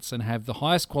once and have the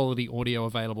highest quality audio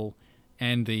available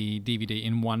and the DVD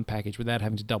in one package without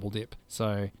having to double dip.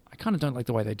 So I kind of don't like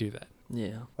the way they do that.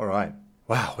 Yeah. All right.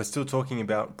 Wow, we're still talking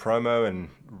about promo and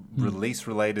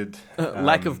release-related...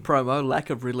 lack of promo, lack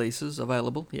of releases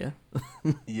available, yeah.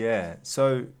 Yeah,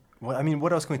 so... Well, I mean,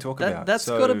 what else can we talk about? That's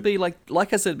got to be like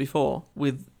I said before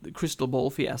with the Crystal Ball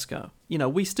fiasco.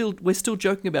 We're still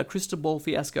joking about Crystal Ball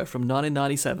fiasco from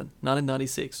 1997,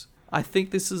 1996. I think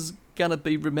this is going to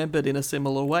be remembered in a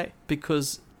similar way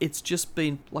because it's just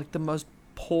been like the most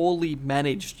poorly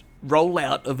managed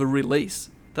rollout of a release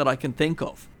that I can think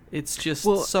of. It's just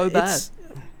so bad.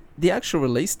 The actual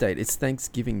release date, it's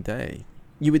Thanksgiving Day.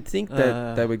 You would think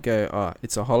that they would go,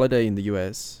 it's a holiday in the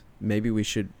US. Maybe we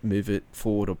should move it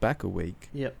forward or back a week.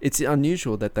 Yep. It's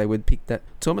unusual that they would pick that.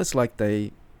 It's almost like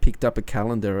they picked up a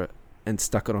calendar and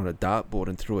stuck it on a dartboard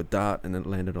and threw a dart and it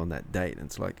landed on that date. And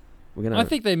it's like, I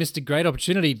think they missed a great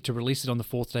opportunity to release it on the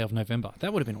 4th day of November.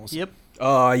 That would have been awesome. Yep.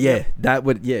 Oh, yeah. That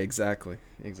would, exactly.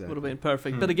 Would have been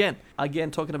perfect. But again,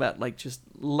 talking about like just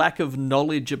lack of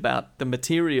knowledge about the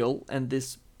material and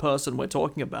this person we're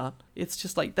talking about, it's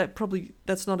just like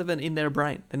that's not even in their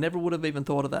brain. They never would have even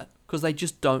thought of that because they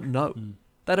just don't know.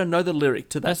 They don't know the lyric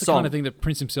to that That's song. That's the kind of thing that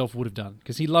Prince himself would have done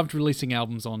because he loved releasing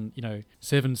albums on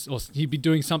 7, or he'd be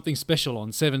doing something special on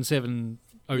 7/7/07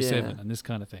 07 and this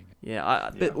kind of thing.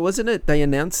 Yeah, but wasn't it they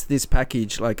announced this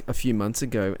package like a few months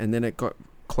ago, and then it got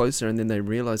closer, and then they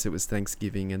realized it was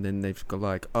Thanksgiving, and then they've got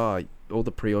like, oh, all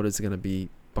the pre-orders are going to be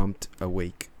bumped a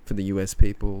week for the US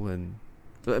people, and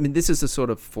I mean, this is the sort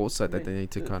of foresight that they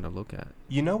need to kind of look at.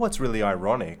 You know what's really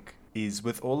ironic is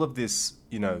with all of this,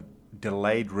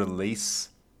 delayed release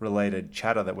related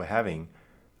chatter that we're having,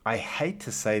 I hate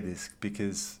to say this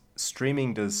because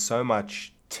streaming does so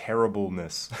much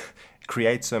terribleness,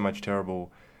 creates so many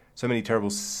terrible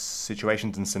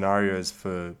situations and scenarios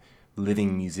for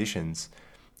living musicians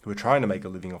who are trying to make a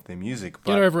living off their music.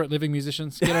 But get over it, living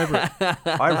musicians. Get over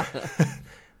it.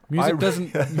 Music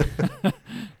doesn't...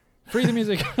 Free the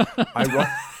music.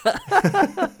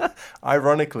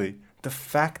 Ironically, the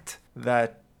fact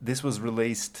that this was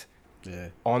released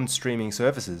on streaming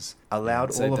services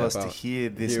allowed all of us to hear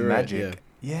this magic.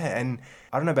 Yeah, and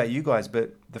I don't know about you guys,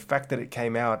 but the fact that it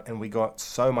came out and we got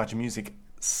so much music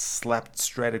slapped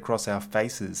straight across our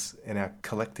faces and our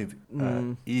collective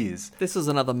ears. This is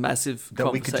another massive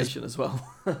conversation as well.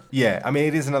 Yeah, I mean,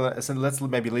 it is another... So let's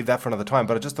maybe leave that for another time,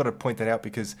 but I just thought I'd point that out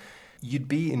because you'd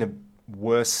be in a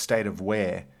worse state of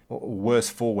wear, or worse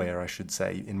for wear, I should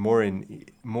say,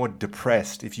 more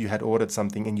depressed if you had ordered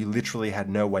something and you literally had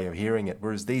no way of hearing it.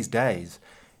 Whereas these days,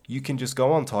 you can just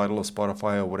go on Tidal or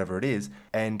Spotify or whatever it is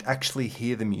and actually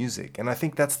hear the music. And I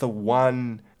think that's the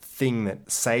one thing that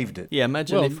saved it. Yeah,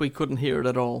 imagine if we couldn't hear it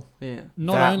at all. Yeah,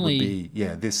 Not only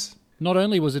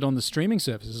was it on the streaming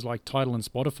services like Tidal and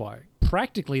Spotify,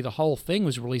 practically the whole thing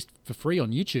was released for free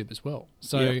on YouTube as well.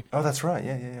 So, oh, that's right.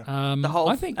 Yeah. The whole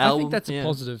I think that's a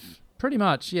positive. Pretty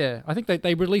much, yeah. I think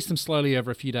they released them slowly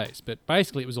over a few days, but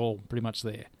basically it was all pretty much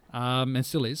there. And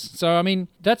still is. So, I mean,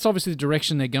 that's obviously the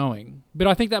direction they're going. But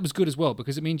I think that was good as well,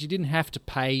 because it means you didn't have to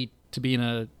pay to be in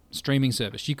a streaming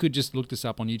service. You could just look this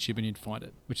up on YouTube and you'd find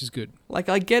it, which is good. Like,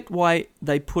 I get why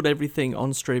they put everything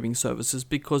on streaming services,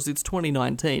 because it's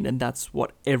 2019 and that's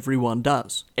what everyone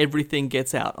does. Everything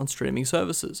gets out on streaming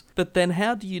services. But then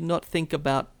how do you not think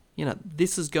about,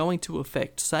 this is going to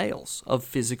affect sales of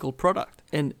physical product?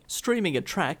 And streaming a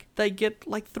track, they get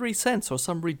like 3 cents or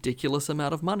some ridiculous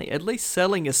amount of money. At least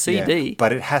selling a CD, yeah,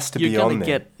 but it has to be on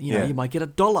there. You might get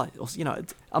 $1, or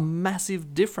it's a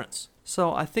massive difference.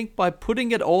 So I think by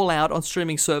putting it all out on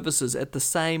streaming services at the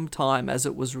same time as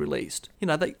it was released,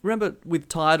 they remember with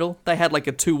Tidal, they had like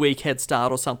a 2-week head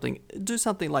start or something. Do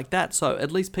something like that, so at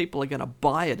least people are going to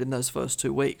buy it in those first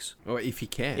 2 weeks. Or if you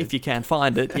can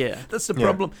find it, yeah. That's the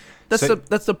problem.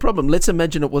 That's the problem. Let's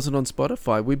imagine it wasn't on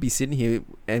Spotify. We'd be sitting here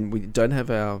and we don't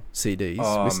have our CDs.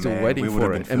 We're still waiting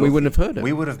for it, and we wouldn't have heard it.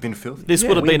 We would have been filthy. This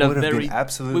would have been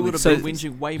absolutely. We would have been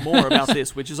whinging way more about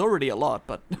this, which is already a lot.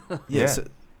 But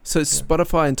So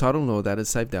Spotify and Tidal and all that has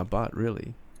saved our butt,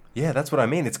 really. Yeah, that's what I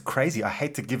mean. It's crazy. I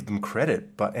hate to give them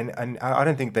credit, but and I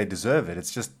don't think they deserve it.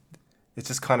 It's just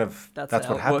kind of that's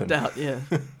what happened. Worked out, yeah.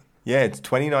 Yeah, it's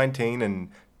 2019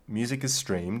 and music is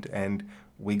streamed, and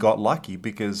we got lucky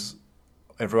because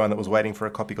everyone that was waiting for a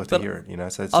copy got to hear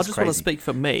it. So it's I just want to speak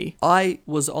for me. I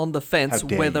was on the fence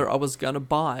whether I was going to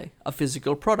buy a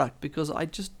physical product because I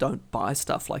just don't buy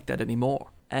stuff like that anymore.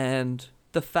 And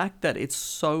the fact that it's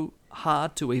so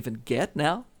hard to even get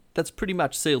now, that's pretty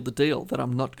much sealed the deal that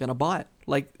I'm not going to buy it.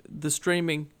 Like, the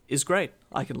streaming is great.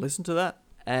 I can listen to that.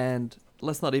 And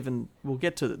we'll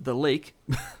get to the leak.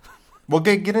 Well,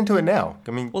 get into it now.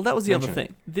 I mean, well, that was the other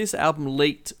thing. This album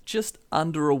leaked just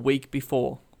under a week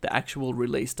before the actual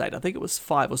release date. I think it was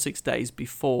 5 or 6 days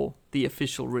before the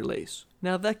official release.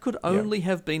 Now, that could only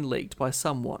have been leaked by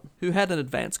someone who had an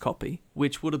advance copy,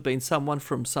 which would have been someone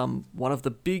from one of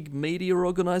the big media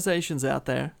organizations out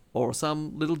there, or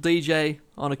some little DJ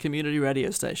on a community radio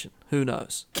station. Who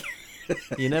knows?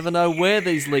 You never know where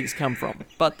these leaks come from.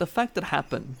 But the fact that it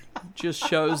happened just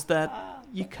shows that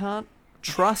you can't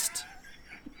trust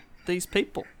these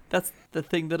people. That's the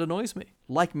thing that annoys me.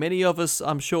 Like many of us,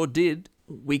 I'm sure, did,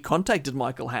 we contacted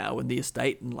Michael Howe and the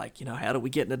estate and how do we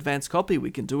get an advance copy?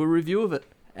 We can do a review of it.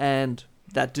 And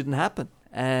that didn't happen.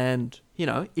 And,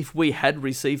 if we had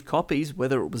received copies,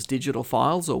 whether it was digital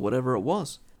files or whatever it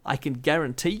was, I can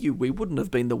guarantee you we wouldn't have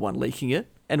been the one leaking it.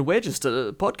 And we're just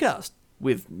a podcast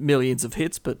with millions of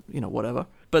hits, but, whatever.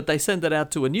 But they send that out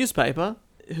to a newspaper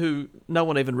who no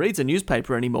one even reads a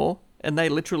newspaper anymore. And they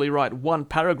literally write one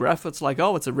paragraph. It's like,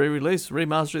 oh, it's a re-release,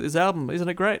 remaster of this album. Isn't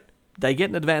it great? They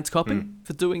get an advance copy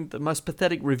for doing the most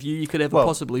pathetic review you could ever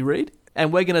possibly read.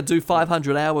 And we're going to do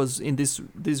 500 hours in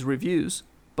these reviews,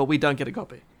 but we don't get a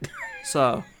copy.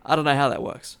 So I don't know how that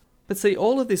works. But see,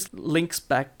 all of this links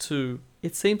back to,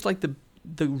 it seems like the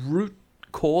root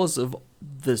cause of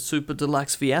the Super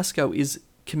Deluxe fiasco is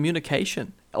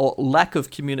communication. or lack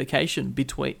of communication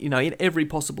between, in every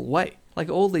possible way. Like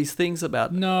all these things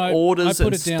about orders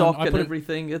and stock and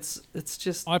everything. It's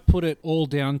just... I put it all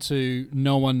down to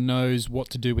no one knows what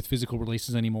to do with physical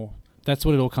releases anymore. That's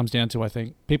what it all comes down to, I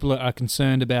think. People are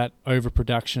concerned about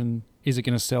overproduction. Is it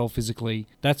going to sell physically?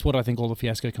 That's what I think all the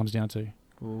fiasco comes down to.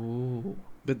 Ooh.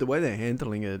 But the way they're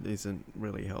handling it isn't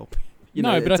really helping.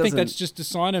 I think that's just a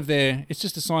sign of their... It's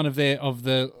just a sign of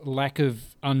the lack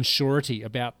of unsurety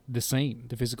about the scene,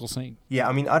 the physical scene. Yeah,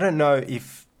 I mean, I don't know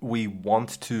if we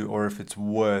want to or if it's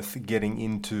worth getting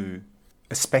into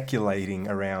speculating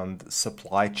around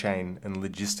supply chain and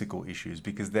logistical issues,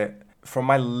 because from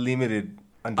my limited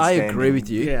understanding... I agree with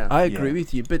you. Yeah. I agree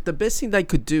with you. But the best thing they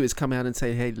could do is come out and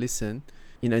say, hey, listen,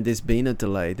 there's been a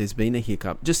delay, there's been a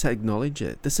hiccup. Just acknowledge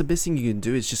it. That's the best thing you can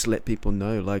do, is just let people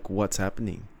know, like, what's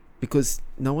happening. Because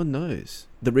no one knows.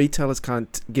 The retailers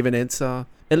can't give an answer.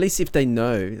 At least if they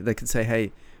know, they can say,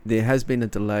 hey, there has been a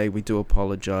delay. We do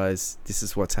apologize. This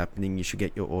is what's happening. You should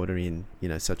get your order in,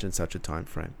 such and such a time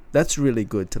frame. That's really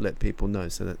good to let people know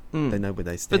so that they know where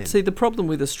they stand. But see, the problem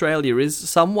with Australia is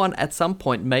someone at some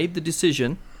point made the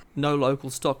decision, no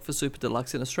local stock for Super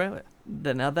Deluxe in Australia.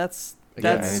 Now that's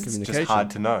it's just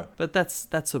hard to know. But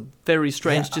that's a very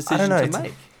strange decision to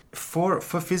make. For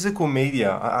physical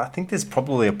media, I think there's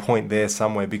probably a point there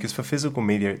somewhere, because for physical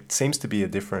media, it seems to be a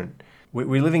different...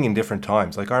 We're living in different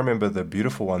times. Like, I remember the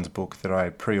Beautiful Ones book that I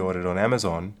pre-ordered on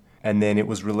Amazon, and then it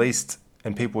was released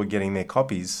and people were getting their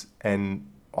copies, and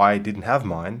I didn't have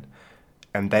mine,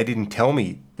 and they didn't tell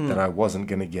me that I wasn't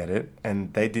going to get it,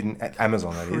 and they didn't...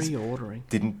 Amazon, that is. Pre-ordering.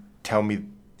 Didn't tell me...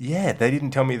 Yeah, they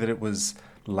didn't tell me that it was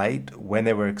late, when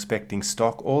they were expecting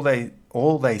stock. All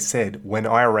they said when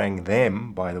I rang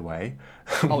them, by the way,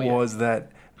 was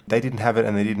that they didn't have it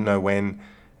and they didn't know when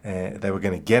they were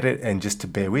going to get it, and just to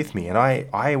bear with me. And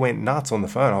I went nuts on the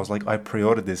phone. I was like, I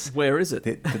pre-ordered this. Where is it?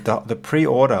 The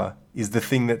pre-order is the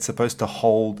thing that's supposed to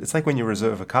hold... It's like when you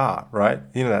reserve a car, right?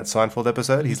 You know that Seinfeld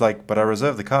episode? He's like, but I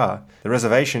reserved the car. The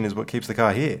reservation is what keeps the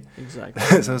car here.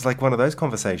 Exactly. So it's like one of those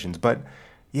conversations. But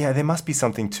yeah, there must be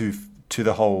something to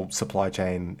the whole supply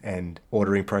chain and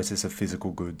ordering process of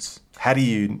physical goods. How do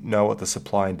you know what the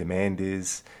supply and demand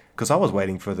is? Because I was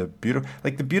waiting for the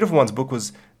Beautiful Ones book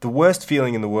was... The worst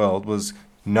feeling in the world was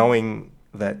knowing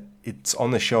that it's on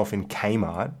the shelf in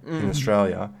Kmart in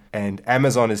Australia, and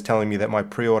Amazon is telling me that my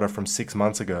pre-order from 6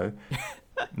 months ago,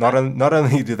 not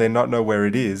only do they not know where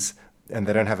it is, and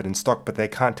they don't have it in stock, but they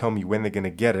can't tell me when they're going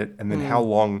to get it, and then how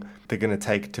long they're going to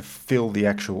take to fill the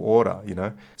actual order,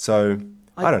 So...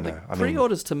 I don't know.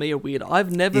 Pre-orders to me are weird.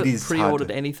 I've never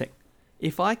pre-ordered anything.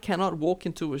 If I cannot walk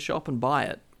into a shop and buy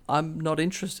it, I'm not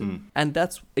interested. And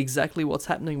that's exactly what's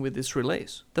happening with this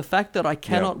release. The fact that I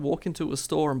cannot walk into a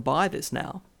store and buy this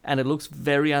now, and it looks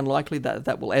very unlikely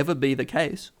that will ever be the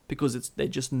case, because they're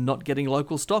just not getting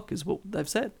local stock, is what they've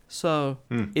said. So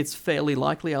it's fairly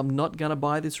likely I'm not going to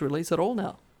buy this release at all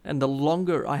now. And the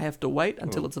longer I have to wait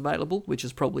until it's available, which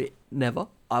is probably never,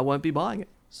 I won't be buying it.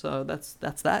 So that's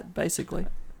that, basically.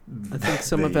 I think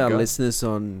some of our listeners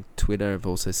on Twitter have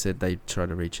also said they tried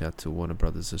to reach out to Warner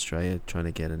Brothers Australia trying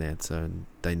to get an answer, and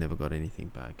they never got anything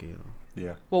back either.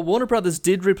 Yeah. Well, Warner Brothers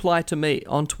did reply to me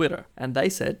on Twitter, and they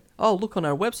said, oh, look on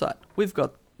our website. We've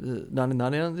got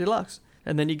 1999 Deluxe.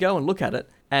 And then you go and look at it,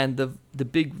 and the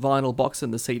big vinyl box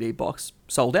and the CD box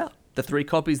sold out. The 3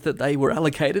 copies that they were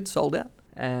allocated sold out.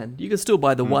 And you can still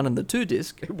buy the 1 and the 2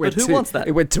 disc, but who wants that?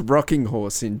 It went to Rocking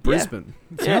Horse in Brisbane.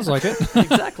 Sounds like it.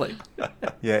 Exactly.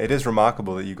 Yeah, it is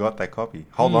remarkable that you got that copy.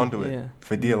 Hold on to it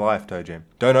for dear life, Toe Jam.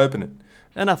 Don't open it.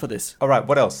 Enough of this. All right,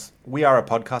 what else? We are a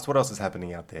podcast. What else is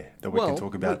happening out there that we can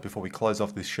talk about before we close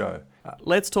off this show?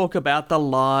 Let's talk about the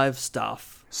live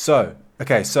stuff. So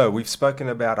we've spoken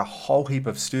about a whole heap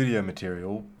of studio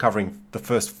material covering the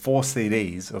first 4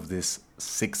 CDs of this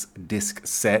 6-disc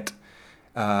set.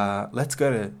 Let's go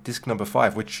to disc number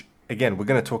 5, which, again, we're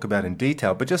going to talk about in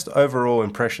detail, but just overall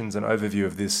impressions and overview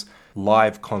of this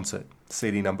live concert,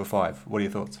 CD number 5. What are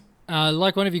your thoughts?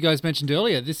 Like one of you guys mentioned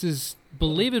earlier, this is,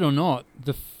 believe it or not,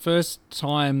 the first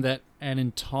time that an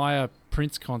entire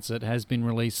Prince concert has been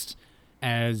released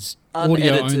as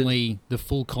audio only, the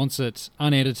full concert,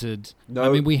 unedited.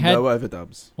 No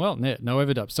overdubs. Well, no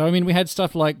overdubs. So, we had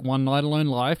stuff like One Night Alone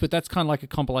Live, but that's kind of like a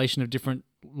compilation of different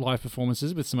live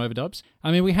performances with some overdubs.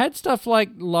 We had stuff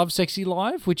like Love Sexy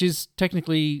Live, which is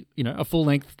technically, a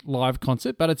full-length live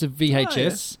concert, but it's a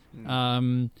VHS.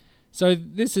 So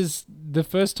this is the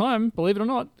first time, believe it or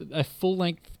not, a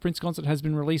full-length Prince concert has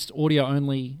been released audio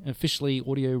only, officially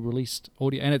audio released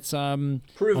audio, and it's obviously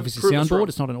soundboard.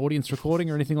 It's not an audience recording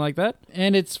or anything like that,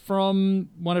 and it's from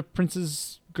one of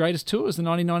Prince's greatest tours, the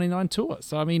 1999 tour.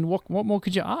 So, I mean, what more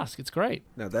could you ask? It's great.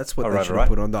 No, that's what they should have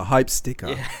put on the hype sticker.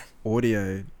 Yeah.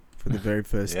 Audio for the very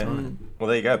first time. Well,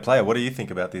 there you go. Player, what do you think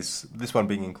about this one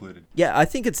being included? Yeah, I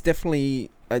think it's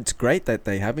great that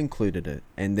they have included it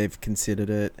and they've considered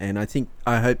it. And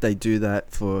I hope they do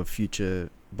that for future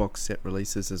box set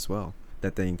releases as well,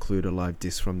 that they include a live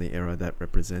disc from the era that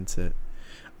represents it.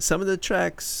 Some of the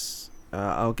tracks,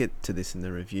 I'll get to this in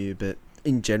the review, but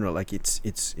in general, like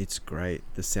it's great.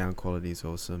 The sound quality is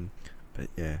awesome. But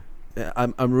yeah,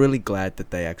 I'm really glad that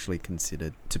they actually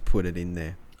considered to put it in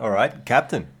there. All right,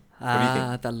 Captain. What do you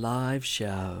think? The live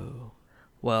show.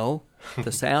 Well,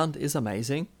 the sound is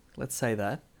amazing. Let's say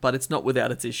that. But it's not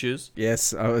without its issues.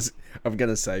 Yes, I'm going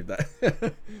to save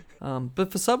that.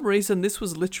 But for some reason, this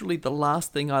was literally the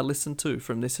last thing I listened to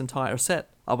from this entire set.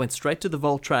 I went straight to the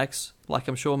Vault tracks, like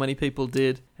I'm sure many people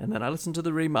did, and then I listened to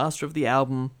the remaster of the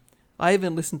album. I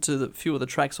even listened to a few of the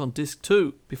tracks on disc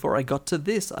 2 before I got to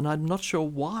this, and I'm not sure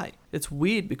why. It's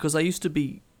weird because I used to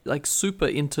be like super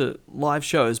into live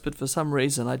shows, but for some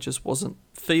reason I just wasn't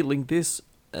feeling this.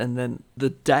 And then the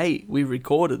day we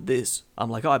recorded this, I'm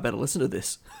like, oh, I better listen to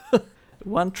this.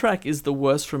 One track is the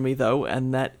worst for me though,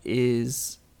 and that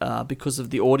is because of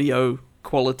the audio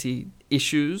quality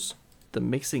issues. The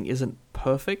mixing isn't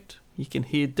perfect. You can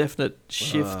hear definite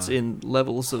shifts in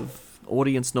levels of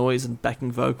audience noise and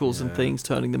backing vocals and things,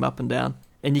 turning them up and down.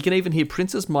 And you can even hear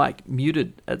Prince's mic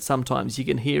muted at sometimes. You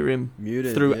can hear him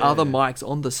through other mics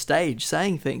on the stage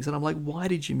saying things. And I'm like, why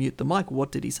did you mute the mic?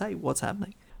 What did he say? What's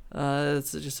happening?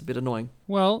 It's just a bit annoying.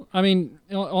 Well, I mean,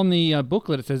 on the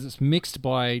booklet it says it's mixed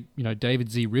by,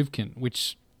 David Z. Rivkin,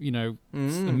 which,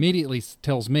 immediately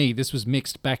tells me this was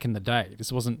mixed back in the day.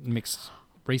 This wasn't mixed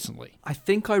recently. I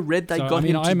think I read they got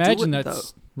him to I imagine do it,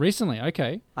 that's though. Recently,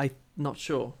 okay. I'm not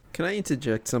sure. Can I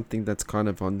interject something that's kind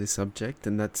of on this subject,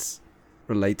 and that's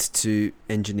relates to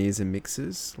engineers and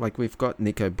mixers? Like, we've got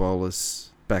Nico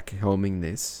Bolas back helming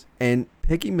this, and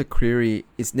Peggy McCreary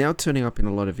is now turning up in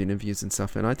a lot of interviews and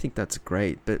stuff, and I think that's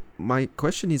great. But my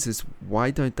question is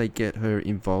why don't they get her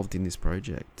involved in this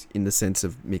project in the sense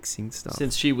of mixing stuff?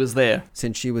 Since she was there.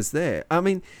 I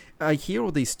mean, I hear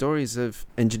all these stories of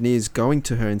engineers going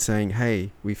to her and saying,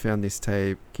 hey, we found this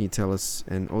tape, can you tell us?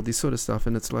 And all this sort of stuff.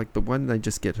 And it's like, but why don't they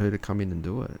just get her to come in and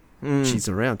do it? She's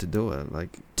around to do it.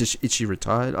 Like, is she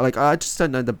retired? Like, I just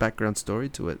don't know the background story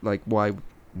to it. Like, why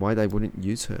they wouldn't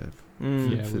use her.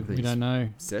 We don't know.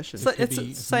 Sessions. So it's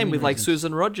the same with like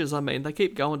Susan Rogers. I mean, they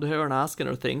keep going to her and asking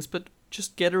her things, but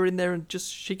just get her in there and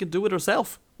she can do it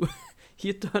herself.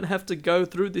 You don't have to go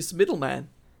through this middleman.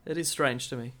 It is strange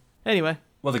to me. Anyway.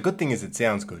 Well, the good thing is it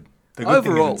sounds good. The good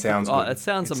thing is it sounds good. It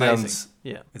sounds amazing.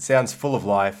 Yeah. It sounds full of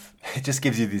life. It just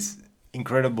gives you this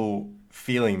incredible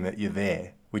feeling that you're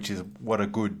there, which is what a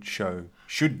good show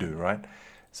should do, right?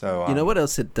 So you know what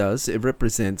else it does? It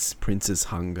represents Prince's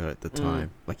hunger at the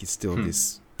time. Like, he's still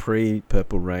this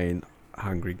pre-Purple Rain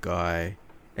hungry guy,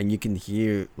 and you can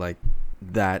hear like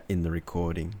that in the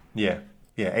recording. Yeah,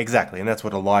 exactly, and that's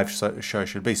what a live show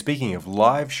should be. Speaking of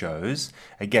live shows,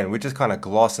 again, we're just kind of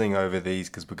glossing over these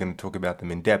because we're going to talk about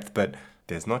them in depth, but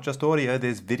there's not just audio,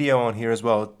 there's video on here as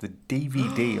well. The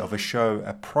DVD of a show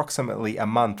approximately a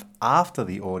month after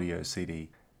the audio CD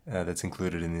that's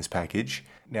included in this package.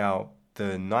 Now, the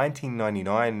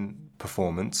 1999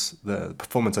 performance, the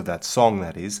performance of that song,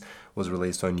 that is, was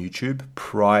released on YouTube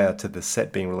prior to the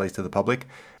set being released to the public.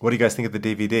 What do you guys think of the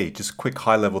DVD? Just quick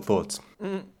high-level thoughts.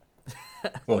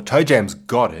 Well, Toe Jam's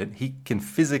got it. He can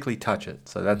physically touch it,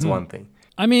 so that's one thing.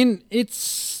 I mean,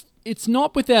 it's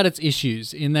not without its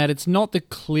issues in that it's not the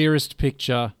clearest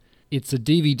picture. It's a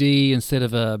DVD instead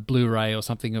of a Blu-ray or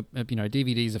something.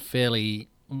 DVD is a fairly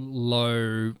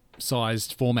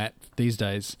low-sized format these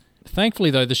days. Thankfully,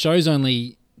 though, the show's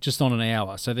only just on an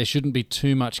hour, so there shouldn't be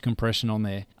too much compression on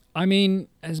there. I mean,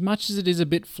 as much as it is a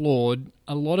bit flawed,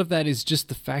 a lot of that is just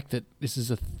the fact that this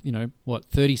is a,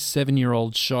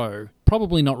 37-year-old show,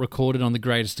 probably not recorded on the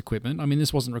greatest equipment. I mean,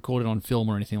 this wasn't recorded on film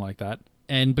or anything like that.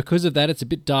 And because of that, it's a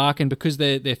bit dark, and because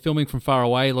they're filming from far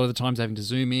away, a lot of the times having to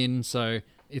zoom in, so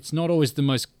it's not always the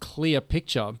most clear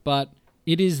picture, but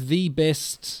it is the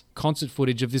best concert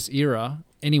footage of this era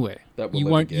anywhere. You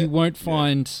won't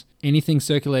find anything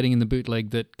circulating in the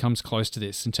bootleg that comes close to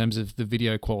this in terms of the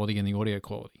video quality and the audio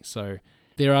quality. So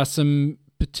there are some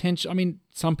potential. I mean,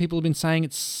 some people have been saying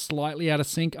it's slightly out of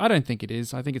sync. I don't think it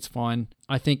is. I think it's fine.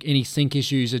 I think any sync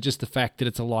issues are just the fact that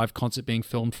it's a live concert being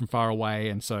filmed from far away,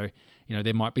 and so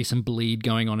there might be some bleed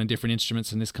going on in different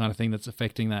instruments and this kind of thing that's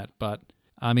affecting that. But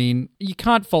I mean, you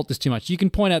can't fault this too much. You can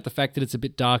point out the fact that it's a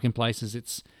bit dark in places.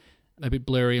 It's a bit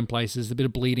blurry in places, a bit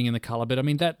of bleeding in the color. But I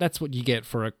mean, that's what you get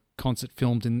for a concert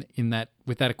filmed in that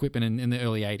with that equipment in the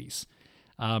early 80s.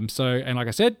 And like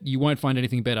I said, you won't find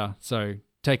anything better. So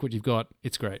take what you've got.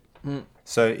 It's great.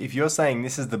 So if you're saying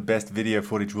this is the best video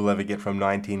footage we'll ever get from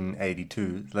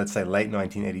 1982, let's say late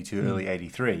 1982, early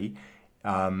 83,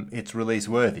 it's release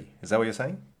worthy. Is that what you're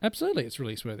saying? Absolutely, it's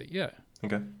release worthy. Yeah.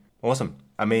 Okay. Awesome.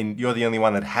 I mean, you're the only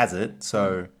one that has it,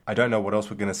 so I don't know what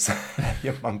else we're going to say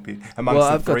amongst I've the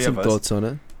got three some of us. thoughts on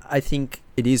it. I think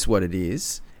it is what it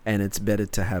is, and it's better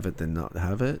to have it than not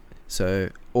have it. So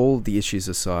all the issues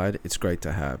aside, it's great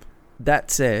to have. That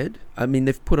said, I mean,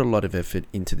 they've put a lot of effort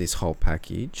into this whole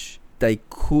package. They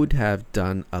could have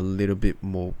done a little bit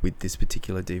more with this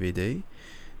particular DVD.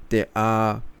 There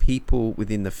are people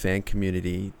within the fan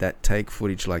community that take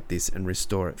footage like this and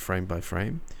restore it frame by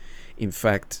frame. In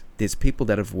fact, there's people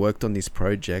that have worked on this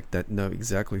project that know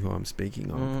exactly who I'm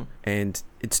speaking of. And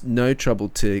it's no trouble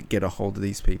to get a hold of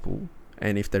these people.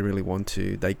 And if they really want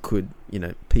to, they could,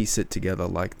 piece it together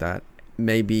like that.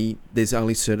 Maybe there's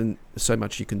only so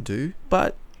much you can do,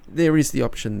 but there is the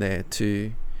option there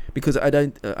to, because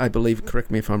I believe,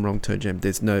 correct me if I'm wrong, Toe Jam,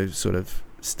 there's no sort of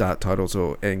start titles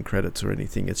or end credits or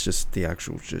anything. It's just the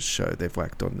actual show they've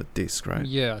whacked on the disc, right?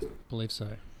 Yeah, I believe so.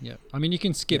 Yeah. I mean, you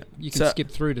can skip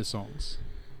skip through the songs.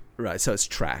 Right, so it's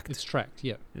tracked. It's tracked,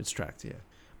 yeah. It's tracked, yeah.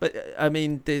 But, I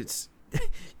mean, there's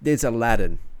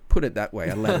Aladdin. Put it that way,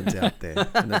 Aladdin's out there,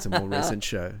 and that's a more recent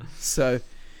show. So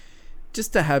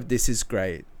just to have this is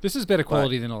great. This is better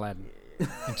quality than Aladdin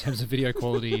in terms of video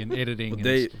quality and editing and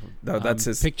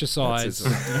picture size.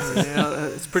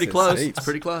 It's pretty close. It's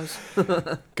pretty close.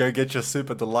 Go get your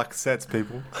super deluxe sets,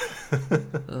 people.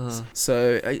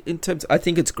 So in terms, I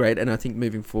think it's great, and I think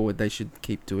moving forward they should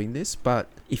keep doing this. But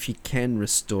if you can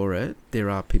restore it, there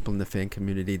are people in the fan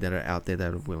community that are out there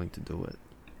that are willing to do it.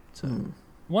 So.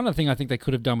 One other thing I think they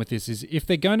could have done with this is if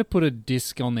they're going to put a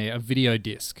disc on there, a video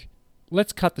disc,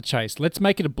 let's cut the chase. Let's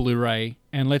make it a Blu-ray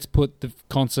and let's put the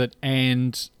concert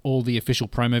and all the official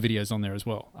promo videos on there as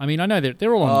well. I mean, I know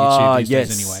they're all on YouTube these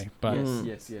days anyway, but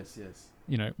yes.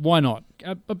 Why not?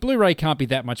 A Blu-ray can't be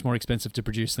that much more expensive to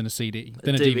produce than a CD,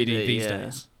 than a DVD these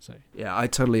days. So. Yeah, I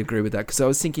totally agree with that, because I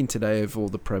was thinking today of all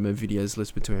the promo videos, Let's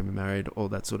Between Me Married, all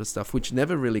that sort of stuff, which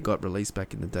never really got released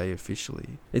back in the day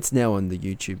officially. It's now on the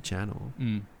YouTube channel.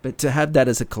 But to have that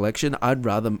as a collection, I'd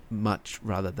much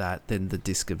rather that than the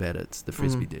disc of edits, the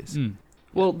Frisbee disc.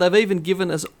 Well, they've even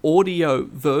given us audio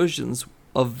versions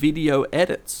of video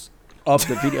edits. Of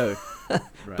the video.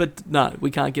 Right. But no,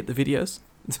 we can't get the videos.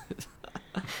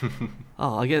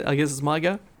 I guess it's my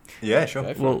go. Yeah,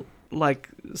 sure. Well, like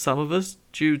some of us,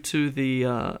 due to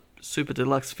the Super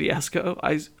Deluxe fiasco,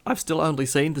 I've still only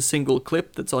seen the single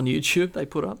clip that's on YouTube they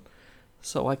put up,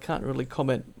 so I can't really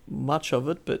comment much of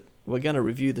it. But we're going to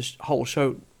review the whole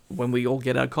show when we all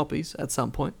get our copies at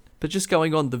some point. But just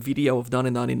going on the video of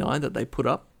 1999 that they put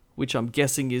up, which I'm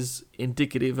guessing is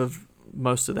indicative of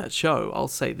most of that show, I'll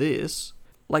say this: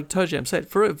 like Toe Jam said,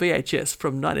 for a VHS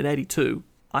from 1982.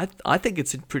 I think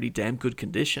it's in pretty damn good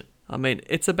condition. I mean,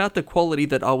 it's about the quality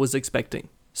that I was expecting.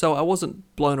 So I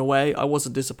wasn't blown away. I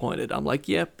wasn't disappointed. I'm like,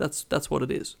 yeah, that's what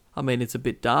it is. I mean, it's a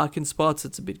bit dark in spots.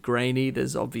 It's a bit grainy.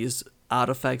 There's obvious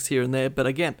artifacts here and there. But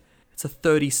again, it's a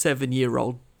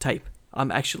 37-year-old tape.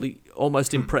 I'm actually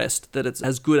almost impressed that it's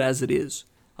as good as it is.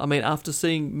 I mean, after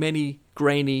seeing many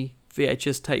grainy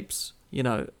VHS tapes,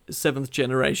 7th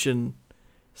generation,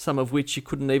 some of which you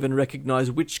couldn't even recognize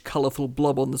which colourful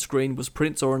blob on the screen was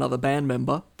Prince or another band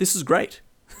member. This is great.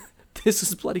 This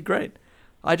is bloody great.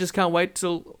 I just can't wait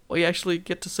till we actually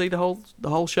get to see the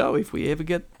whole show, if we ever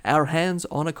get our hands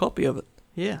on a copy of it.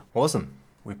 Yeah. Awesome.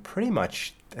 We're pretty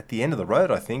much at the end of the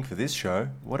road, I think, for this show.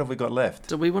 What have we got left?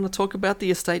 Do we want to talk about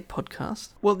the Estate podcast?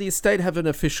 Well, the Estate have an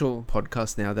official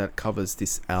podcast now that covers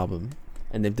this album,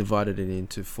 and they've divided it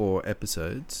into 4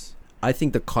 episodes. I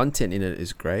think the content in it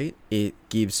is great. It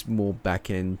gives more back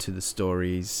end to the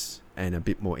stories and a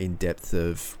bit more in depth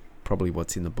of probably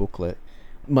what's in the booklet.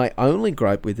 My only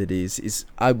gripe with it is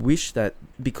I wish that,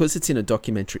 because it's in a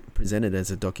documentary, presented as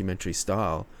a documentary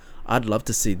style, I'd love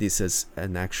to see this as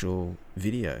an actual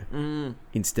video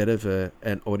instead of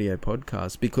an audio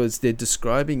podcast, because they're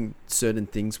describing certain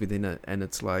things within it, and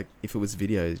it's like, if it was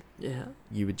video,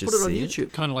 you would just put it see on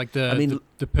YouTube. Kind of like the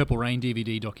Purple Rain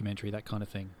DVD documentary, that kind of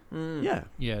thing. Yeah,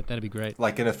 that'd be great.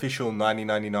 Like an official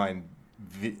 1999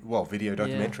 video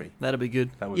documentary. Yeah, that'd be good.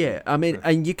 I mean,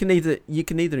 and you can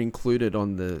either include it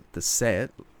on the set,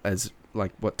 as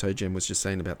like what Toe Jam was just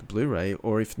saying about the Blu-ray,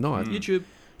 or if not, YouTube.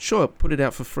 Sure, put it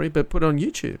out for free, but put it on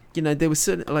YouTube. There was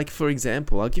certain, like, for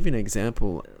example, I'll give you an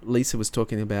example. Lisa was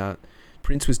talking about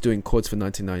Prince was doing chords for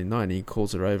 1999, and he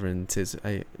calls her over and says,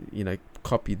 hey,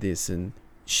 copy this, and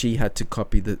she had to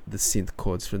copy the synth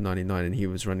chords for 99 and he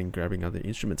was grabbing other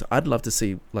instruments. I'd love to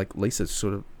see like Lisa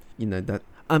sort of, that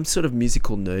I'm sort of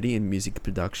musical nerdy and music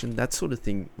production, that sort of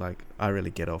thing, like I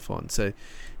really get off on. So,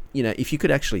 if you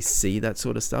could actually see that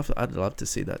sort of stuff, I'd love to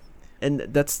see that. And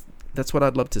that's what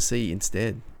I'd love to see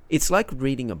instead. It's like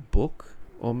reading a book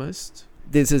almost.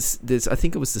 There's I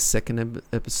think it was the second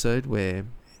episode where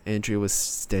Andrea was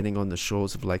standing on the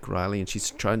shores of Lake Riley and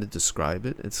she's trying to describe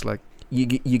it. It's like you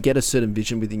get a certain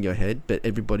vision within your head, but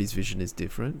everybody's vision is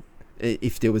different.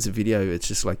 If there was a video, it's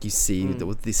just like you see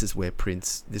this is where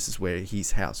this is where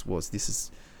his house was, this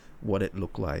is what it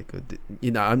looked like. Or,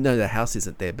 I know the house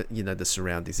isn't there, but the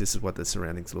surroundings, this is what the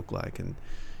surroundings look like. And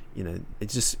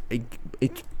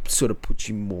it sort of puts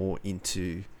you more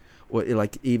into, or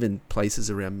like even places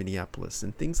around Minneapolis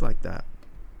and things like that.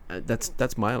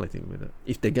 That's my only thing with it.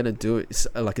 If they're gonna do it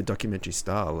like a documentary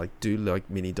style, like do like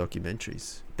mini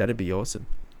documentaries, that'd be awesome.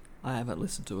 I haven't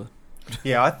listened to it.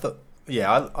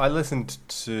 I listened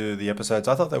to the episodes.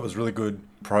 I thought that was really good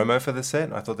promo for the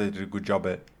set. I thought they did a good job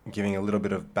at giving a little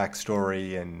bit of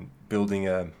backstory and building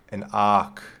an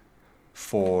arc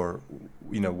for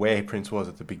where Prince was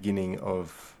at the beginning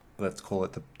of, let's call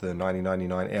it the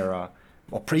 1999 era,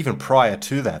 or even prior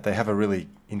to that. They have a really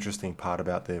interesting part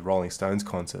about the Rolling Stones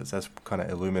concerts. That's kind of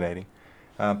illuminating.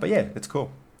 But yeah, it's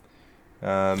cool.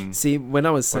 See, when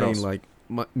I was saying like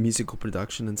musical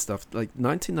production and stuff, like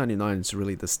 1999 is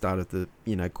really the start of the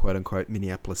quote unquote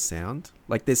Minneapolis sound.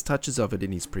 Like there's touches of it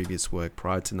in his previous work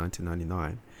prior to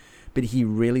 1999, but he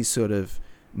really sort of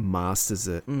masters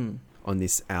it on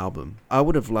this album. I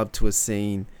would have loved to have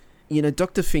seen,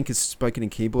 Dr. Fink has spoken in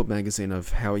Keyboard Magazine of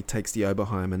how he takes the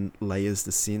Oberheim and layers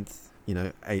the synth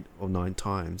 8 or 9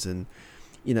 times, and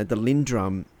the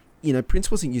Lindrum, Prince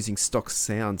wasn't using stock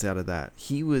sounds out of that.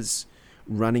 He was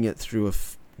running it through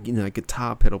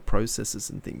guitar pedal processes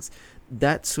and things.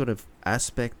 That sort of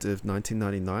aspect of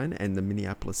 1999 and the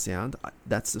Minneapolis sound,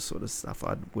 that's the sort of stuff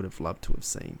I would have loved to have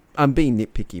seen. I'm being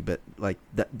nitpicky, but like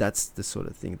that's the sort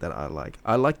of thing that I like.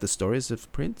 I like the stories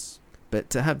of Prince, but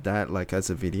to have that like as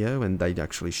a video and they'd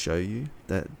actually show you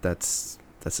that's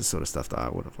the sort of stuff that I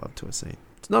would have loved to have seen.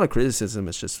 It's not a criticism,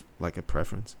 it's just like a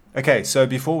preference. Okay, so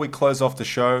before we close off the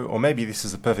show, or maybe this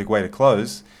is a perfect way to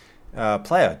close,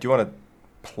 Player, do you want to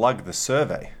plug the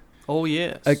survey? Oh,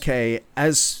 yes. Okay,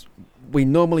 as we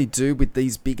normally do with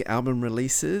these big album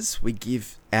releases, we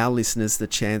give our listeners the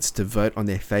chance to vote on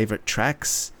their favourite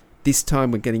tracks. This time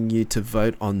we're getting you to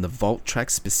vote on the Vault track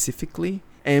specifically,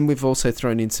 and we've also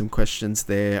thrown in some questions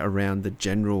there around the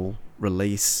general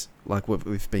release, like what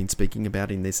we've been speaking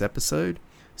about in this episode.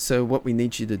 So what we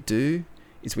need you to do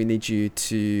is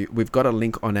we've got a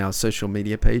link on our social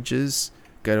media pages.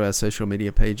 Go to our social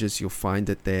media pages, you'll find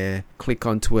it there. Click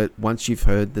onto it. Once you've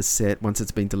heard the set, once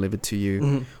it's been delivered to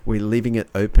you, we're leaving it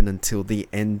open until the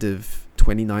end of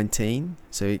 2019.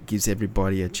 So it gives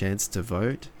everybody a chance to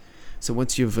vote. So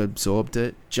once you've absorbed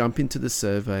it, jump into the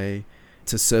survey.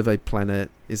 To Survey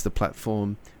Planet is the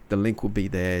platform. The link will be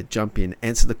there. Jump in,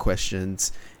 answer the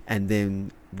questions, and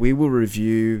then we will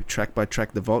review track by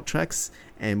track the Vault tracks,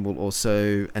 and we'll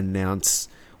also announce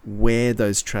where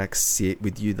those tracks sit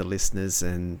with you, the listeners,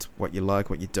 and what you like,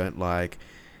 what you don't like.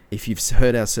 If you've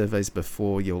heard our surveys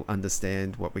before, you'll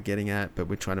understand what we're getting at, but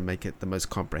we're trying to make it the most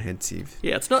comprehensive.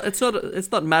 Yeah, it's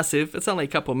not massive. It's only a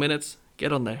couple of minutes.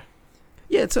 Get on there.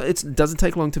 Yeah, it doesn't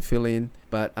take long to fill in,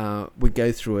 but we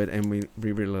go through it, and we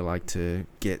really like to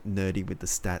get nerdy with the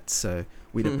stats. So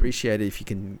we'd appreciate it if you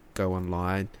can go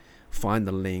online, find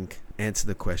the link, answer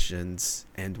the questions,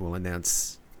 and we'll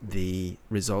announce the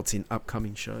results in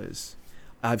upcoming shows.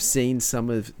 I've seen some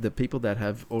of the people that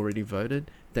have already voted.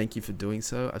 Thank you for doing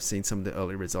so. I've seen some of the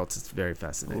early results. It's very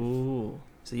fascinating. Ooh,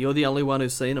 so you're the only one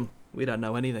who's seen them. We don't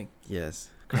know anything.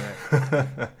 Yes.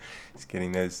 Correct. He's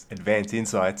getting those advanced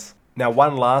insights. Now,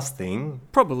 one last thing.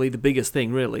 Probably the biggest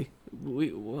thing, really.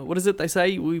 What is it they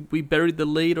say? We buried the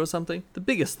lead or something? The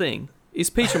biggest thing is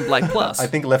Peach and Black Plus. I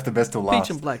think left the best till last. Peach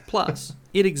and Black Plus.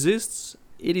 It exists.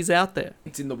 It is out there.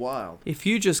 It's in the wild. If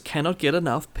you just cannot get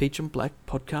enough Peach and Black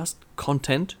podcast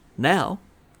content now,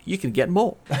 you can get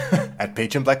more. At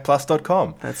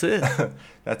peachandblackplus.com. That's it.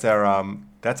 That's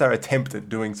our attempt at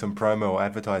doing some promo or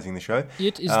advertising the show.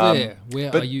 It is there.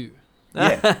 Where are you?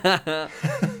 Yeah.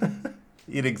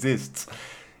 It exists.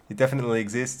 It definitely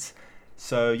exists.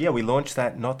 So yeah, we launched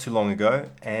that not too long ago,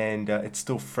 and it's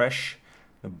still fresh.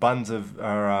 The buns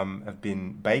have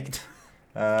been baked.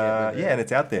 And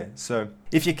it's out there. So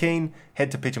if you're keen, head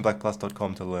to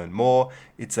peachandblackplus.com to learn more.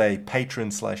 It's a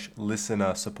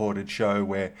patron/listener supported show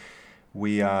where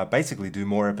we basically do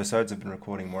more episodes. I've been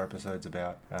recording more episodes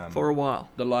about for a while.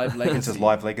 The live legacy. Prince's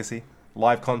live legacy,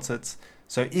 live concerts.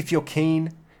 So if you're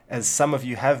keen, as some of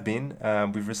you have been,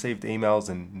 we've received emails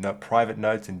and private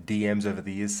notes and DMs over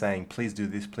the years saying, please do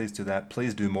this, please do that,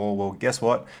 please do more. Well, guess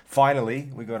what? Finally,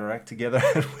 we got our act together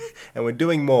and we're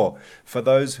doing more for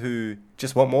those who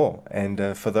just want more.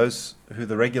 And for those who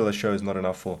the regular show is not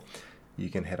enough for, you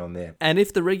can head on there. And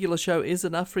if the regular show is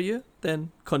enough for you,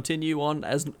 then continue on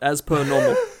as per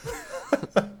normal.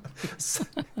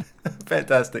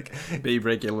 Fantastic. Be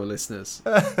regular listeners.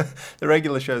 The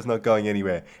regular show is not going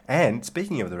anywhere. And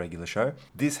speaking of the regular show,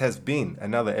 this has been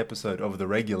another episode of the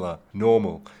regular,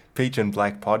 normal Peach and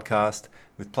Black podcast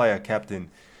with player captain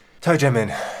Toe Jam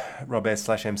and Rob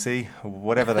S/MC,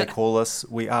 whatever they call us.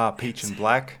 We are Peach and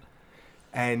Black.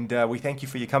 And we thank you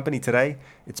for your company today.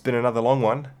 It's been another long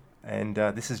one. And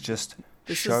this is just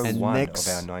show one of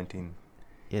our 19.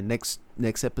 Yeah, next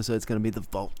episode's going to be the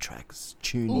Vault tracks.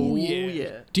 Tune in. Oh,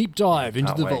 yeah. Deep dive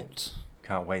into the vault.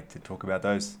 Can't wait to talk about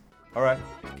those. All right,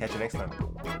 catch you next time.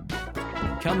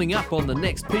 Coming up on the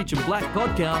next Peach and Black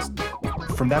podcast.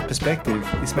 From that perspective,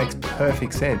 this makes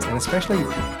perfect sense. And especially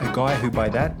a guy who by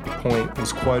that point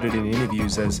was quoted in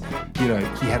interviews as, you know,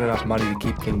 he had enough money to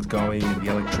keep things going and the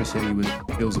electricity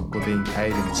bills were being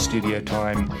paid and the studio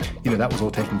time, you know, that was all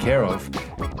taken care of.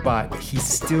 But he's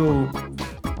still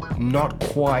not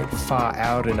quite far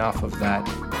out enough of that,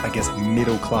 I guess,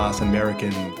 middle-class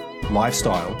American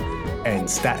lifestyle and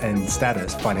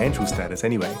status, financial status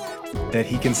anyway, that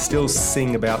he can still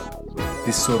sing about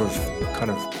this sort of kind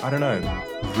of, I don't know,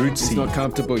 rootsy. He's not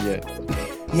comfortable yet.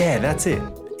 Yeah, that's it.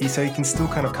 So he can still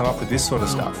kind of come up with this sort of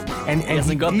stuff. And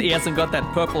he hasn't got that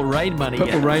Purple Rain money yet.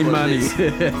 Purple Rain money.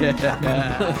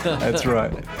 That's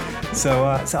right. So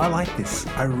I like this.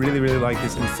 I really, really like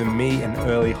this. And for me, an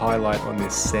early highlight on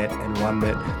this set, and one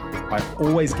that I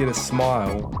always get a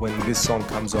smile when this song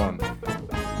comes on.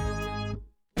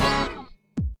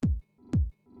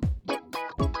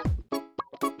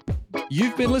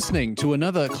 You've been listening to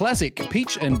another classic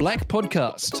Peach and Black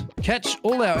podcast. Catch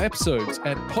all our episodes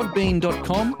at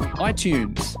podbean.com,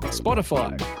 iTunes,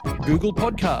 Spotify, Google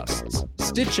Podcasts,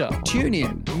 Stitcher,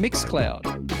 TuneIn, Mixcloud,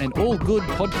 and all good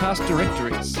podcast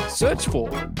directories. Search for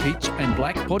Peach and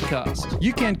Black Podcast.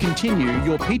 You can continue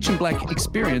your Peach and Black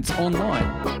experience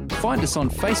online. Find us on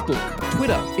Facebook,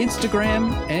 Twitter,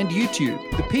 Instagram, and YouTube.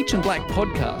 The Peach and Black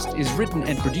Podcast is written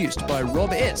and produced by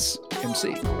Rob S.,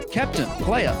 MC, Captain,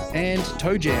 Player, and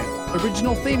Toe Jam.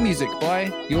 Original theme music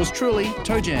by yours truly,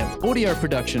 Toe Jam. Audio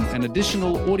production and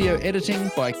additional audio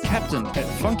editing by Captain at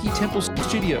Funky Temple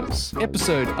Studios.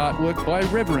 Episode artwork by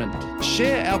Reverend.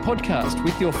 Share our podcast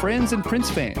with your friends and Prince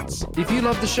fans. If you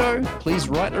love the show, please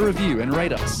write a review and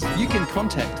rate us. You can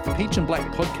contact the Peach and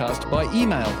Black Podcast by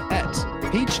email at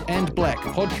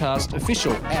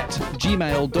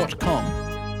peachandblackpodcastofficial@gmail.com.